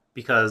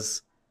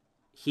 because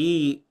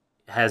he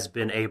has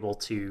been able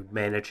to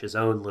manage his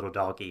own little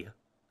doggy,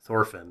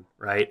 Thorfinn,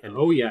 right? And,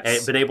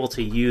 and been able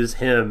to use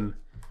him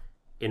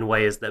in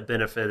ways that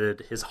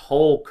benefited his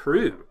whole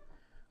crew.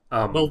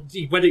 Well,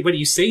 when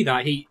you say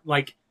that,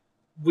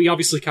 we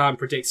obviously can't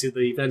predict if the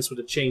events would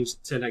have turned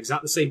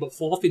exactly the same, but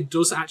Thorfinn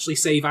does actually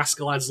save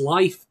Askeladd's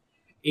life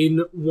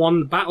in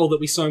one battle that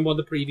we saw in one of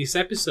the previous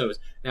episodes.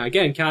 Now,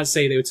 again, can't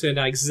say they would turn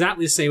out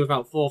exactly the same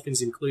without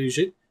Thorfinn's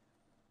inclusion,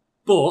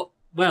 but,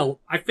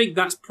 well, I think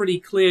that's pretty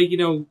clear,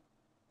 indictment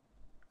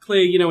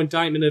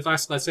of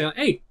Askeladd saying,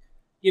 hey,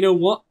 you know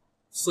what?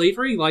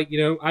 Slavery,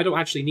 I don't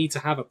actually need to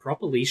have a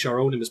proper leash or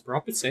own him as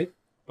property,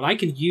 but I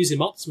can use him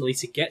optimally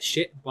to get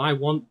shit I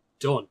want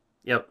done.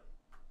 Yep.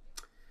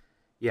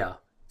 Yeah.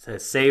 So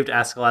saved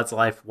Askeladd's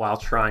life while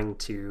trying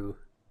to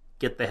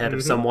get the head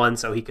of someone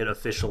so he could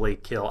officially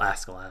kill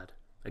Askeladd.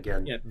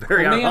 Again,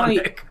 very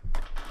ironic.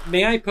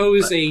 May I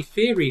pose a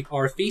theory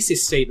or a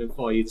thesis statement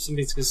for you?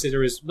 Something to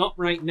consider as not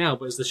right now,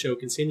 but as the show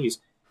continues.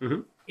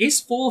 Mm-hmm.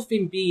 Is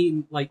Thorfinn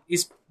being,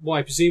 is what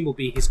I presume will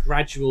be his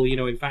gradual,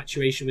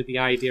 infatuation with the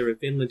idea of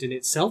Vinland in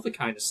itself a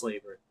kind of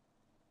slavery?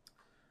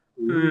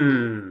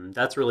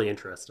 That's really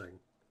interesting.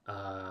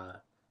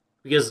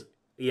 Because,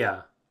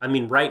 yeah, I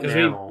mean, right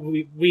now...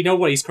 We know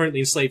what he's currently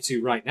enslaved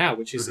to right now,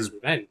 which is his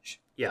revenge.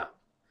 Yeah.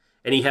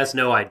 And he has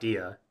no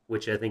idea,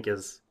 which I think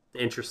is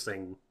the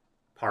interesting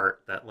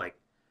part, that,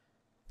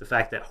 the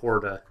fact that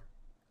Horda...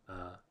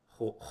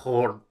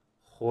 Horde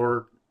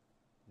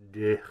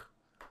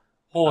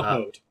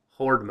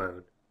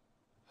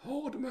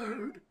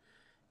mode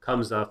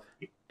comes up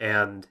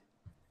and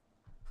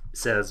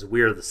says,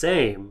 we're the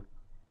same.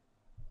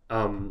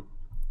 They're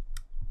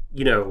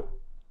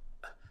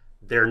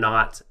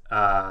not...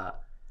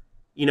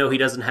 he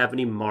doesn't have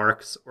any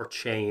marks or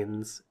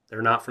chains.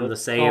 They're not from the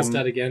same... False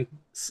dead again.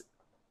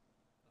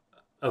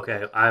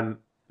 Okay, I'm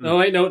Oh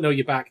wait, no,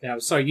 you're back now.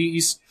 Sorry,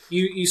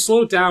 you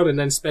slowed down and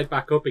then sped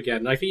back up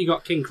again. I think you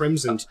got King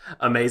Crimson.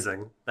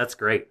 amazing. That's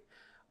great.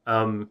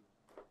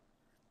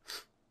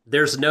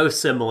 There's no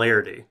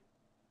similarity,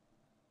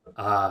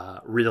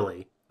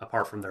 really,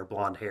 apart from their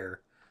blonde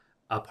hair,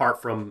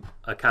 apart from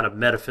a kind of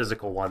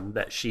metaphysical one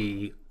that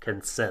she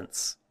can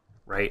sense,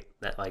 right?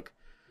 That, like,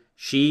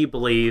 she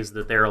believes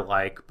that they're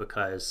alike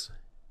because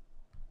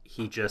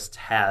he just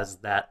has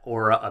that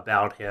aura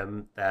about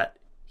him that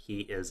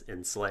he is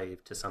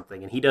enslaved to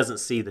something, and he doesn't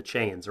see the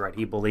chains, right?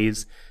 He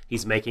believes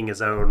he's making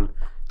his own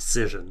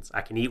decisions.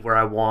 I can eat where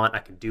I want, I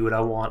can do what I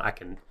want, I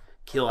can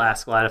kill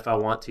Askeladd if I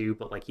want to,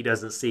 but, like, he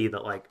doesn't see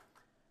that, like,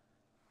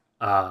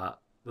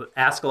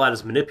 Askeladd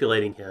is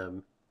manipulating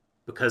him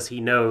because he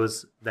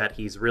knows that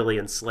he's really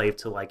enslaved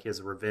to, like,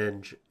 his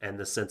revenge and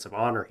the sense of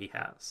honor he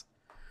has.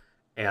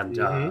 And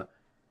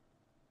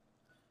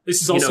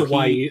this is also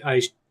why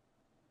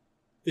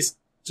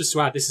just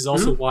to add, this is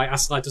also why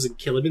Askeladd doesn't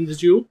kill him in the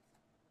duel,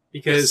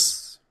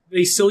 because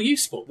he's still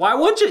useful. Why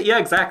would you? Yeah,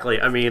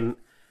 exactly. I mean,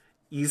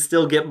 you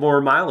still get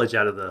more mileage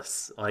out of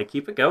this. Like,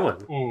 keep it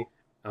going.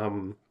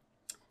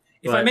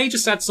 If I may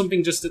just add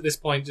something just at this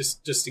point,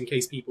 just in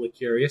case people are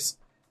curious.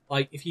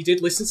 Like, if you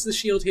did listen to the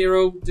Shield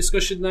Hero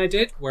discussion that I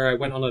did, where I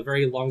went on a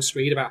very long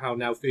screed about how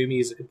Naofumi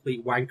is a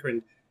complete wanker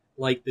and,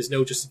 like, there's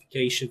no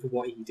justification for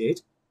what he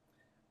did.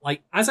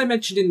 Like, as I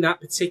mentioned in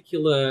that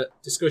particular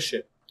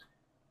discussion,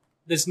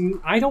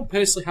 I don't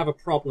personally have a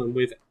problem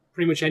with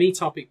pretty much any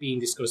topic being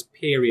discussed,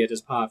 period,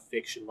 as part of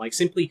fiction. Like,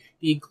 simply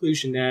the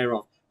inclusion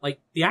thereof. Like,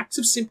 the act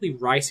of simply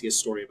writing a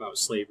story about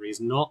slavery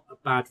is not a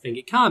bad thing.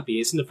 It can't be.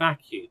 It's in a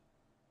vacuum.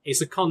 It's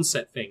a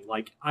concept thing.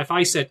 Like, if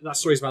I said that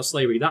story's about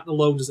slavery, that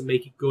alone doesn't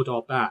make it good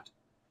or bad.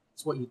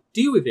 It's what you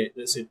do with it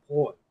that's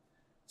important.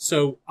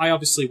 So, I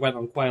obviously went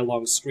on quite a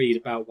long screed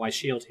about why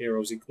Shield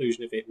Hero's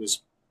inclusion of it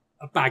was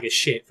a bag of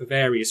shit for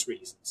various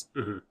reasons.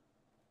 Mm-hmm.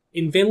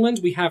 In Vinland,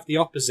 we have the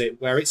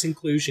opposite, where its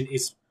inclusion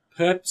is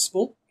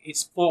purposeful,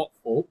 it's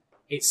thoughtful,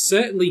 it's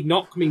certainly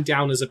not coming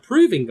down as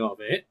approving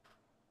of it,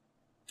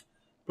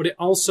 but it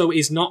also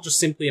is not just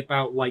simply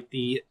about, like,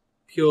 the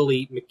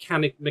purely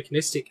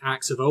mechanistic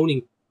acts of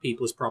owning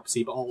people as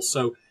property, but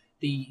also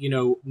the,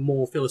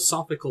 more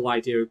philosophical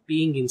idea of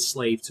being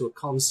enslaved to a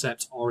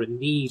concept or a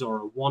need or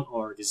a want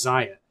or a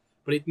desire.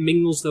 But it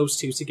mingles those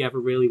two together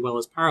really well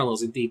as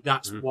parallels. Indeed,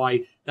 that's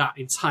why that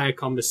entire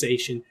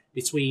conversation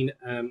between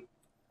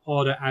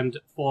Horder and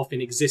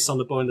Thorfinn exists on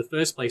the boat in the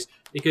first place,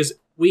 because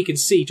we can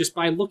see just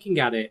by looking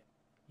at it,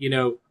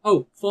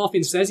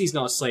 Thorfinn says he's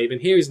not a slave,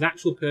 and here is an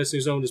actual person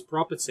who's owned as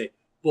property.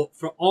 But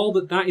for all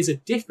that is a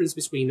difference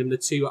between them, the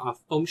two are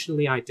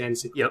functionally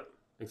identical. Yep,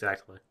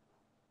 exactly.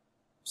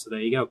 So there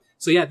you go.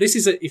 So yeah, this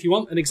is if you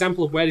want an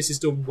example of where this is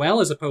done well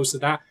as opposed to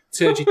that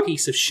turgid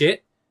piece of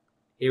shit,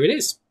 here it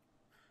is.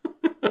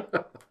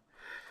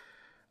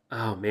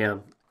 Oh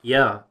man,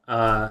 yeah.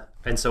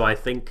 And so I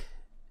think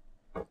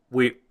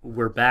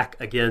we're back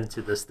again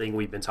to this thing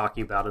we've been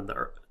talking about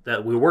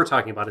that we were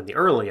talking about in the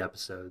early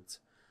episodes,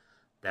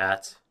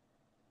 that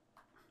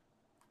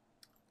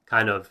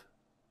kind of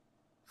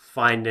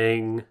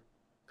finding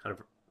kind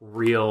of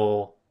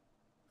real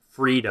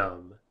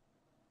freedom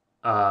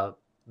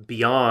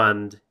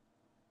beyond,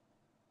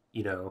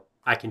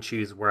 I can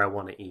choose where I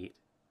want to eat.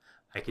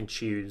 I can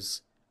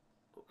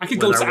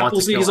go to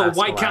Applebee's or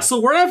White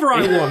Castle wherever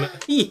I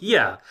want.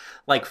 Yeah,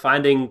 like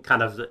finding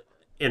kind of the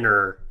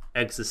inner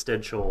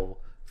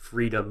existential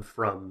freedom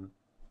from,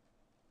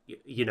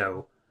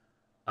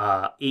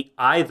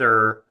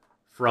 either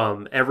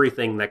from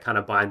everything that kind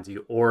of binds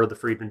you, or the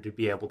freedom to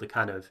be able to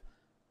kind of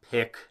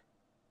pick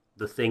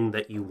the thing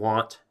that you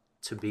want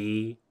to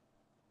be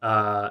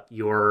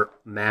your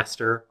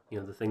master,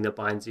 the thing that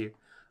binds you.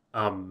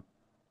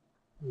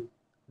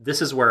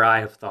 This is where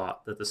I have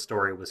thought that the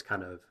story was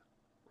kind of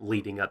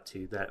leading up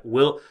to, that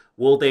will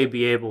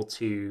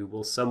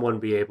someone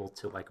be able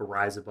to, like,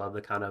 rise above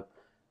the kind of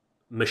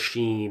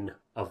machine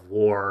of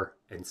war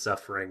and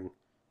suffering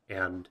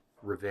and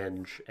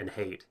revenge and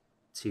hate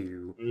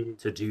to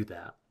do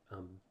that.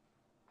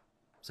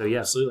 So yeah,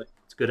 absolutely,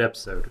 it's a good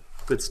episode,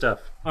 good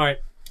stuff. All right.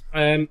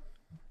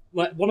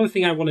 One other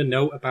thing I want to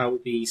note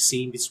about the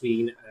scene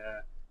between,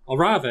 or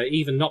rather,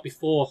 even not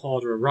before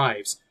Horder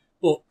arrives,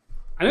 but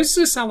I know this is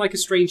going to sound like a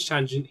strange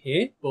tangent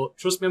here, but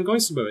trust me, I'm going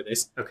somewhere with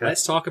this. Okay.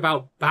 Let's talk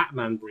about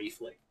Batman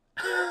briefly.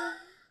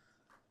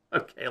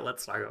 Okay,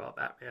 let's talk about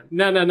Batman.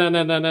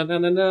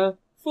 No.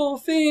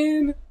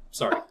 Thorfinn.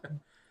 Sorry.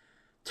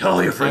 Tell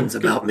all your friends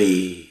about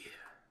me.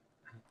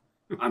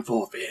 I'm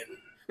Thorfinn.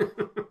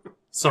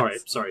 Sorry.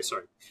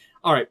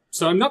 All right,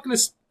 so I'm not going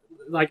to...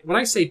 Like, when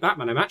I say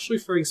Batman, I'm actually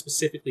referring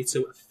specifically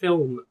to a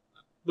film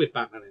with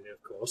Batman in it,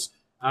 of course.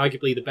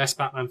 Arguably the best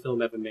Batman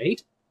film ever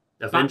made.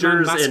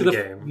 Avengers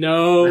Endgame.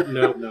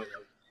 No.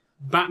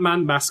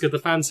 Batman Mask of the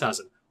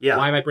Phantasm. Yeah.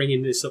 Why am I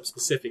bringing this up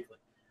specifically?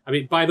 I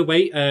mean, by the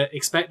way,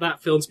 expect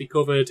that film to be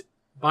covered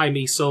by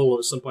me solo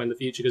at some point in the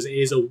future, because it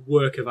is a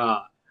work of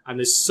art. And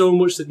there's so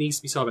much that needs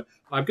to be solved.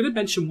 But I'm going to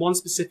mention one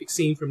specific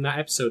scene from that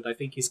episode that I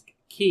think is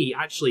key,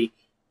 actually,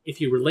 if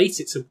you relate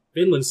it to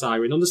Vinland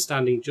Saga and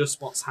understanding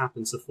just what's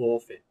happened to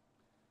Thorfinn.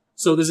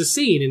 So there's a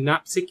scene in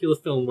that particular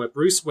film where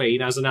Bruce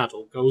Wayne, as an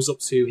adult, goes up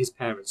to his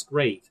parents'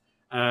 grave.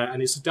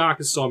 And it's a dark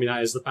and stormy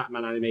night, as the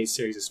Batman animated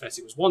series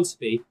aesthetic was wont to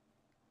be.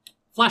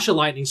 Flash of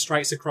lightning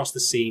strikes across the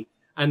scene,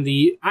 and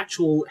the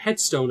actual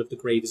headstone of the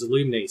grave is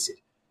illuminated.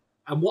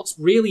 And what's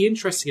really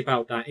interesting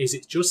about that is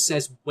it just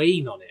says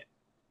Wayne on it.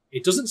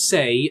 It doesn't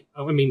say,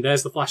 I mean,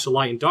 there's the flash of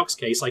light in Doc's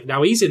case, like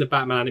now he's in a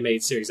Batman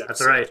animated series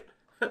episode.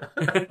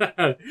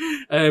 That's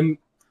right.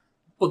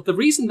 But the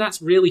reason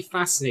that's really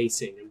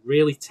fascinating and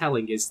really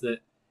telling is that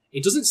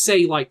it doesn't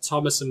say like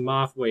Thomas and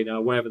Martha Wayne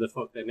or whatever the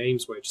fuck their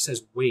names were, it just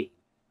says Wayne.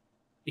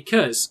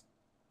 Because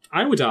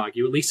I would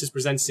argue, at least as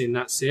presented in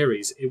that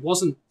series, it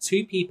wasn't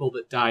 2 people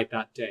that died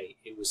that day,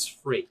 it was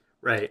 3.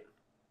 Right.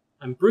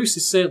 And Bruce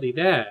is certainly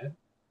there,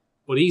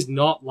 but he's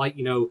not like,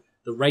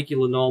 the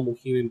regular normal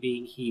human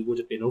being he would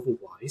have been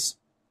otherwise.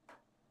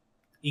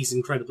 He's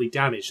incredibly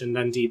damaged, and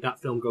indeed that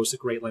film goes to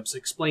great lengths to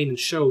explain and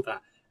show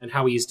that, and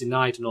how he is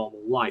denied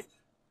normal life.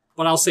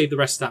 But I'll save the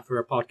rest of that for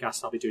a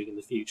podcast I'll be doing in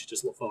the future,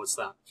 just look forward to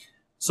that.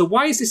 So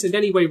why is this in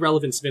any way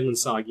relevant to Vinland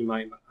Saga, you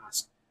might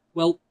ask?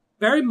 Well,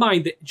 bear in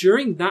mind that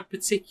during that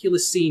particular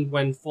scene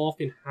when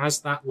Thorfinn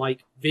has that,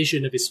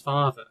 vision of his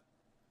father,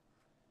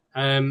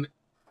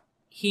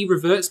 he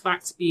reverts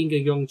back to being a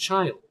young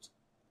child.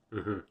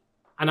 Mm-hmm.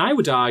 And I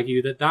would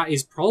argue that that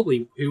is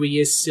probably who he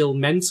is still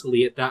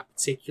mentally at that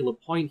particular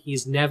point.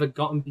 He's never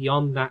gotten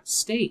beyond that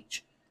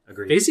stage.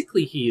 Agreed.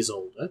 Physically, he is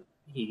older.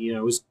 He,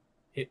 is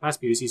hit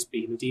past puberty, he's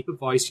speaking a deeper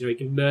voice, he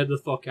can murder the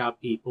fuck out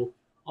of people,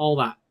 all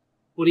that.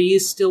 But he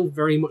is still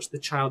very much the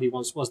child he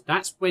once was.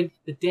 That's when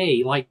the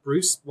day, like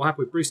Bruce, what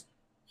happened with Bruce,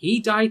 he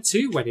died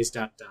too when his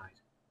dad died.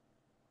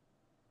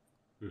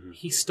 Mm-hmm.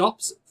 He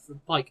stops,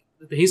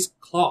 his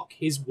clock,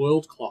 his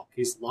world clock,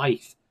 his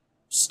life,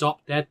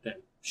 stopped dead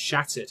then,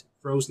 shattered,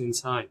 frozen in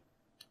time.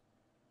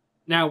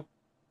 Now,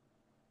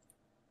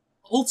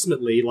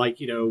 ultimately,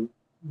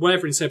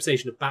 whatever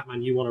interpretation of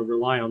Batman you want to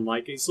rely on,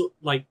 it's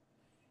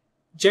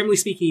generally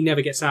speaking, he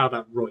never gets out of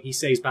that rut. He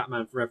stays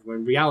Batman forever. When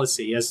in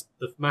reality, as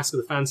the Mask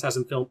of the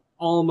Phantasm film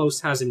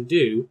almost has him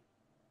do,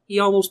 he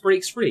almost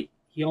breaks free.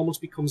 He almost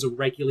becomes a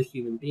regular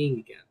human being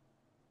again.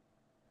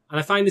 And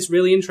I find this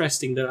really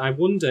interesting that I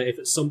wonder if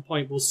at some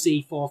point we'll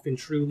see Thorfinn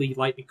truly,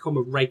 become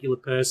a regular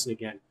person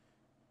again.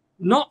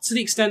 Not to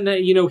the extent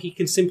that, he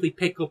can simply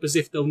pick up as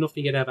if though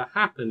nothing had ever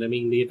happened. I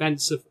mean, the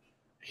events of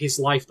his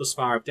life thus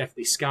far have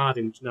definitely scarred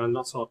him. Now, I'm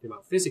not talking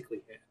about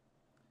physically here.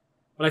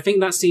 But I think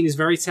that scene is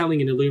very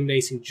telling in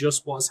illuminating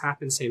just what has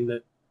happened to him,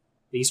 that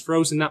he's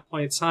frozen that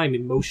point of time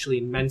emotionally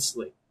and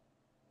mentally.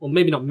 Well,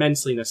 maybe not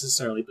mentally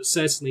necessarily, but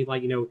certainly,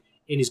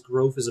 in his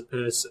growth as a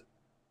person.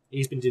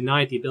 He's been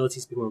denied the ability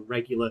to become a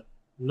regular,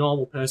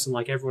 normal person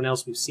like everyone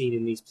else we've seen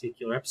in these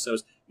particular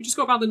episodes. We just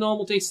go about the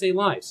normal day-to-day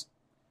lives.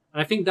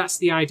 And I think that's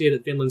the idea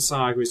that Vinland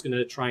Saga is going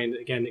to try and,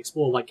 again,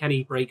 explore. Can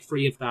he break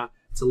free of that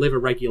to live a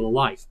regular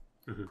life?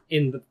 Mm-hmm.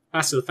 In the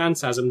Mask of the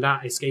Phantasm,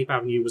 that escape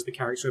avenue was the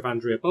character of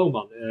Andrea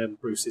Beaumont,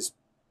 Bruce's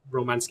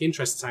romantic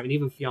interest at the time, and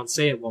even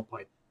fiancée at one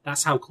point.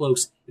 That's how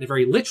close, in a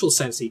very literal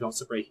sense, he got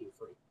to breaking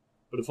free.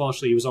 But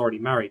unfortunately, he was already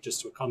married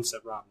just to a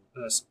concept rather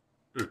than a person.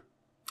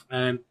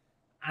 Mm.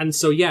 And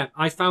so, yeah,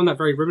 I found that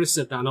very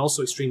reminiscent of that, and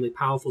also extremely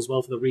powerful as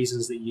well for the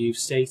reasons that you've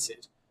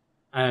stated.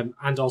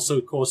 And also,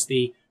 of course,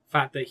 the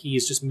fact that he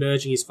is just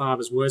merging his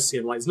father's words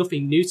together. There's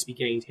nothing new to be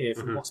gained here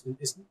from what's been...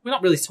 We're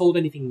not really told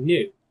anything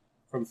new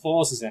from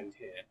Thor's end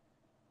here.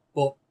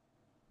 But,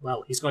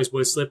 well, he's got his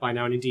words slipped by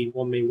now, and indeed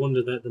one may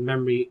wonder that the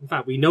memory... In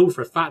fact, we know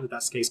for a fact that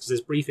that's the case, because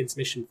there's brief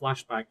intermission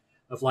flashback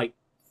of,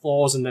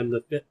 Thor's and then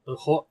the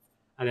hut,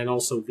 and then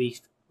also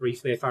Leaf,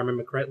 briefly, if I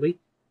remember correctly.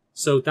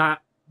 So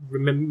that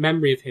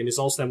memory of him is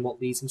also then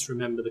what leads him to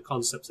remember the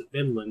concepts of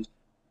Vinland,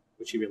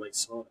 which he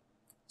relates to.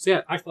 So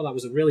yeah, I thought that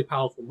was a really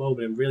powerful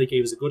moment and really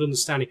gave us a good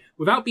understanding,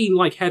 without being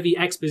heavy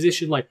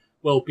exposition,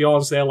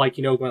 Bjorn's there,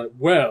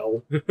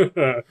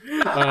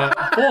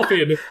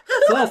 Thorfinn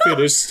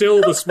is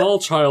still the small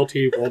child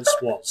he once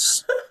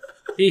was.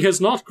 He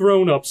has not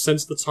grown up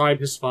since the time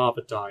his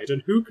father died,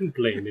 and who can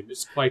blame him?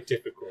 It's quite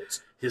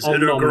difficult. His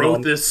inner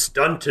growth is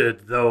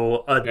stunted,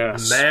 though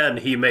man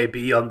he may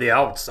be on the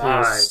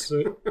outside.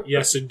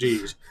 Yes,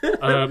 indeed.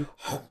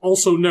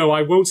 Also, no,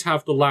 I won't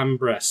have the lamb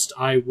breast.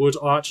 I would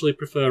actually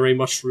prefer a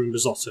mushroom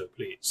risotto,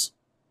 please.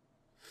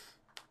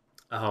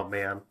 Oh,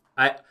 man.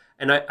 I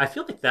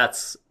feel like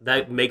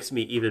that makes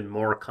me even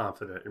more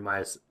confident in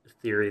my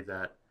theory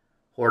that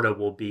Horda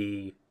will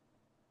be,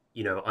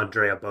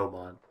 Andrea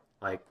Beaumont.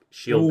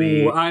 She'll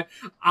be... I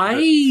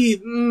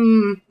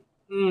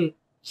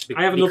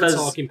have another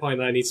talking point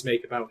that I need to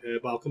make about her,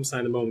 but I'll come to that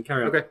in a moment.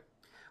 Carry on. Okay.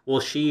 Well,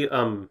 she,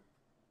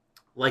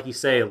 like you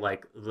say,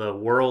 the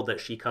world that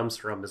she comes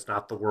from is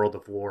not the world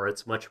of war.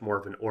 It's much more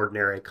of an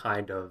ordinary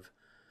kind of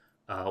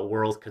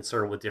world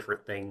concerned with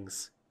different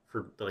things.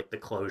 For the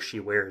clothes she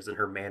wears and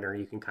her manner,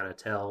 you can kind of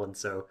tell, and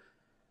so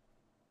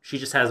she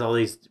just has all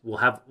these. We'll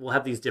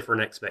have these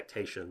different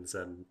expectations,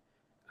 and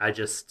I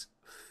just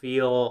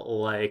feel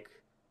like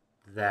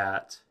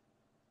that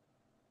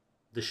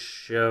the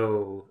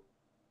show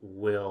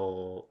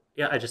will.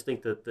 Yeah, I just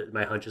think that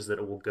my hunch is that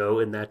it will go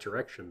in that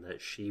direction.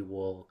 That she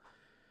will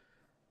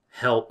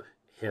help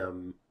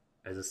him,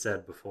 as I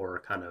said before,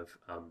 kind of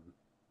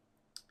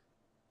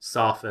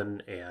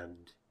soften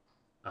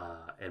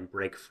and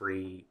break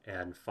free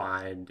and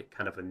find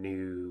kind of a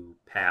new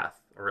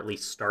path, or at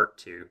least start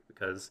to,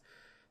 because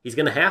he's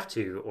going to have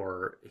to,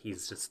 or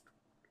he's just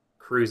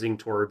cruising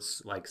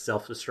towards like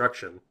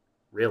self-destruction,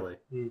 really.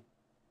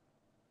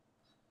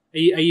 Are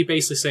you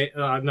basically saying,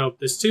 no,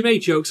 there's too many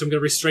jokes, I'm going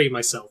to restrain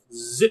myself.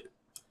 Zip.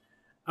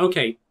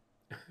 Okay,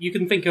 you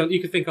can think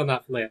on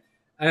that for later.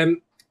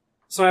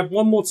 So I have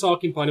one more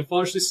talking point.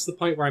 Unfortunately, this is the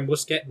point where I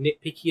must get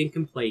nitpicky and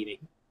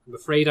complaining. I'm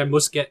afraid I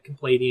must get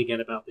complaining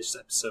again about this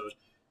episode,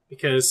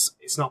 because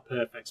it's not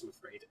perfect, I'm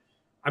afraid.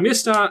 I'm going to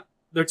start...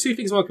 There are two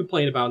things I want to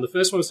complain about, and the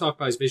first one I want to talk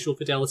about is visual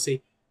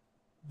fidelity.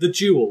 The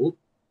duel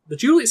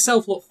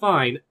itself looked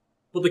fine,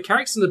 but the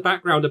characters in the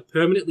background are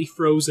permanently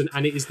frozen,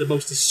 and it is the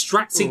most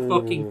distracting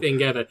fucking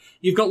thing ever.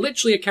 You've got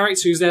literally a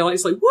character who's there, like,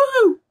 it's like,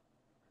 woo!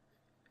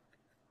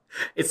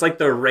 It's like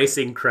the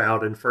racing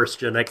crowd in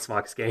first-gen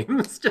Xbox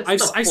games.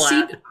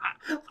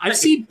 I've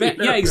seen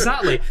better... Yeah,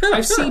 exactly.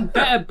 I've seen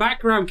better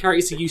background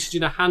character usage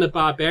in a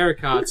Hanna-Barbera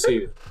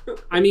cartoon.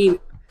 I mean,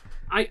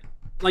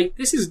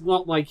 this is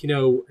not like,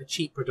 a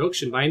cheap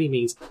production by any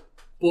means,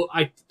 but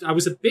I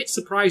was a bit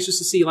surprised just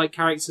to see like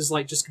characters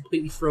like just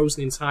completely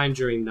frozen in time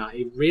during that.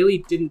 It really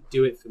didn't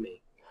do it for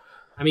me.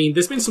 I mean,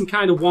 there's been some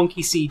kind of wonky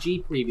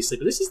CG previously,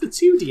 but this is the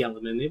 2D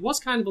element. It was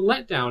kind of a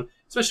letdown,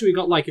 especially we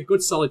got like a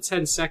good solid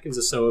 10 seconds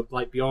or so of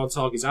like Bjorn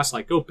talking his ass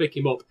like, go pick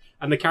him up,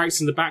 and the characters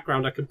in the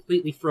background are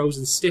completely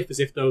frozen stiff as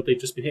if though they've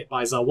just been hit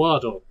by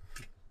Zawado.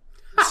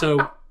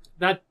 So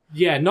that,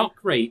 yeah, not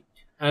great.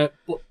 But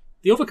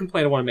the other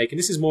complaint I want to make, and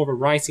this is more of a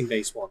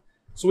writing-based one.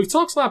 So we've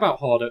talked a lot about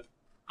Horda.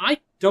 I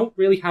don't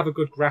really have a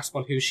good grasp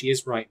on who she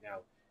is right now.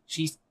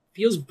 She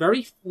feels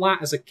very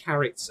flat as a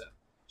character.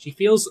 She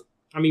feels...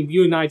 I mean,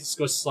 you and I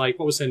discussed, like,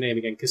 what was her name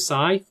again?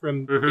 Kasai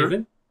from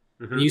Given?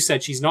 Mm-hmm. You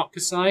said she's not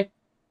Kasai.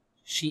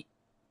 She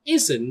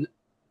isn't,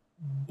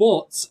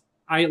 but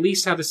I at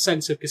least had a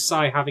sense of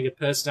Kasai having a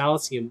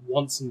personality and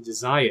wants and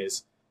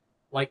desires.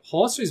 Like,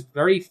 Horda is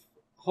very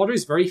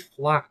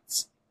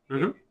flat.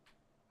 Mm-hmm.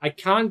 I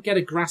can't get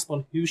a grasp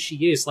on who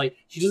she is. Like,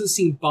 she doesn't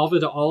seem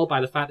bothered at all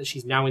by the fact that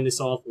she's now in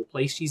this awful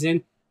place she's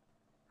in.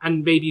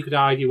 And maybe you could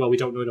argue, well, we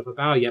don't know enough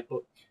about her yet,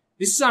 but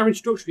this is our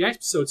introductory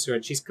episode to her,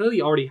 and she's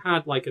clearly already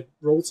had, like, a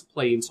role to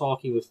play in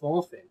talking with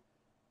Thorfinn.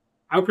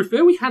 I would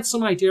prefer we had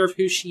some idea of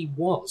who she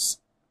was.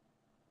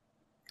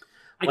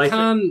 Sorry,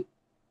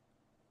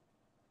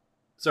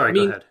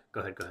 go ahead.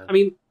 Go ahead. I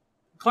mean,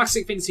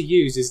 classic thing to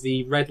use is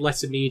the red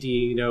letter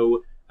media,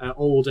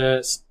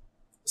 older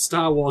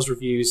Star Wars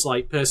reviews,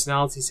 like,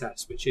 personality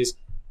test, which is,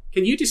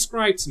 can you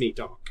describe to me,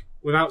 Doc,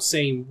 without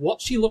saying what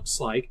she looks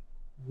like,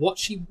 what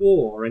she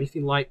wore, or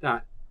anything like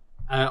that,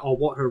 or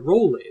what her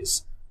role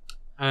is,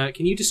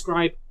 can you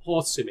describe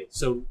Horda to me?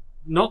 So,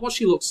 not what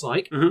she looks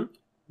like,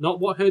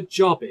 not what her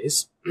job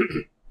is,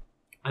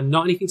 and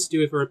not anything to do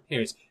with her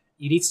appearance.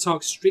 You need to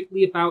talk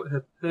strictly about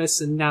her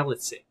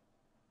personality.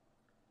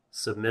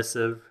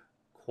 Submissive,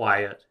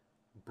 quiet,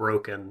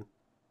 broken.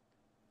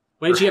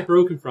 Where did she get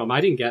broken from? I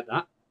didn't get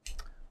that.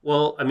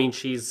 Well, I mean,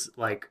 she's,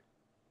 like,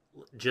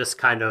 just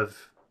kind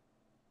of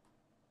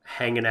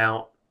hanging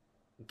out,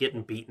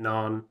 getting beaten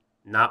on,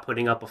 not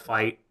putting up a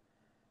fight,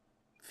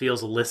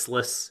 feels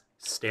listless,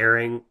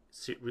 staring,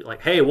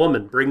 like, hey,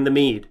 woman, bring the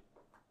mead.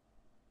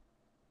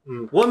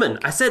 Woman,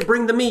 I said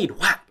bring the mead.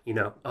 Whack,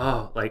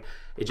 like,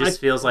 it just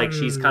feels like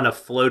she's kind of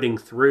floating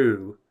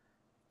through,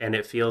 and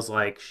it feels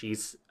like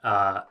she's,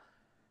 and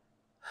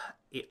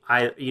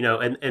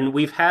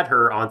we've had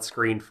her on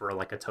screen for,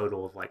 like, a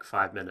total of, like,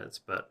 5 minutes,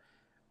 but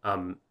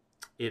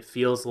it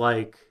feels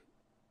like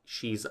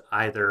she's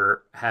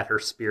either had her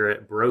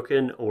spirit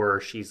broken or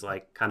she's,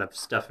 like, kind of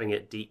stuffing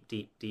it deep,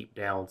 deep, deep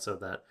down so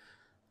that,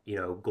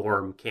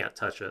 Gorm can't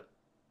touch it.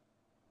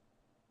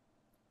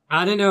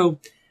 I don't know.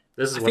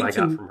 This is what I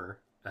got from her.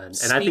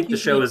 And I think the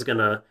show is going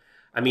to...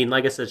 I mean,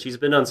 like I said, she's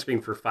been on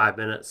screen for 5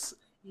 minutes.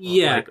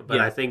 Yeah.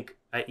 I think...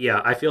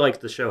 I feel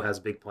like the show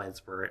has big plans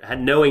for it.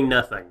 And knowing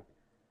nothing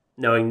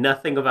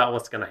about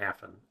what's going to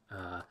happen.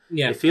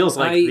 It feels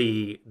like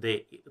the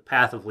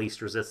path of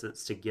least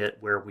resistance to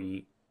get where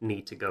we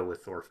need to go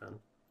with Thorfinn.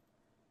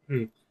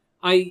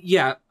 I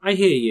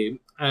hear you.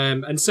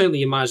 And certainly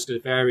your mileage to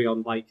vary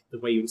on, like, the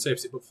way you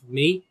interpret it. But for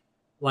me,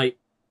 like,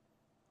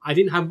 I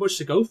didn't have much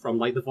to go from.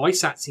 Like, the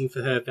voice acting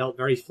for her felt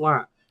very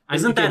flat. And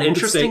isn't that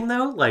interesting,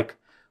 though? Like,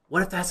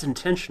 what if that's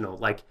intentional?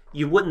 Like,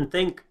 you wouldn't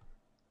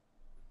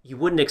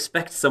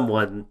expect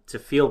someone to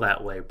feel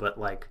that way, but,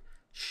 like,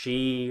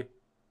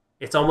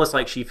 it's almost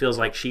like she feels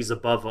like she's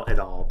above it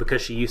all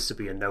because she used to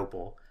be a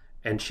noble.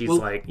 And she's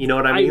like, you know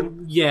what I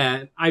mean?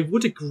 Yeah, I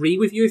would agree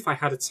with you if I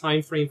had a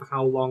time frame for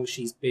how long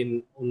she's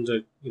been under,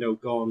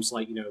 Gorm's,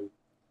 like,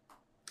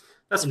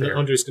 that's fair.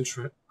 Under his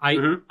control.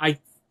 I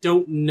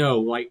don't know.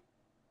 Like,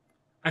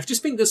 I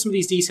just think that some of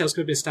these details could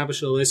have been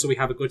established earlier so we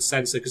have a good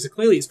sense of, because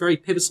clearly it's a very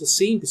pivotal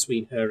scene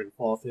between her and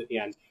Thorfinn at the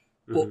end.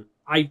 But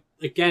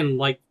again,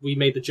 like we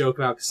made the joke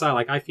about Kasai,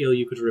 like I feel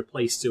you could have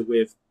replaced her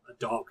with a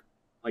dog.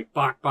 Like,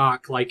 bark,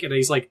 bark, like, and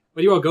he's like,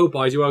 where do you want to go,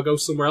 boy? Do you want to go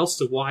somewhere else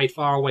to wide,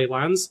 faraway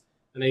lands?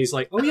 And then he's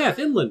like, oh yeah,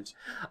 Finland.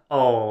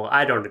 Oh,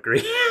 I don't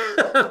agree.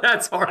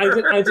 That's hard.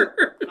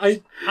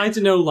 I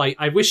don't know, like,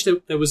 I wish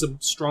that there was a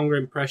stronger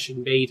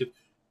impression made of,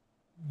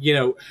 you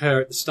know, her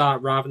at the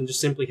start rather than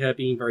just simply her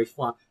being very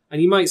flat. And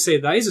you might say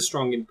that is a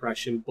strong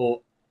impression,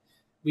 but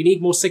we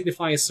need more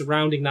signifiers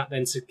surrounding that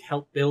then to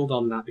help build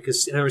on that,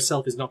 because her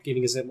herself is not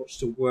giving us that much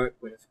to work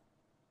with.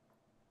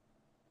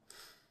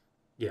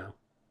 Yeah.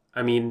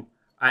 I mean,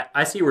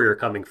 I see where you're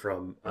coming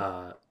from,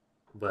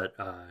 but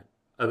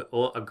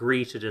I'll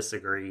agree to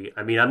disagree.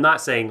 I mean, I'm not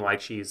saying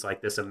like she's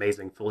like this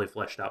amazing, fully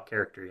fleshed out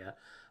character yet,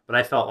 but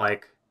I felt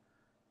like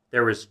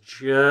there was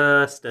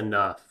just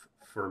enough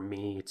for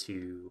me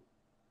to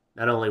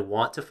not only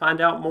want to find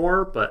out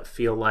more, but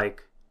feel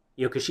like,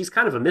 you know, because she's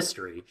kind of a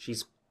mystery.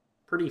 She's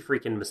pretty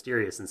freaking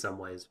mysterious in some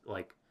ways,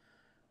 like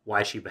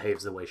why she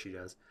behaves the way she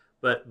does.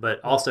 But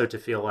also to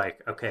feel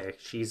like, okay,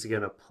 she's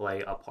gonna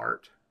play a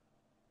part.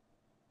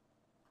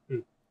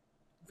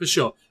 For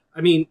sure.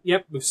 I mean,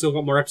 yep, we've still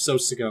got more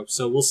episodes to go,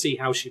 so we'll see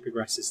how she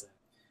progresses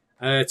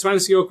there. To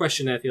answer your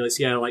question there, Felix,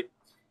 yeah, like,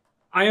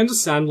 I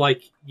understand,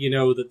 like, you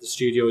know, that the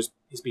studio is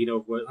being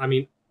overworked. I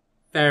mean,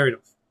 fair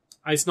enough.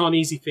 It's not an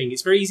easy thing.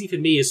 It's very easy for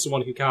me as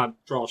someone who can't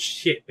draw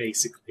shit,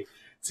 basically,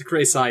 to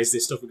criticize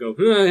this stuff and go,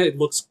 it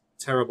looks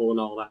terrible and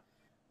all that.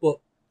 But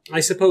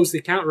I suppose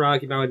the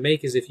counter-argument I would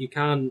make is if you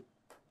can't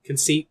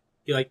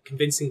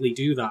convincingly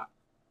do that,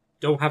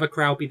 don't have a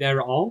crowd be there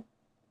at all.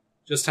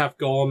 Just have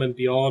Gorm and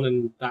Bjorn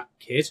and that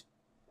kid.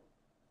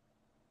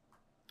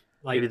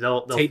 Like, maybe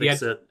they'll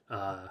fix it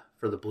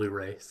for the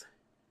Blu-rays.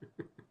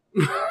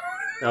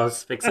 They'll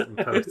just fix it in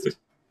post.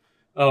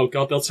 Oh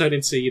god, they'll turn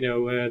into, you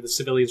know, the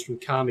civilians from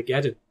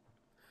Carmageddon.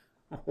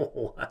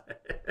 What?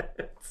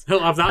 They'll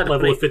have that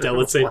level of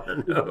fidelity.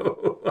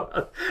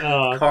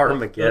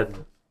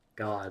 Carmageddon.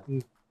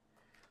 God.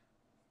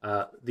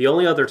 The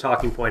only other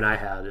talking point I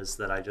had is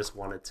that I just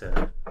wanted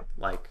to,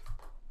 like,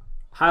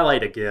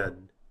 highlight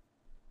again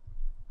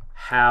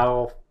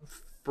how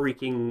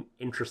freaking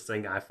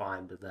interesting I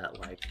find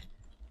that, like,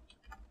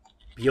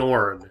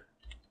 Bjorn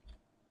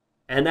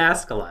and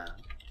Askeladd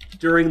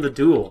during the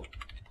duel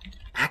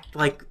act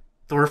like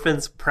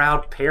Thorfinn's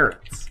proud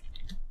parents.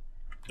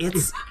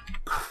 It's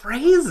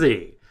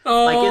crazy.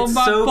 Oh, like, it's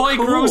my so boy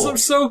cool. grows up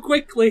so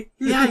quickly.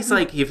 Yeah, he's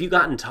like, have you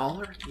gotten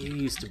taller? You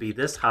used to be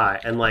this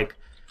high. And, like,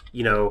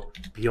 you know,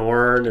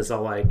 Bjorn is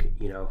all like,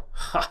 you know,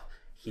 ha,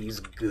 he's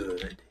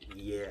good.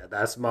 Yeah,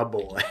 that's my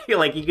boy.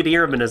 Like, you could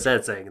hear him in his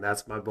head saying,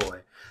 that's my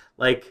boy.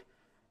 Like,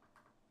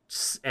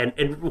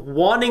 and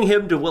wanting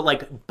him to,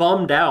 like,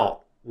 bummed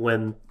out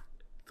when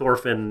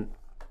Thorfinn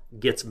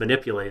gets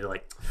manipulated.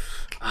 Like,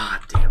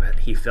 damn it,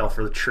 he fell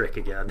for the trick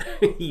again.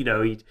 You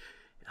know,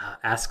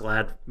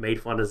 Askeladd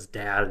made fun of his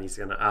dad, and he's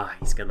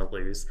gonna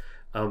lose.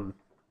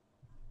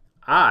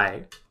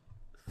 I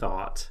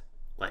thought,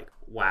 like,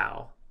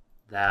 wow,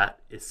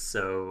 that is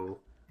so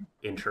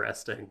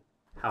interesting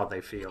how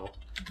they feel.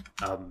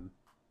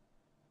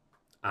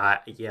 I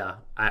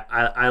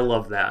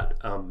love that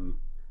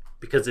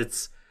because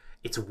it's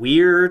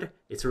weird.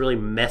 It's really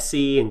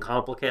messy and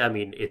complicated. I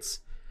mean, it's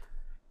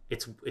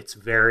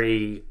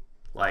very,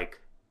 like,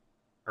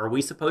 are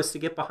we supposed to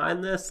get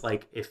behind this?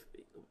 Like, if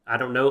I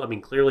don't know. I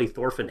mean, clearly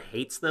Thorfinn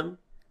hates them,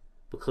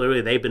 but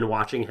clearly they've been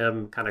watching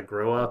him kind of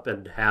grow up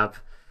and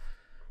have,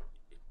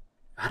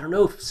 I don't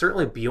know,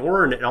 certainly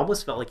Bjorn, it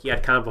almost felt like he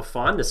had kind of a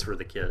fondness for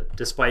the kid,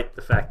 despite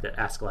the fact that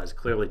Askeladd is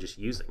clearly just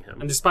using him.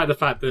 And despite the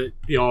fact that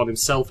Bjorn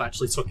himself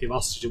actually took him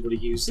hostage and would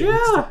have used him.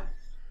 Yeah.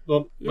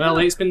 But, well,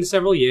 it's been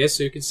several years,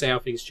 so you can say how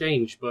things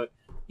change. But,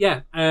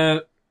 yeah,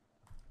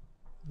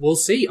 we'll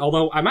see.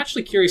 Although, I'm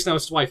actually curious now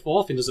as to why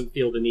Thorfinn doesn't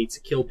feel the need to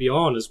kill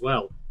Bjorn as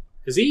well.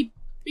 Because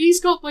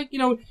he's got, like, you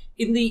know,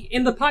 in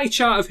the pie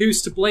chart of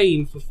who's to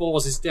blame for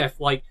Thor's death,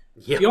 like,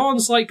 Yep.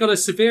 Bjorn's, like, got a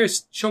severe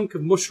chunk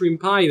of mushroom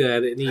pie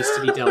there that needs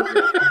to be dealt with.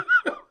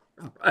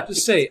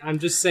 Right. I'm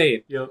just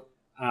saying. Yep.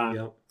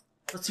 Yep.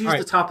 Let's use right.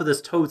 the top of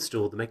this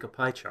toadstool to make a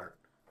pie chart.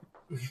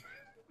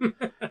 Do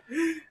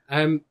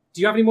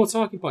you have any more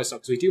talking points,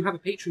 Doc? Because we do have a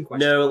Patreon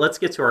question. No, let's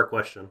get to our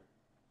question.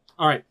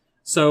 All right.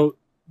 So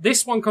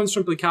this one comes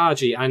from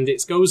Blikaji, and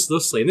it goes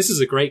thusly. And this is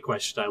a great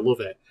question. I love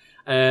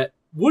it.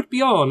 Would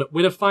Bjorn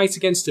win a fight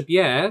against a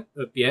bear?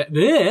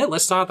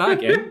 Let's start that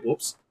again.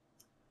 Whoops.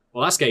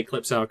 Well, that's getting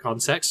clips out of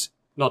context.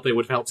 Not that it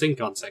would have helped in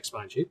context,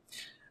 mind you.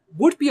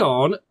 Would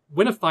Bjorn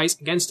win a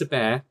fight against a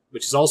bear,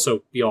 which is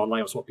also Bjorn,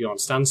 like that's what Bjorn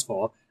stands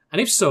for?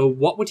 And if so,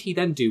 what would he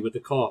then do with the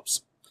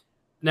corpse?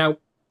 Now,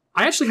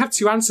 I actually have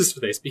two answers for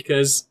this,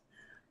 because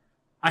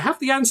I have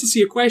the answer to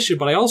your question,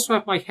 but I also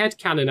have my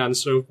headcanon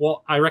answer of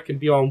what I reckon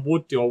Bjorn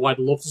would do, or what I'd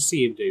love to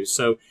see him do.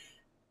 So,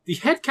 the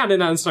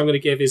headcanon answer I'm going to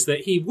give is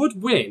that he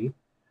would win.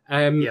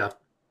 Yeah.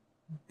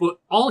 But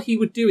all he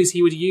would do is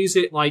he would use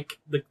it like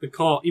the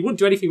corpse. He wouldn't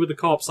do anything with the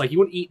corpse. Like, he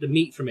wouldn't eat the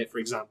meat from it, for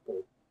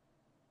example.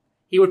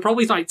 He would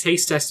probably, like,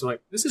 taste test it,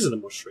 like, this isn't a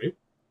mushroom.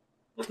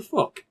 What the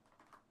fuck?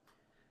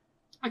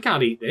 I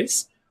can't eat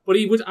this. But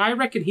he would. I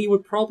reckon he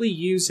would probably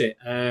use it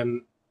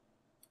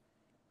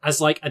as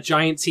like a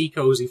giant tea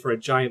cozy for a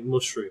giant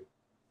mushroom.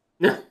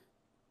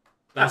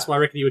 That's what I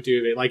reckon he would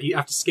do with it. Like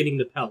after skinning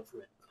the pelt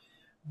from it.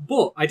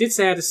 But I did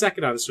say I had a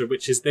second answer,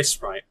 which is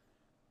this, right?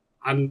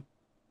 And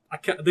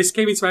this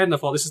came into my head and I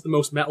thought, this is the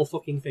most metal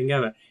fucking thing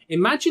ever.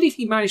 Imagine if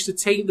he managed to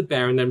tame the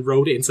bear and then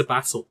rode it into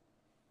battle.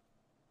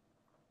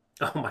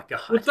 Oh my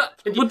god. Would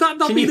that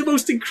not be the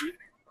most incredible...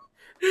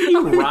 Can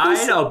you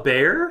ride a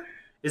bear?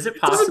 Is it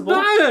possible?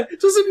 It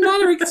doesn't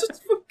matter. It's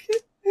just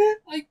fucking...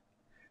 Like,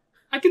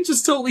 I can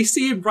just totally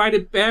see him ride a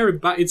bear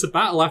and into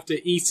battle after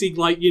eating,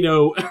 like, you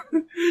know,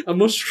 a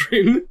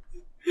mushroom.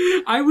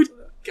 I would...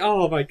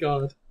 Oh my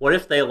god. What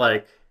if they,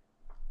 like,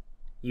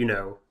 you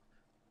know,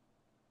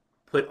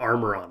 put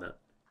armor on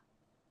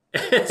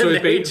it? So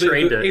they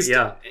trained it,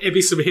 yeah. It'd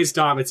be some of his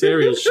dark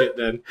material shit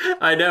then.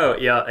 I know,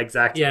 yeah,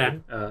 exactly. Yeah.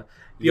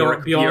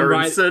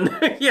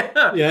 Bjornsson.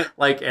 Yeah. Yeah.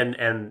 Like,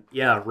 and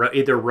yeah,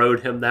 either rode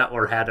him that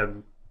or had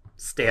him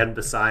stand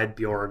beside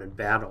Bjorn in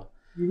battle.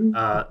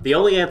 Mm-hmm. The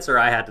only answer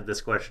I had to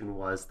this question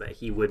was that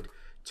he would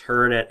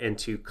turn it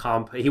into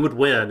he would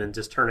win and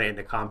just turn it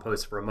into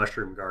compost for a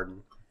mushroom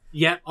garden.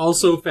 Yeah,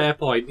 also fair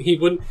point. He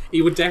would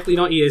definitely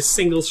not eat a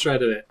single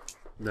shred of it.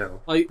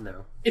 No.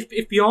 No.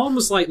 If Bjorn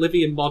was like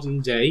living in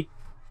modern day,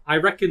 I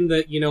reckon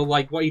that, you know,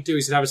 like what he'd do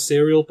is he'd have a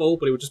cereal bowl,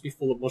 but it would just be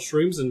full of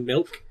mushrooms and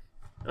milk.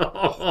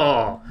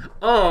 Oh,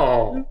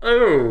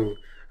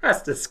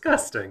 that's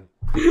disgusting.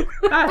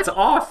 That's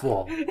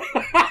awful.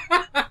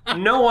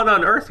 No one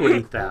on Earth would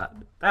eat that.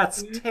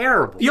 That's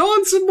terrible.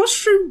 Bjorn's a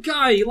mushroom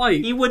guy,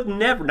 like... He would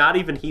never, not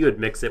even he would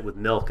mix it with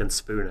milk and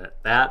spoon it.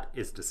 That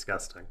is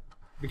disgusting.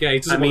 Okay, he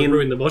doesn't want to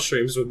ruin the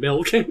mushrooms with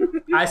milk.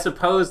 I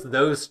suppose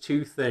those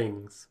two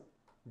things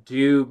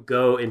do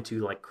go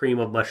into, like, cream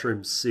of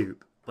mushroom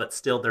soup, but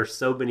still there's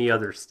so many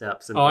other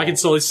steps involved. I can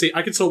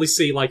totally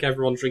see like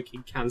everyone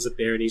drinking cans of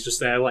beer and he's just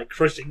there like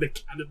crushing the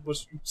can of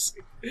mushroom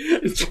soup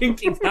and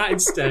drinking that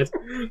instead.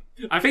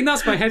 I think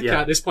that's my headcanon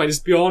at this point, is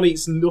Bjorn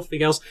eats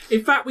nothing else.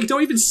 In fact, we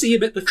don't even see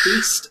him at the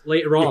feast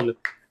later on.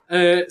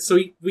 So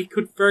we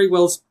could very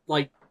well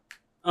like...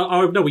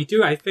 Oh, no, we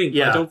do, I think.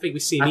 Yeah. I don't think we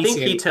see him eating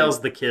anything. I think he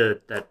tells the kid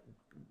that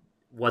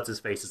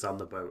what's-his-face is on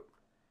the boat.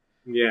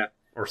 Yeah.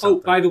 Or something.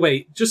 Oh, by the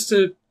way, just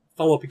to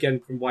follow up again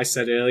from what I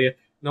said earlier,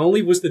 not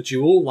only was the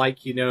duel,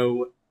 like, you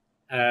know,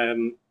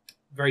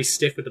 very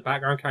stiff with the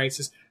background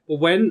characters, but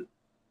when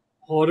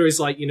Horder is,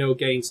 like, you know,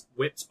 getting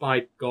whipped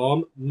by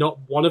Gorm,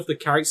 not one of the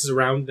characters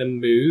around them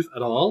move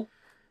at all.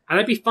 And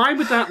I'd be fine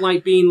with that,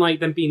 like, being,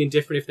 like, them being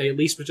indifferent if they at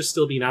least were just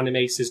still being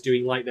animators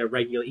doing, like, their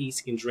regular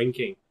eating and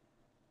drinking.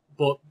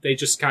 But they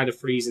just kind of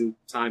freeze in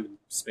time and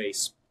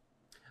space.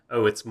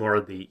 Oh, it's more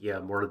of the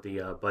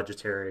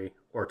budgetary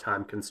or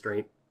time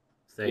constraint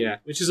thing. Yeah,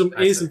 which is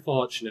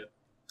unfortunate.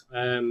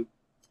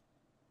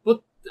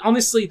 But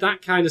honestly,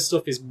 that kind of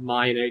stuff is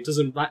minor. It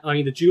doesn't. I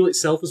mean, the duel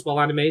itself is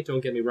well animated.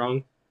 Don't get me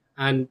wrong,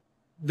 and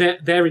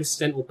their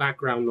incidental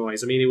background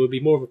noise. I mean, it would be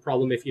more of a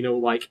problem if, you know,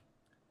 like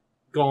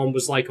Gorm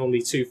was like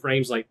only 2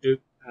 frames, like doop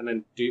and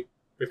then doop,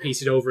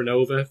 repeated over and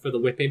over for the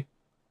whipping.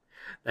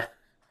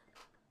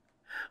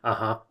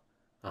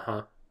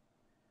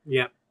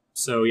 Yeah.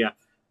 So yeah,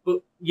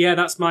 but yeah,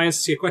 that's my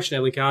answer to your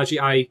question,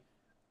 Elinkaji.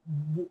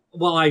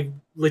 My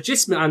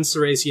legitimate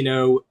answer is, you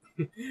know,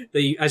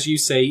 as you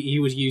say, he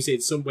would use it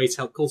in some way to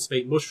help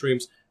cultivate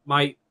mushrooms.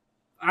 My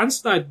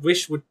answer that I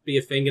wish would be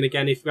a thing, and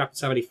again, if you happen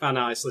to have any fan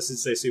artists listening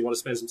to this who want to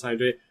spend some time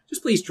doing it,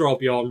 just please draw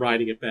Bjorn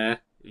riding a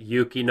bear.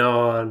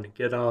 Yukinon,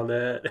 get on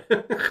it.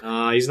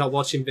 He's not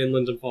watching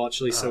Vinland,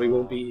 unfortunately, so he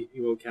won't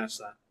catch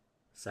that.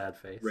 Sad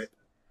face.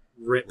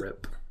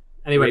 Rip.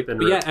 Anyway,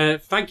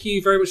 thank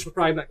you very much for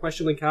providing that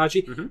question,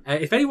 Linkaji. Mm-hmm.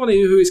 If anyone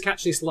who is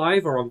catching this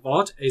live or on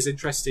VOD is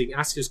interested in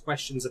asking us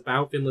questions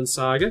about Vinland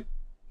Saga,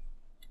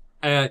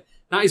 that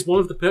is one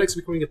of the perks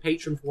of becoming a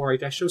patron for Warrior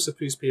Desho, so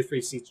please feel free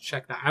to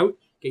check that out.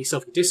 Get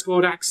yourself your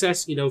Discord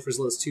access, you know, for as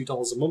little as $2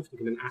 a month. You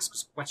can then ask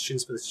us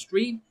questions for the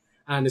stream,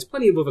 and there's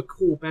plenty of other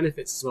cool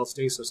benefits as well to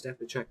doing so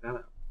definitely check that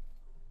out.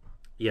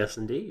 Yes,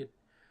 indeed.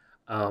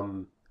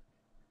 And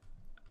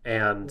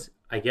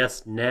I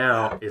guess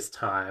now is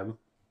time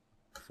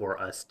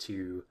for us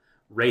to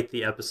rate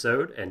the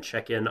episode and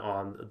check in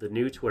on the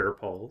new Twitter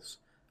polls.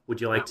 Would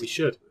you like to? We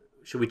should.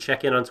 Should we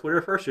check in on Twitter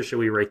first, or should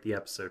we rate the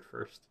episode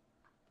first?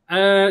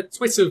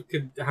 Twitter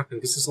could happen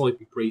because this will only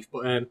be brief.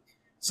 But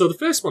so the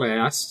first one I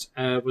asked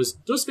was: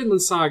 does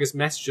Vinland Saga's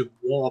message of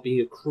war being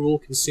a cruel,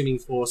 consuming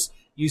force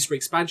used for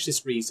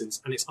expansionist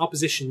reasons and its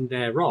opposition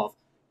thereof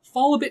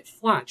fall a bit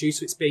flat due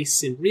to its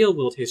basis in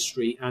real-world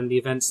history and the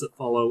events that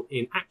follow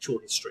in actual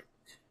history?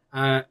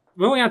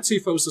 We only had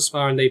 2 votes thus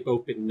far, and they've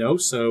both been no,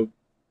 so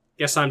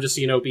guess I'm just,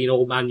 you know, being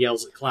old man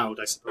yells at cloud,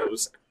 I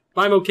suppose.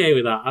 But I'm okay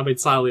with that. I'm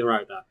entirely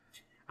alright with that.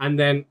 And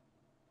then,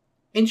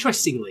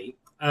 interestingly,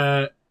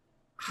 had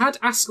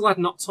Askeladd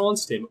not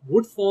taunted him,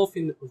 would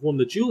Thorfinn have won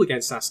the duel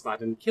against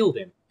Askeladd and killed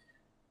him?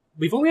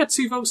 We've only had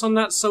 2 votes on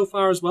that so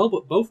far as well,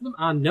 but both of them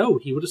are no.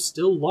 He would have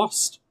still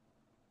lost.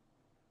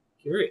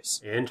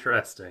 Curious.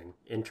 Interesting.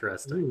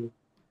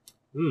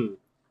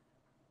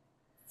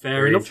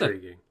 Fair enough then.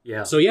 Intriguing.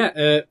 Yeah. So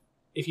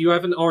if you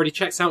haven't already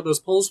checked out those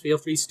polls, feel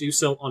free to do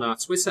so on our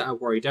Twitter at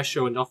Warrior Death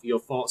Show and offer your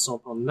thoughts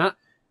on that.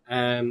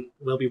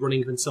 We'll be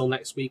running until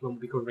next week when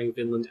we'll be covering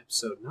Vinland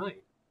episode 9.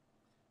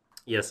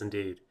 Yes,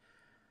 indeed.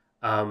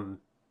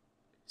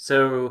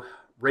 So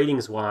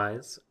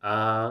ratings-wise,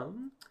 I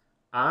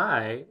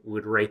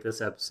would rate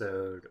this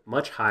episode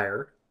much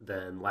higher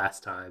than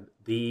last time.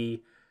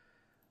 The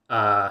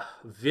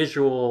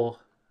visual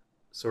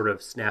sort of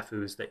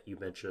snafus that you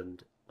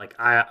mentioned, like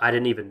I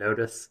didn't even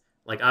notice.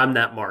 Like, I'm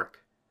that Mark.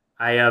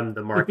 I am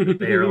the Mark that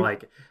they are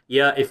like,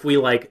 yeah, if we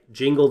like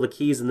jingle the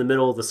keys in the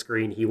middle of the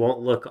screen, he won't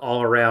look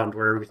all around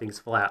where everything's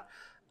flat.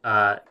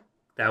 That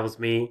was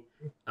me.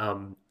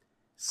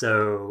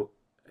 So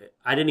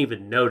I didn't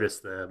even notice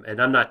them, and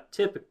I'm not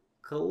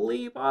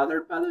typically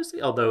bothered by those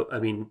things. Although, I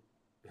mean,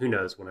 who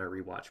knows when I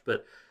rewatch.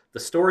 But the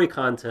story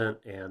content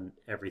and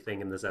everything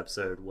in this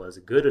episode was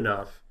good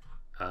enough.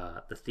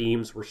 The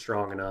themes were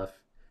strong enough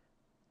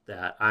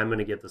that I'm going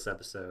to give this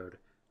episode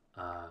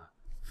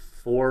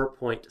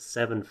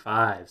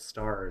 4.75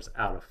 stars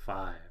out of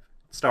 5.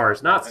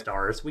 Stars, not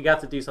stars. We got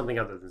to do something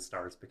other than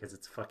stars because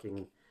it's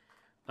fucking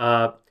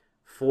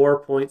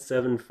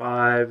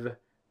 4.75.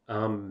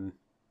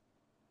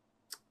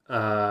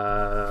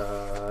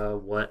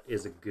 What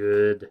is a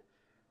good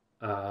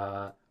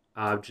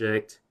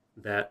object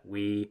that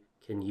we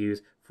can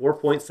use?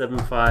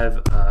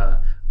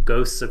 4.75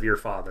 ghosts of your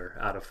father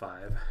out of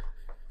 5.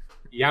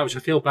 Yeah, which I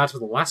feel bad for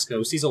the last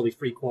ghost. He's only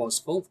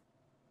 3/4 full.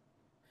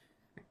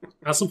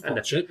 That's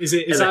unfortunate. Is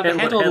that the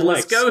head or the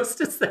legs? Ghost?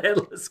 It's the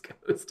headless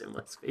ghost, it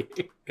must be.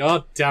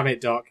 God damn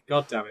it, Doc.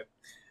 God damn it.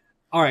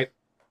 Alright.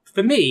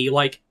 For me,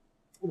 like,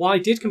 while I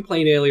did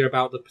complain earlier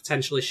about the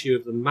potential issue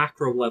of the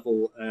macro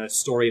level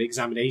story and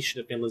examination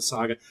of Vinland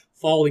Saga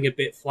falling a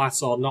bit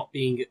flat or not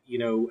being,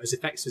 as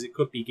effective as it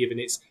could be given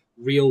its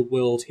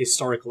real-world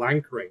historical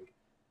anchoring,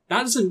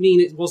 that doesn't mean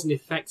it wasn't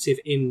effective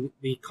in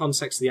the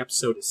context of the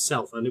episode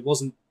itself, and it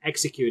wasn't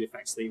executed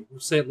effectively.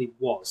 It certainly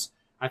was.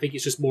 I think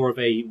it's just more of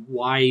a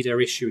wider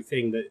issue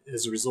thing that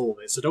as a result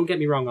of it. So don't get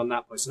me wrong on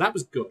that point. So that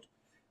was good.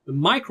 The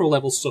micro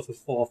level stuff of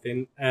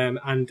Thorfinn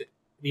and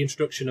the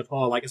introduction of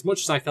her, like, as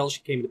much as I felt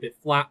she came in a bit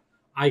flat,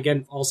 I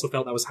again also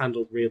felt that was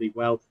handled really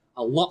well.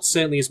 A lot,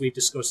 certainly, as we've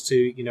discussed,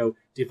 to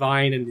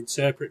divine and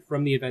interpret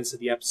from the events of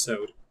the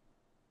episode.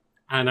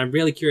 And I'm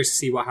really curious to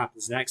see what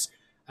happens next.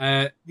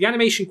 The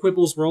animation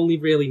quibbles were only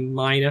really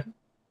minor.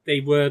 They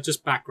were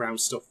just background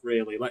stuff,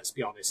 really. Let's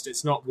be honest.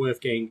 It's not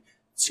worth getting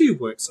too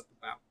worked up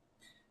about.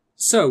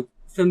 So,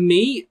 for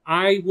me,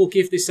 I will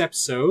give this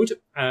episode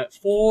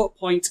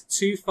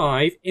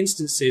 4.25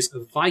 instances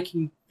of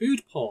Viking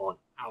food porn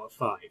out of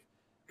 5.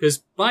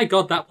 Because, by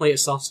God, that plate of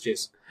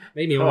sausages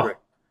made me hungry.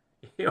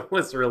 It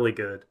was really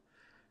good.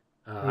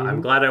 I'm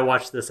glad I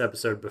watched this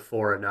episode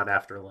before and not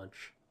after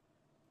lunch.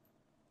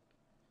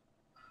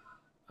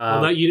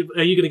 Are you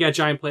going to get a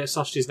giant plate of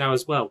sausages now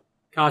as well?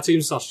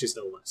 Cartoon sausages,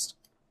 no less.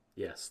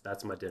 Yes,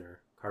 that's my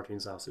dinner. Cartoon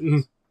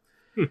sausages.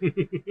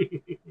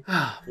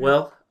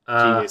 Well,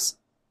 Genius.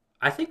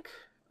 I think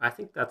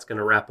that's going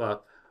to wrap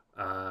up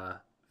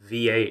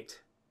V8.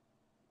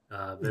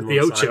 The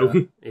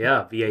Ocho.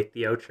 Yeah, V8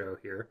 the Ocho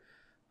here.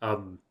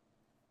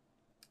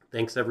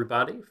 Thanks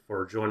everybody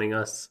for joining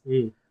us.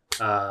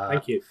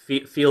 Thank you.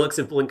 Felix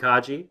and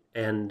Blinkaji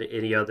and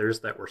any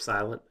others that were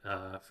silent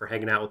for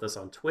hanging out with us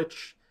on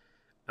Twitch.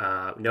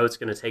 Know it's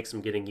going to take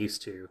some getting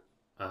used to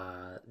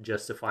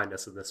just to find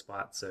us in this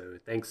spot. So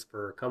thanks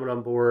for coming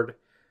on board.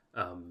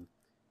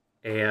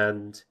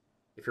 And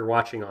if you're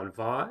watching on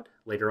VOD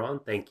later on,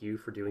 thank you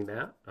for doing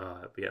that.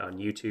 Be it on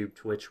YouTube,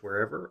 Twitch,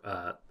 wherever.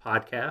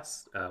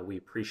 Podcasts, we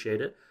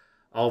appreciate it.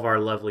 All of our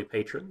lovely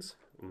patrons,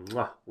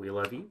 we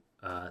love you.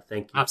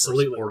 Thank you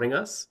Absolutely. for supporting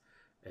us.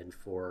 And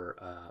for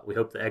we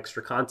hope the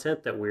extra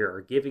content that we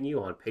are giving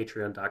you on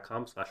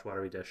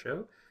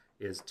patreon.com/waterydeshow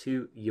is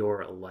to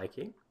your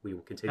liking. We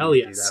will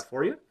continue to do that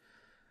for you.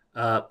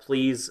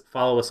 Please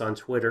follow us on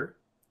Twitter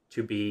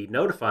to be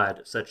notified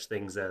of such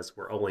things as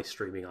we're only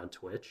streaming on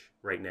Twitch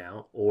right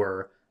now,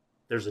 or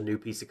there's a new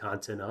piece of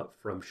content up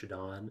from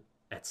Shadon,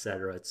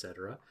 etc.,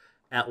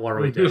 at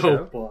Waterway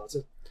Show.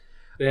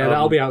 Yeah,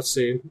 that'll be out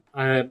soon.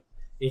 In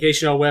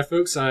case you're not aware,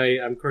 folks, I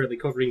am currently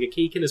covering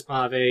Akikan as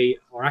part of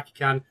or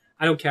Akikan.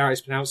 I don't care how it's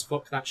pronounced.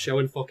 Fuck that show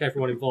and fuck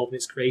everyone involved in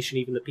its creation,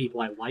 even the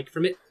people I like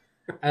from it.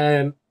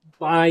 But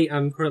I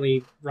am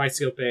currently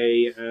writing up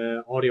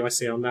a audio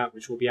essay on that,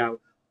 which will be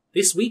out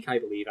this week, I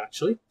believe,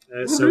 actually.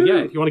 So yeah,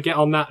 if you want to get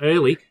on that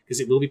early, because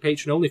it will be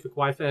patron only for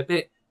quite a fair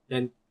bit,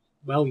 then,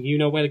 well, you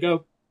know where to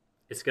go.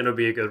 It's going to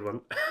be a good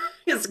one.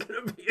 It's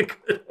going to be a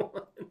good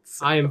one.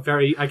 So. I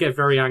get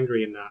very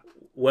angry in that.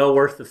 Well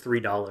worth the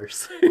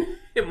 $3,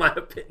 in my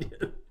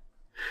opinion.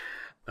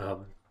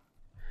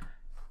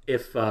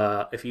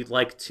 If you'd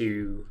like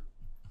to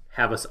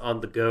have us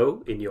on the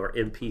go in your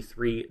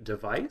MP3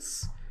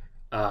 device,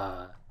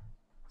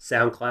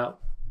 SoundCloud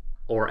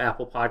or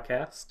Apple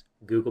Podcast,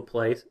 Google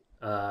Play,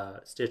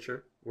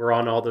 Stitcher, we're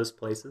on all those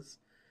places.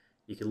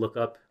 You can look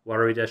up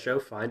Waterway Show,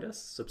 find us,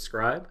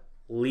 subscribe,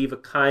 leave a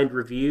kind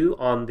review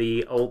on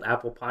the old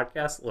Apple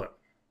Podcast. Look,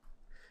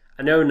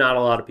 I know not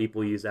a lot of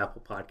people use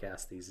Apple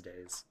Podcasts these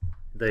days.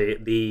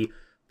 The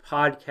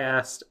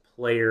podcast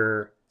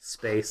player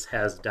space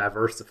has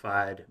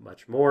diversified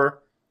much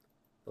more.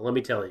 But let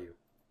me tell you,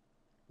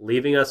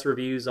 leaving us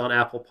reviews on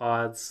Apple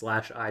Pods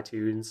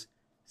 /iTunes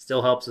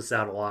still helps us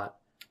out a lot.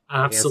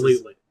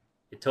 Absolutely.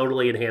 It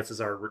totally enhances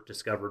our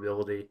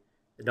discoverability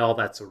and all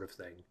that sort of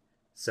thing.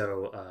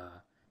 So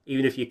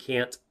even if you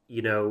can't,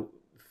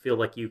 feel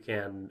like you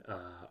can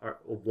or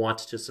want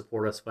to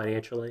support us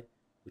financially,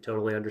 we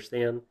totally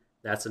understand.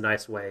 That's a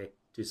nice way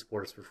to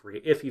support us for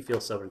free if you feel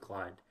so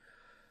inclined.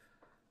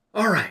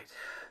 All right.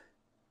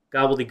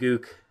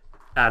 Gobbledygook,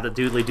 the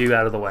doodly-doo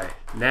out of the way.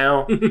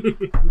 Now,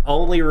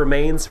 only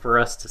remains for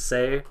us to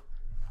say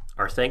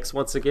our thanks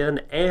once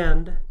again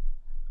and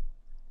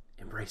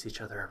embrace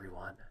each other,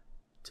 everyone,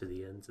 to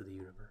the ends of the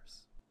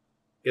universe.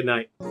 Good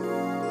night.